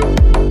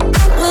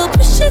 We'll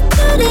push it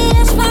to the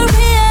edge for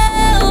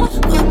real.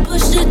 We'll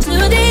push it to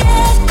the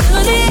edge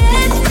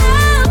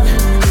now.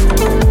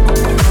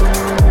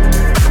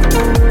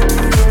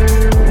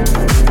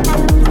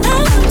 I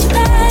want your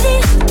body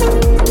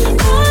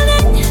all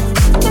night,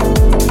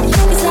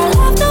 'cause I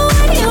love the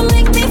way you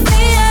make me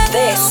feel.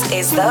 This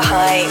is The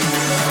Hype.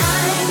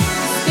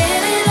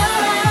 Spin it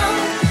around,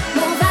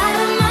 move out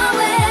of my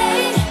way.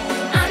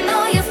 I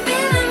know you're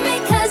feeling me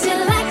 'cause you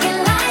like it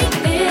like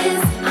this.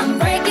 I'm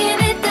breaking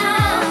it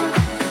down,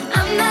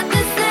 I'm not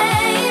the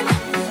same.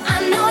 I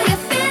know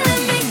you're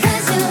feeling me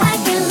 'cause you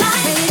like it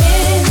like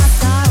this. My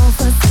sorrow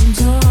for some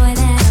joy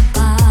that I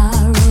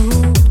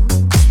borrowed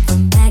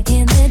from back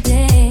in the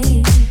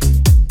day.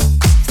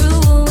 Threw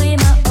away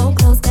my old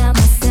clothes, got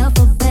myself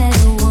a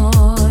better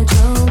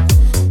wardrobe.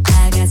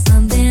 I got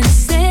something to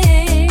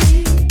say.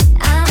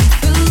 I'm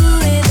through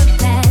with the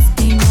past,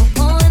 ain't no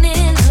point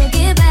in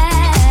looking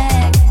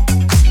back.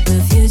 The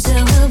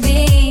future will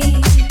be,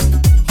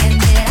 and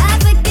did I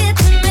forget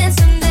to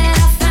mention that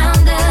I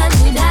found a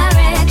new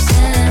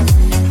direction,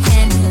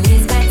 and it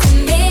leads back to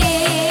me.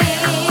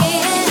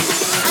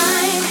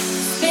 I'm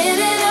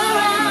spinning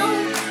around,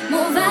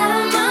 move out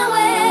of my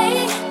way.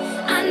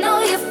 I know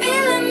you're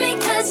feeling me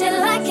 'cause you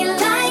like it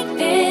like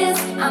this.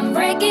 I'm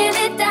breaking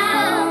it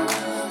down,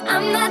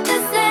 I'm not the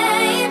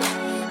same.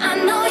 I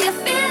know you're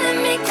feeling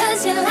me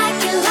 'cause you like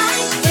it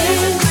like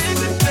this.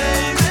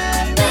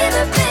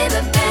 Baby, baby,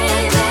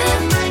 baby,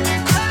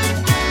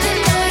 you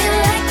know you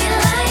like it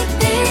like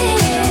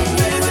this.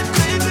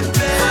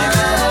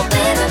 Oh,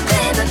 baby,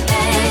 baby,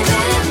 baby,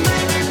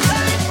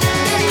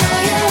 you know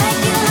you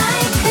like it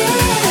like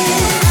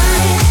this.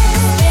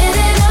 Spin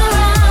it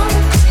around,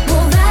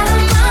 move out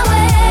of my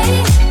way.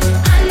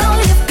 I know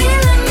you're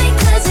feeling me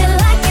 'cause you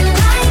like it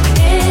like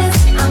this.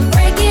 I'm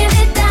breaking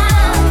it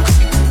down,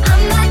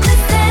 I'm not the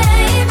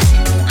same.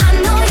 I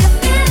know you're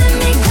feeling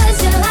me 'cause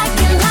you like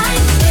it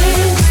like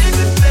this.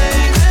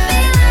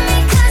 Feeling me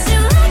 'cause you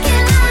like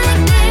it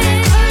like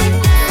this.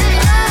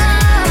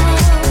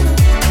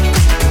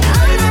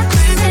 I'm not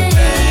the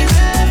same.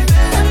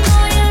 I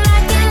know you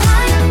like it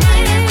like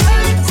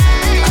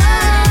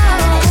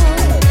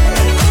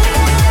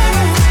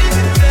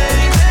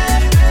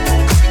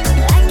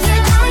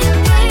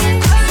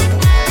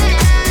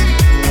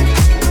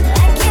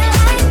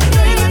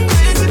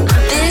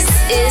This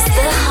is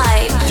The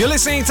Hype. You're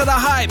listening to The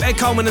Hype. Ed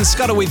Coleman and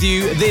Scudder with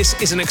you. This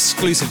is an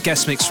exclusive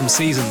guest mix from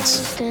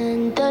Seasons.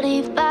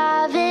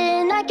 10:35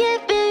 and I can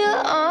feel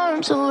your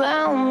arms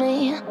around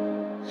me.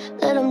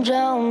 Let them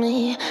drown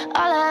me.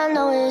 All I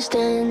know is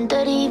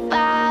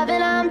 10:35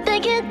 and I'm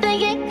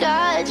thinking,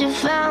 God, you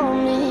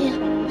found me.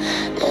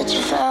 That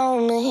you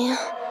found me.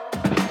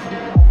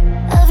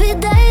 Every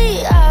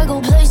day I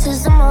go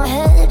places in my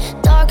head.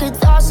 Darker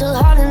thoughts are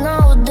hard to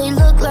know. They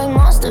look like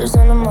monsters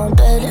under my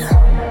bed.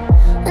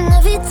 And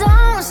every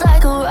time it's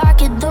like a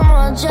rocket through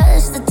my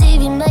chest. The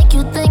TV make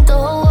you think the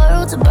whole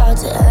world's about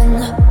to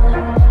end.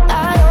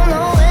 I don't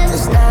know where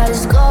this night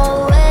is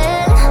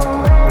going,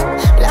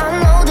 but I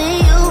know that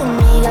you and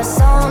me got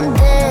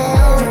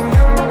something.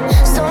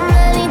 So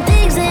many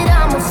things that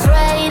I'm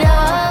afraid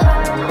of,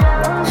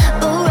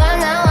 but right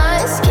now I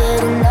ain't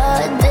scared of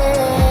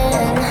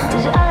nothing.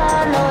 'Cause all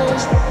I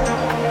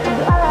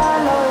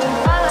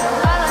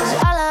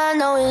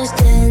know is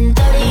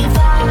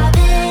 10:35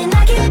 and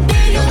I can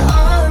feel your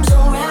arms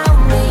around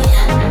me.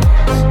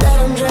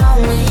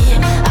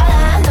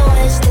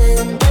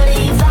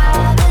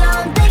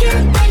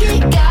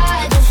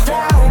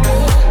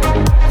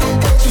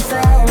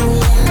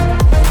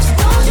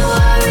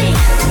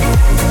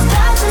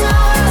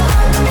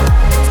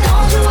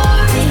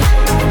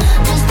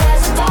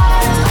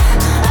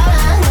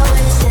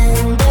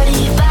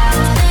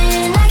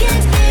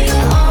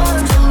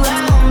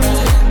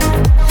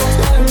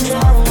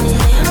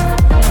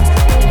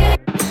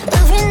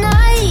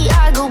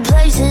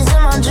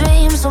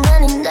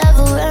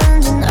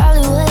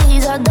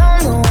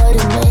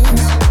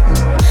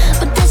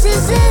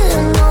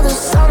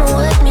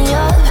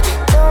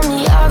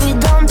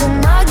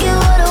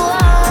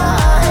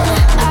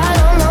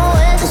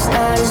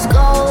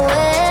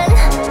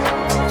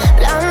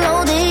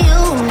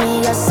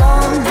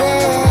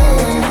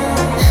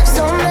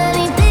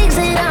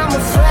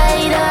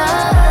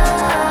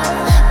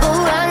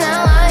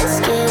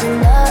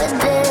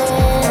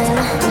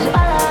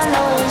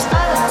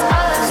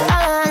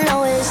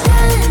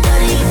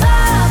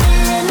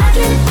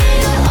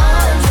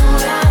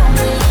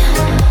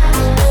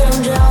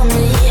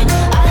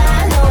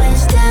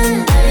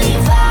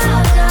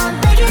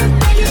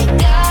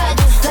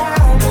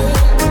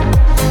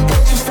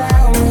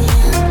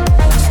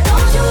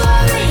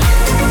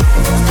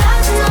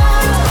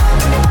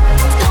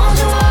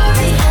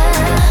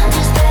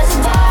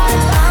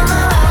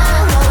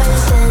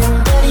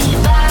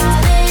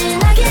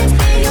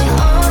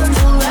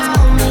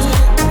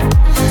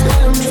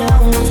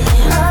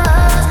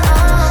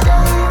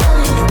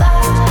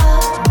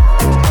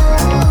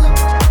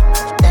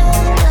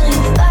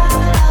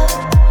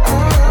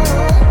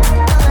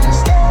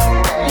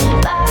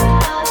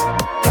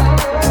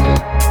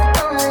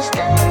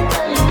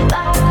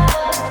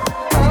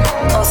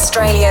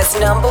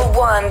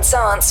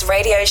 dance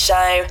radio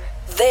show.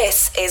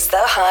 This is The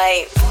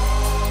Hype.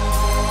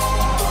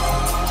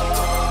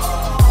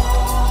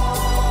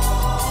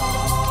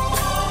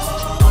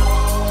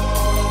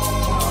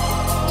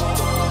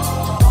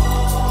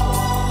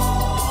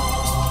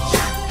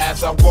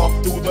 As I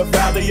walk through the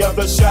valley of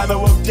the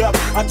shadow of death,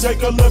 I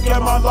take a look at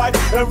my life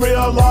and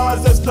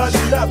realize there's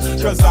nothing left.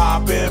 Cause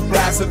I've been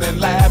blasting and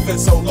laughing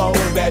so long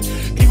that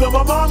even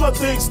my mama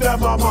thinks that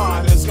my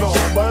mind is gone.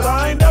 But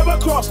I ain't never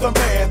crossed a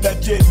man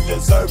that didn't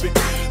deserve it.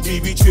 Me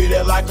be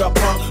treated like a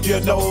punk, you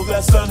know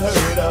that's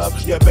unheard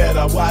of. You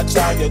better watch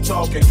how you're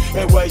talking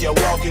and where you're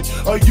walking,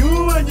 or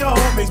you and your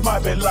homies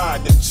might be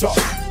lying to chalk.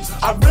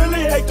 I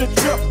really hate the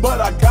trip,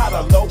 but I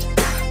gotta low.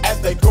 As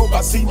they grow,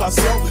 I see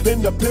myself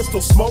in the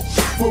pistol smoke.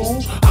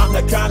 Fool, I'm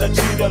the kind of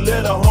G the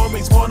little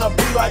homies wanna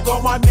be like,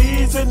 on my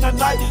knees in the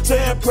night,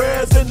 saying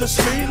prayers in the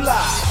street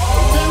light.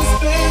 Been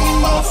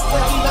spending most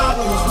of the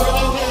dollars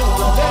living in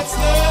the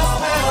Dexter's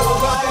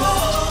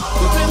paradise.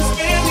 We've been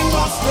spending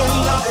most of the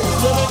dollars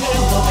living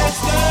in the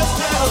Dexter's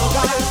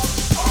paradise.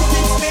 We've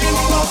been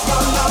spending most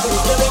of the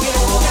dollars living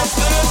in the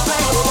Dexter's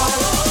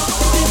paradise.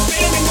 We've been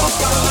spending most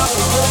of the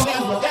dollars living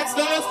in the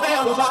Dexter's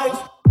paradise.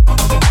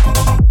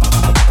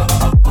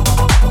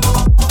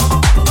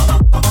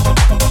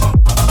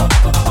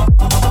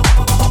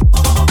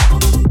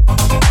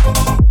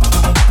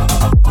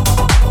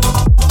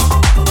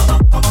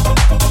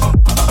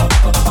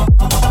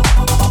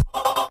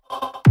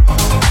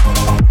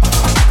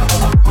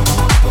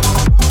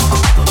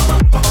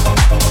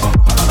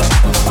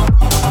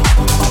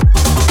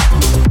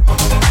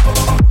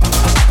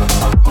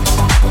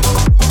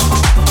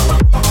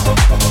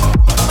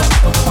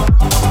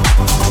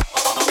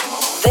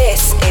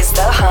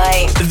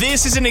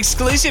 This is an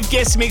exclusive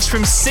guest mix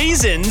from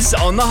SZNS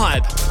on The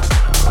Hype.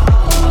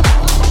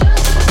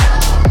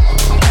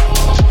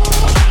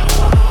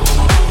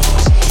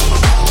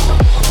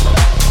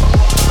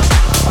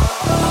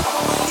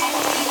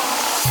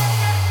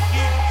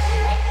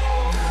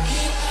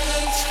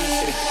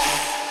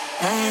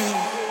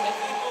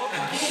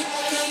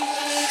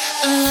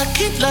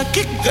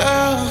 Lucky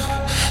girl,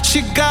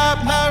 she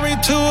got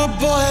married to a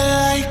boy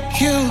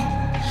like you.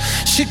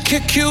 She'd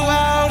kick you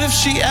out if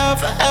she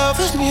ever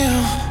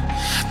knew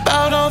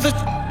about all the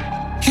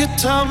you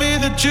tell me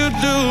that you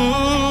do.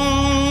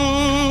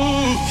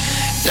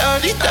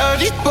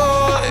 Dirty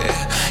boy,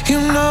 you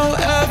know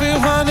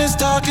everyone is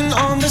talking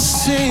on the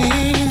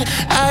scene.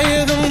 I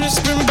hear them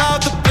whispering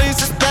about the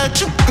places that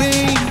you've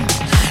been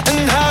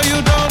and how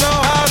you don't know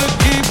how to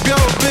keep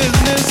your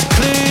business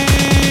clean.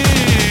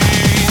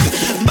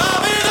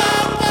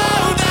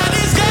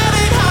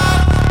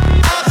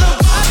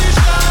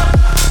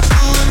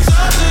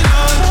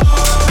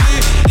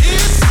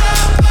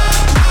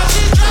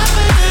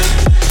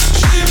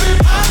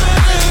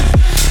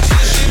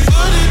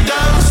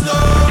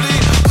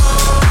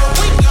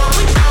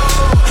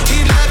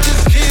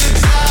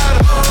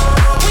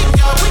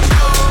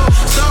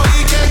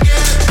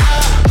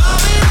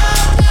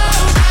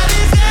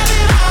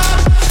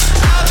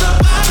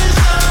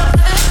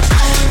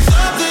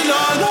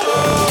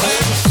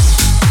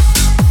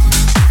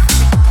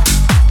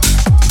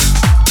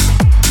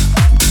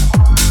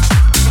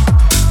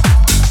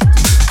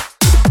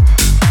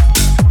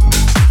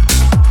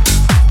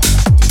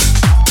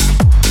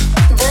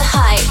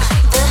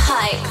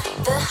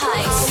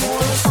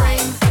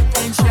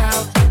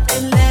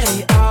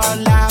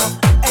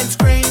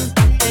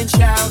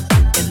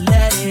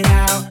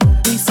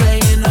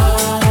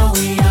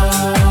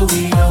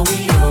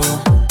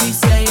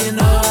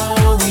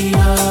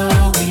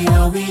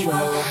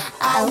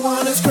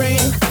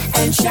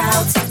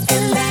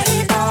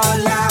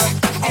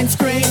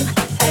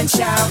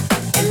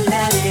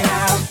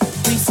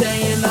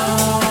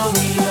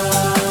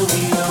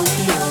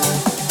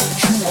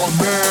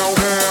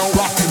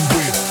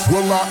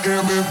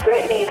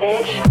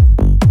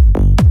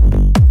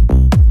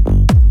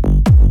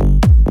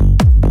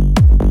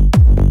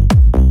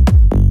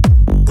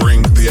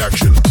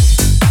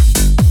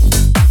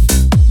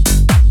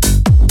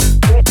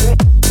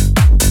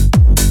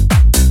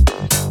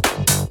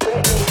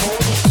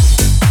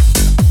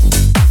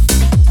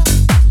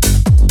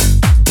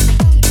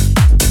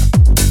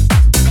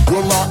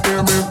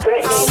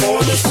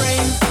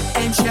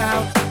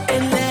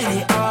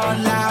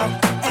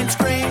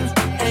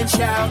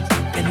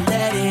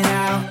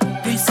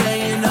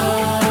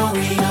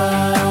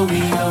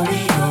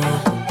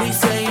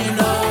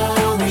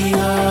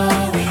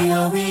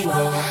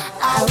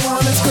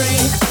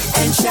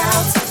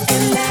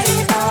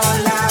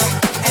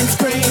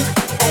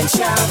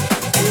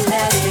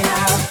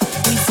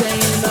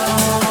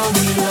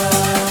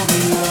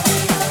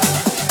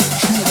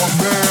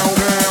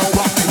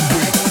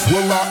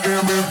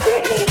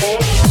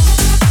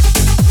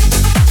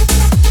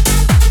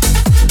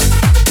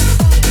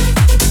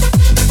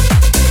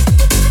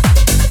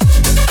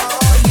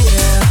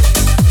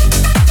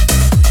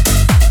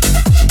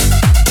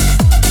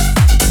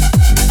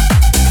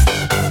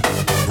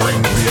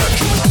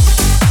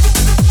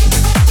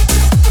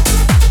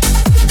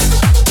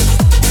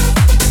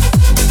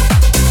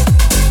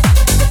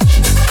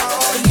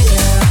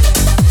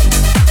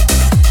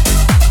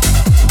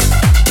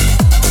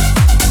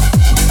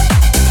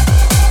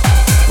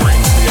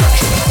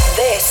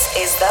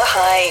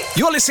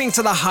 listening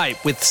to The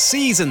Hype with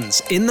Seasons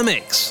in the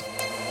mix.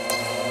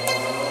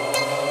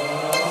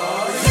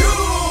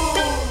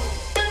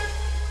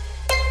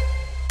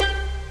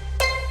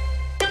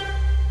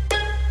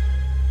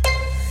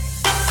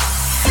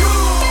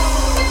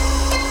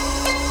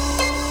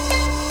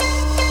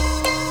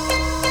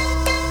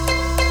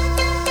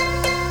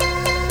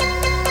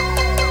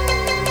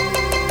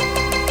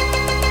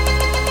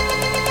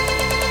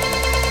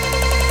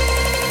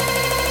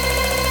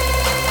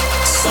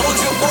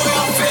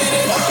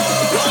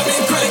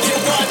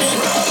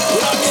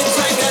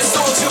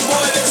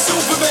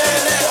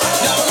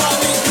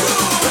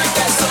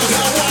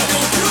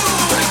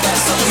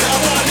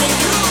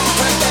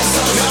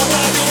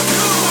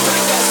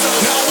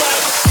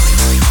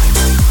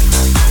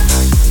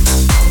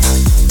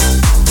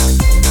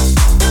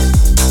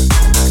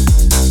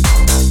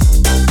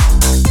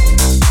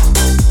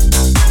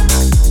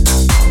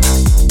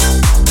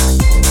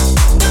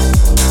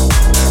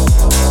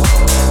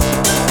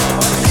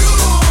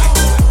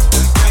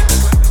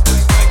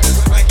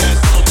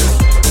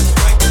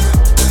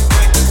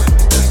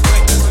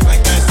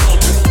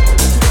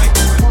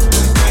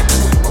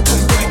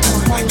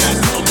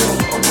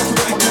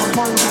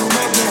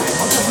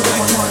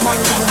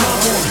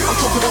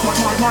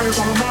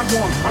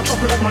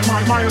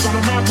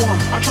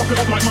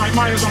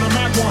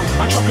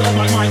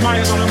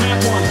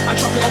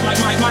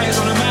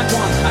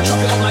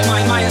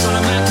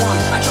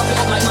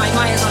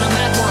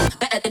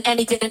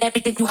 Anything and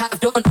everything you have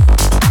done.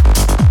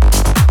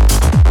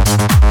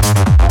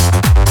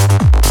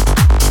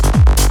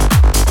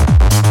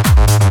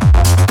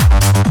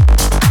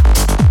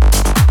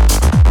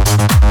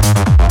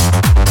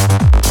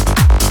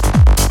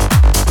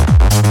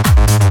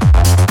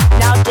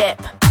 Now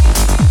dip.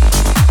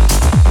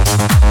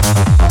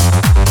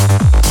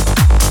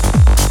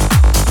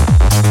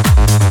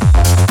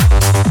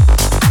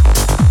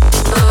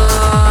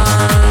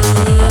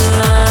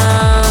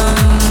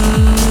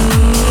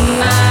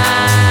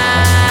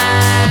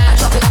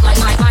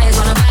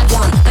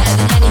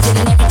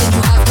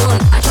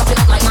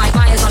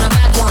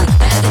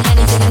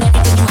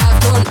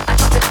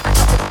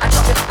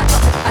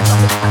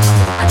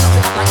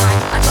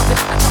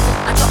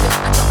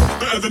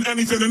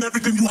 Anything and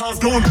everything you have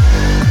done.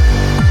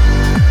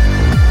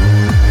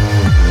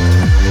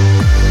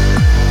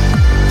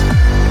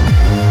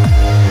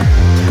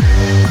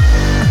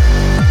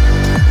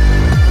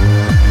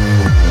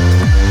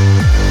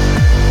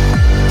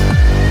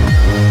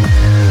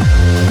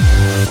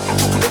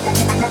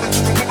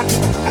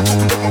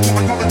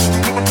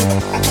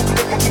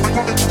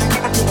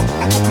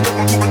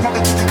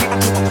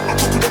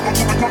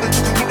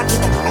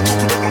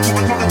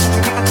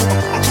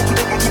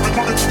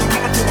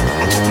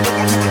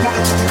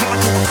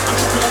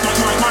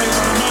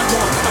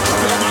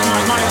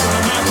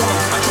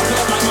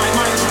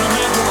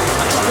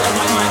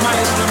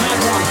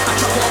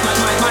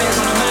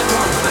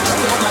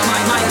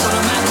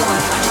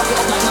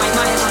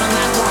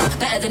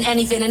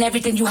 Anything and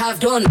everything you have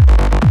done.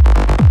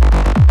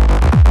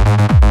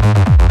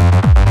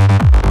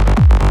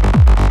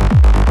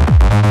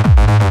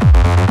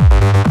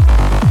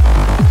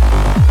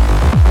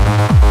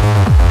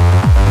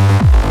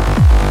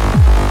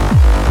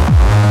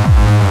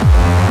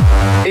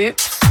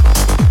 Oops.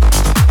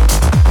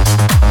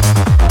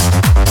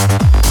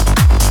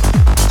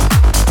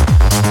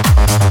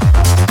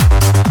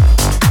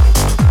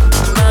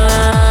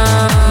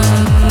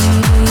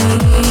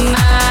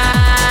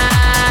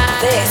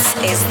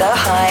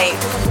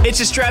 It's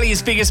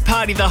Australia's biggest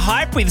party, The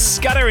Hype, with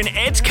Scudder and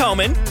Ed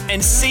Coleman,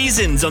 and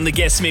Seasons on the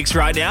guest mix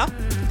right now.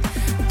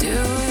 Do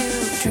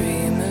you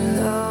dream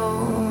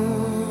alone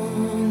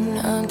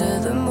under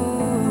the moon?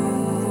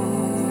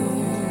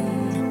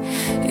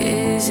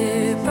 Is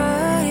it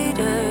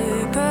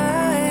brighter,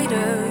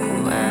 brighter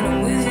when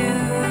I'm with you?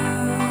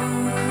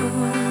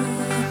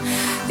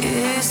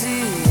 Is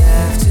the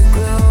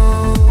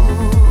afterglow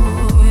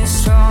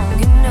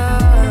strong enough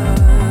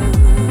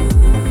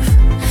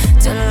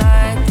to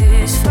light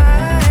this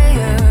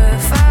fire,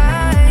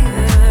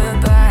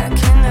 fire back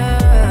in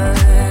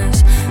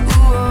us?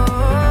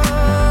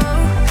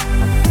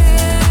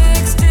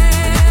 Mixed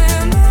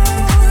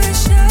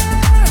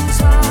emotions,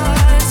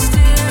 hearts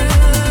still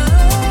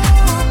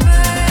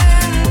open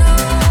up.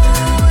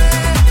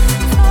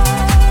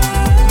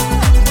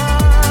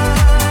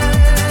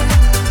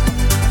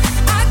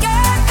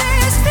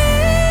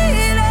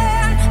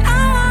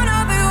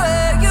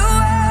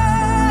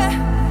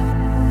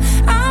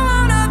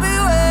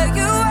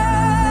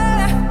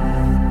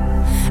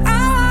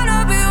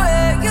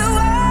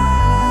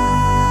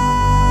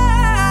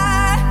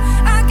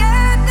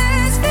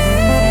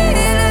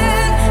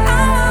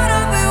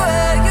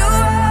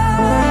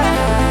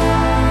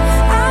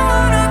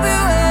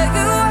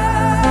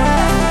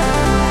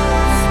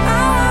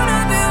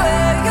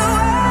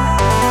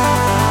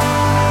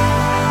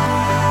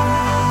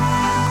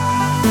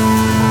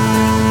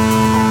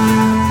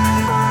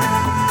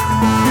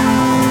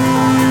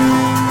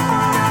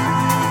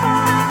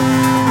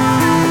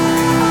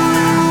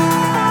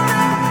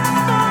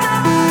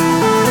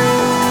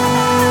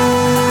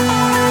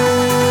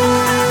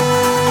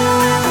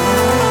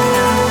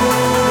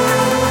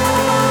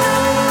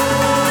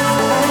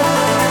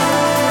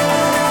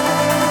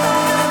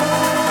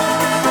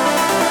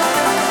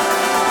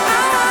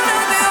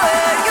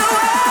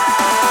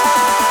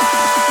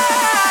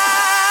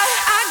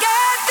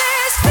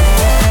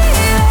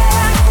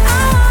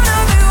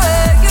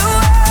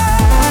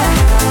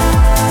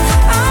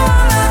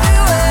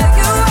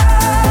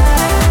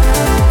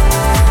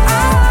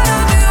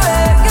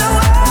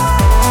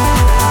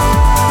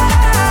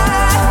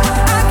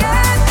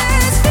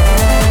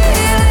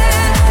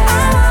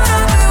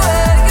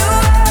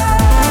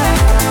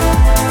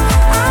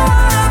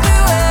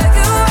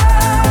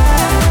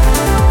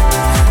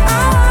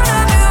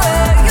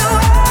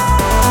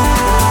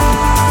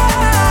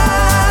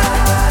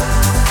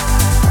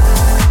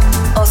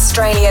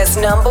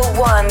 Australia's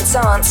 #1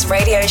 dance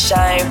radio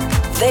show.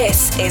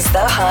 This is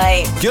The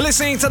Hype. You're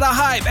listening to The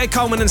Hype. Ed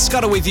Coleman and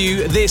Scudder with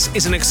you. This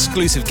is an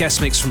exclusive guest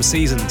mix from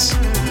Seasons.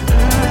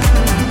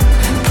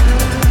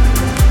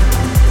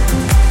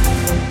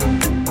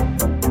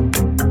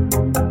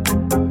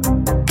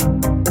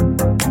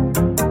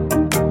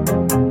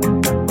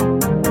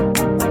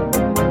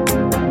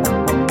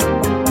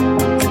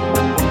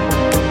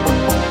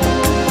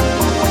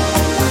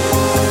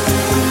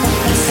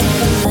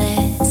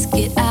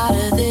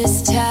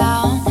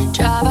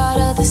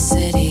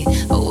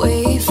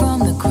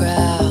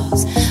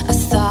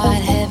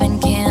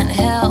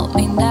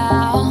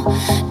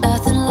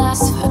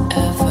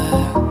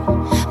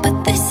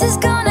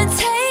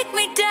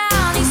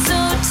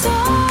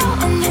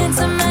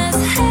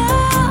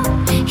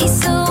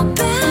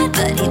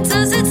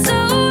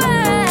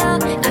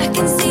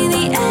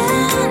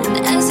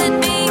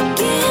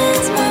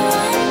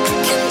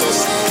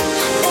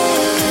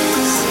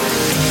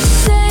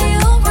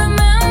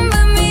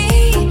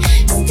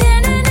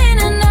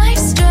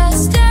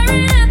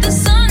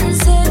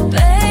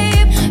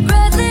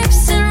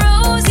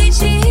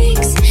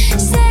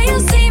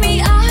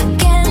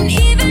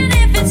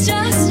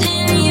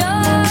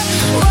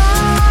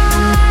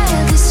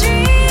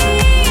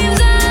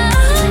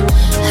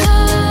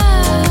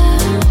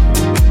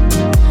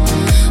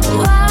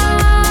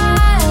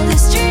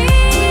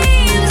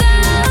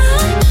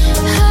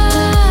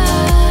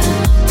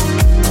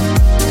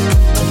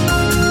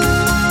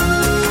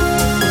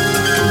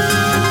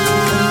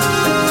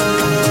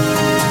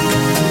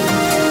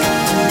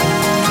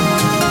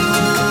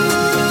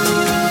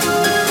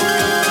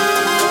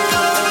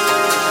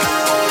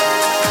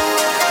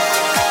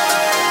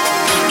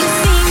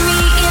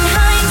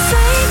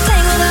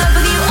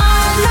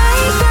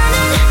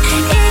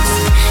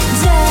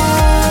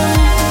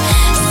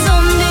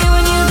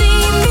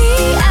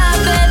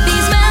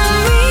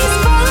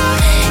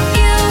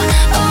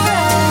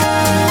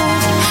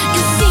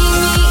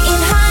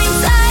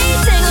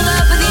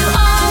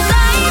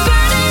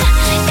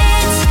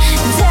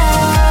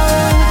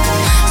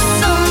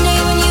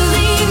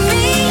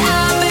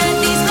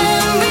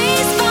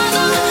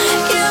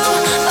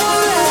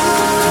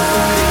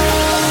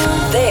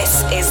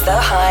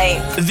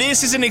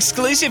 This is an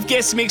exclusive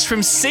guest mix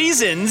from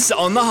Seasons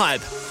on The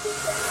Hype.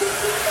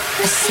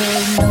 I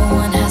say no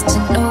one has to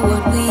know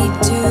what we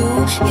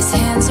do. His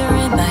hands are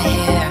in my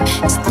hair,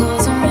 his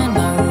clothes are in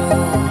my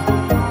room,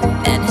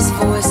 and his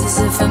voice is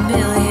a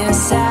familiar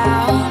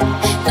sound.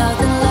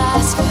 Nothing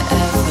lasts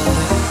forever,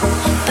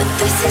 but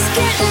this is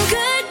getting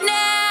good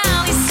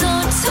now. He's so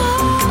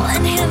tall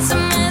and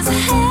handsome as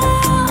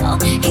hell.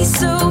 He's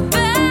so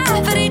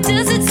bad, but he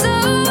does it so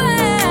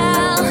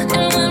well.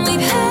 And when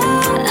we've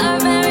had our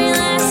very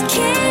last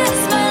kiss,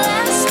 my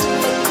last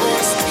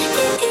request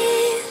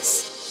is,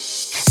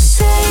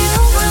 say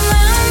you'll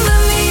remember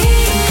me,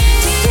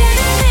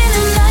 standing in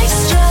a nice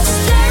dress,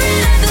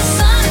 staring at the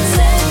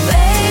sunset,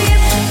 babe.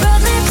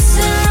 Red lips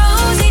and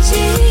rosy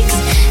cheeks.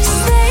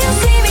 Say you'll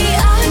see me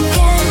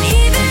again,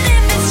 even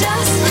if it's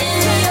just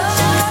in your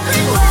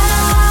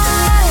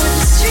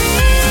wildest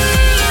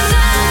dreams.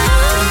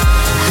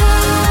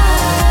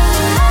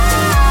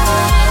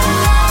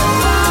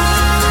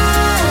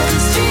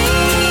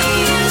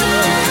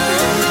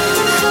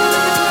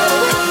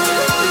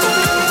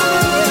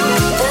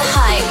 The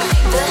hype,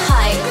 the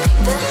hype,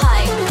 the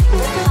hype,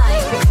 the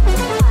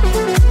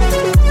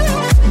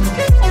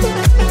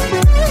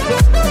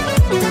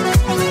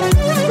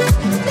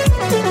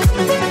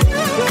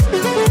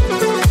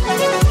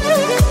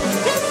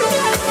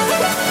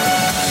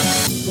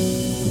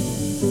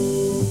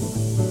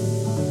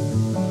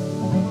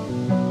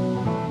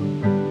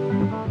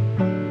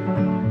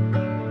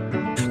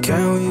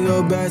Can we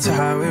go back to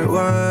how it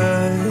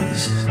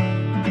was?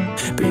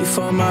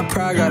 Before my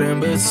pride got in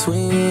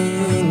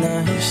between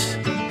us.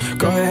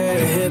 Go ahead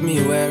and hit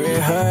me where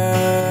it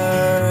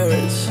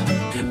hurts,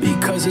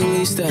 because at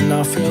least then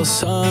I'll feel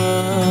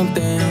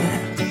something.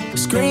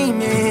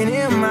 Screaming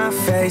in my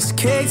face,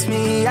 kicked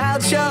me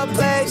out your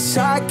place.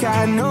 I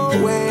got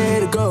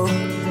nowhere to go.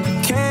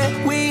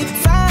 Can't we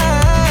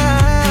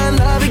find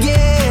love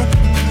again?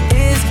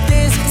 Is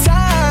this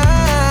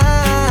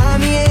time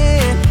the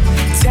end?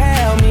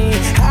 Tell me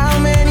how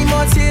many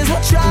more tears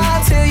will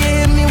dry till you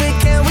hit me with,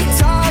 can we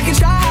talk and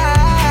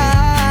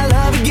try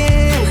love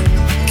again?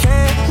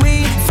 Can't we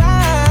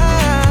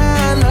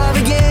find love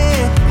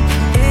again?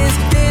 Is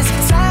this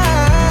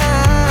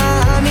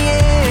time the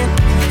end?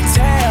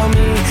 Tell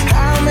me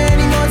how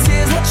many more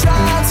tears will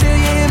dry till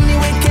you hit me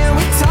with, can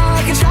we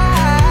talk and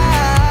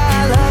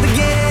try love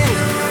again?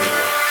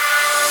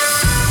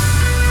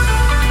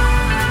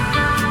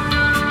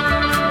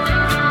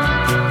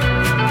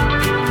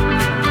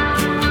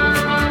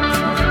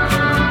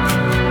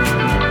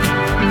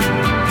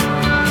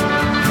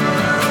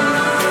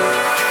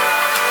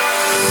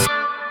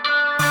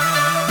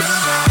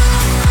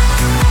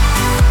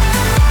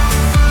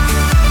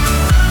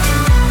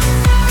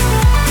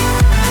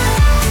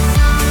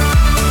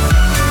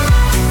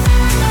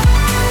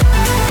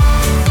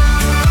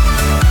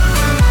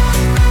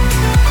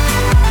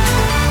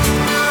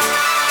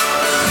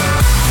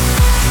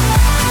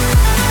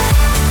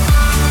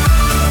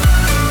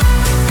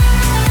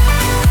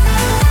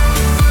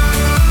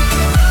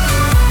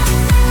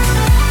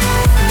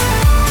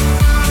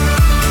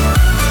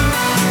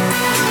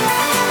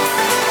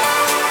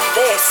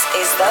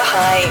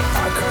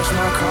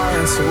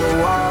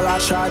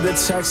 tried to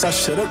text, I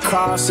should've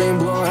called. Seen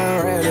blue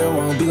and red, it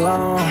won't be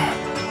long.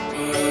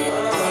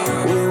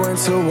 We went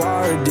to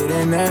war, it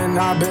didn't end.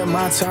 I bit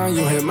my tongue,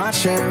 you hit my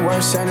chin.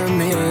 Worst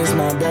enemy is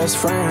my best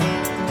friend.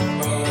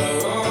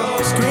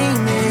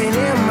 Screaming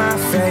in my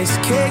face,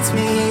 kicked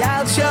me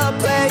out your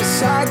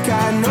place. I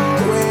got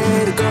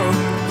nowhere to go.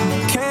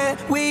 Can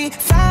we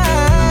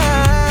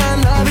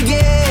find love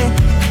again?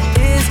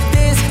 Is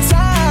this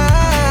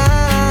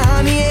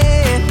time the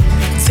end?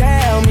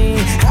 Tell me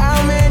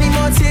how many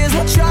more tears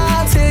will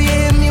drop till you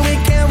hit me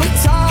with? Can we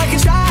talk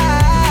and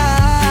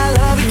try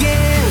love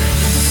again?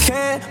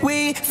 Can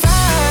we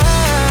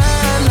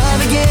find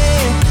love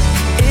again?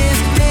 Is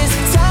this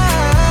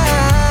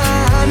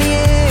time the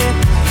end?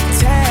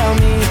 Tell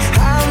me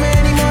how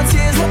many more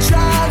tears will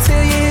drop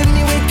till you hit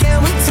me with? Can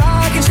we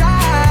talk and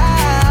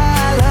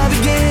try love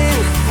again?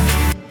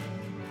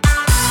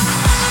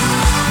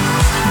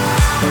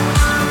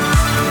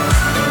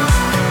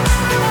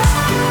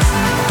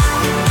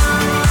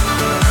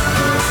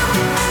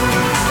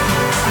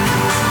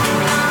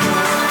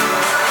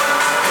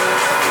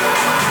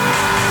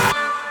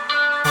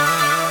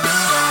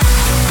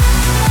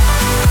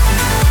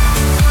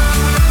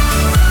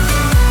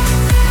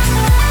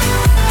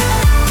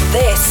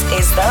 This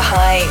is The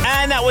Hype.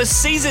 And that was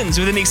Seasons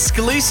with an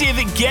exclusive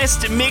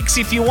guest mix.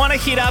 If you want to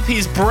hit up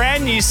his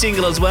brand new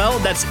single as well,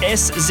 that's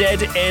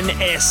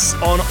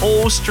SZNS on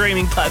all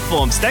streaming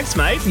platforms. Thanks,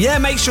 mate. Yeah,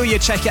 make sure you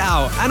check it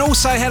out. And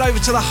also head over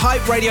to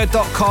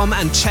thehyperadio.com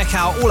and check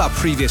out all our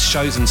previous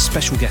shows and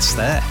special guests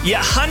there.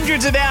 Yeah,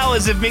 hundreds of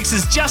hours of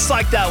mixes just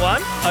like that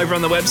one over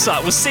on the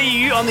website. We'll see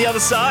you on the other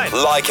side.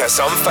 Like us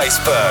on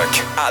Facebook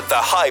at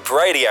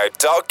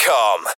thehyperadio.com.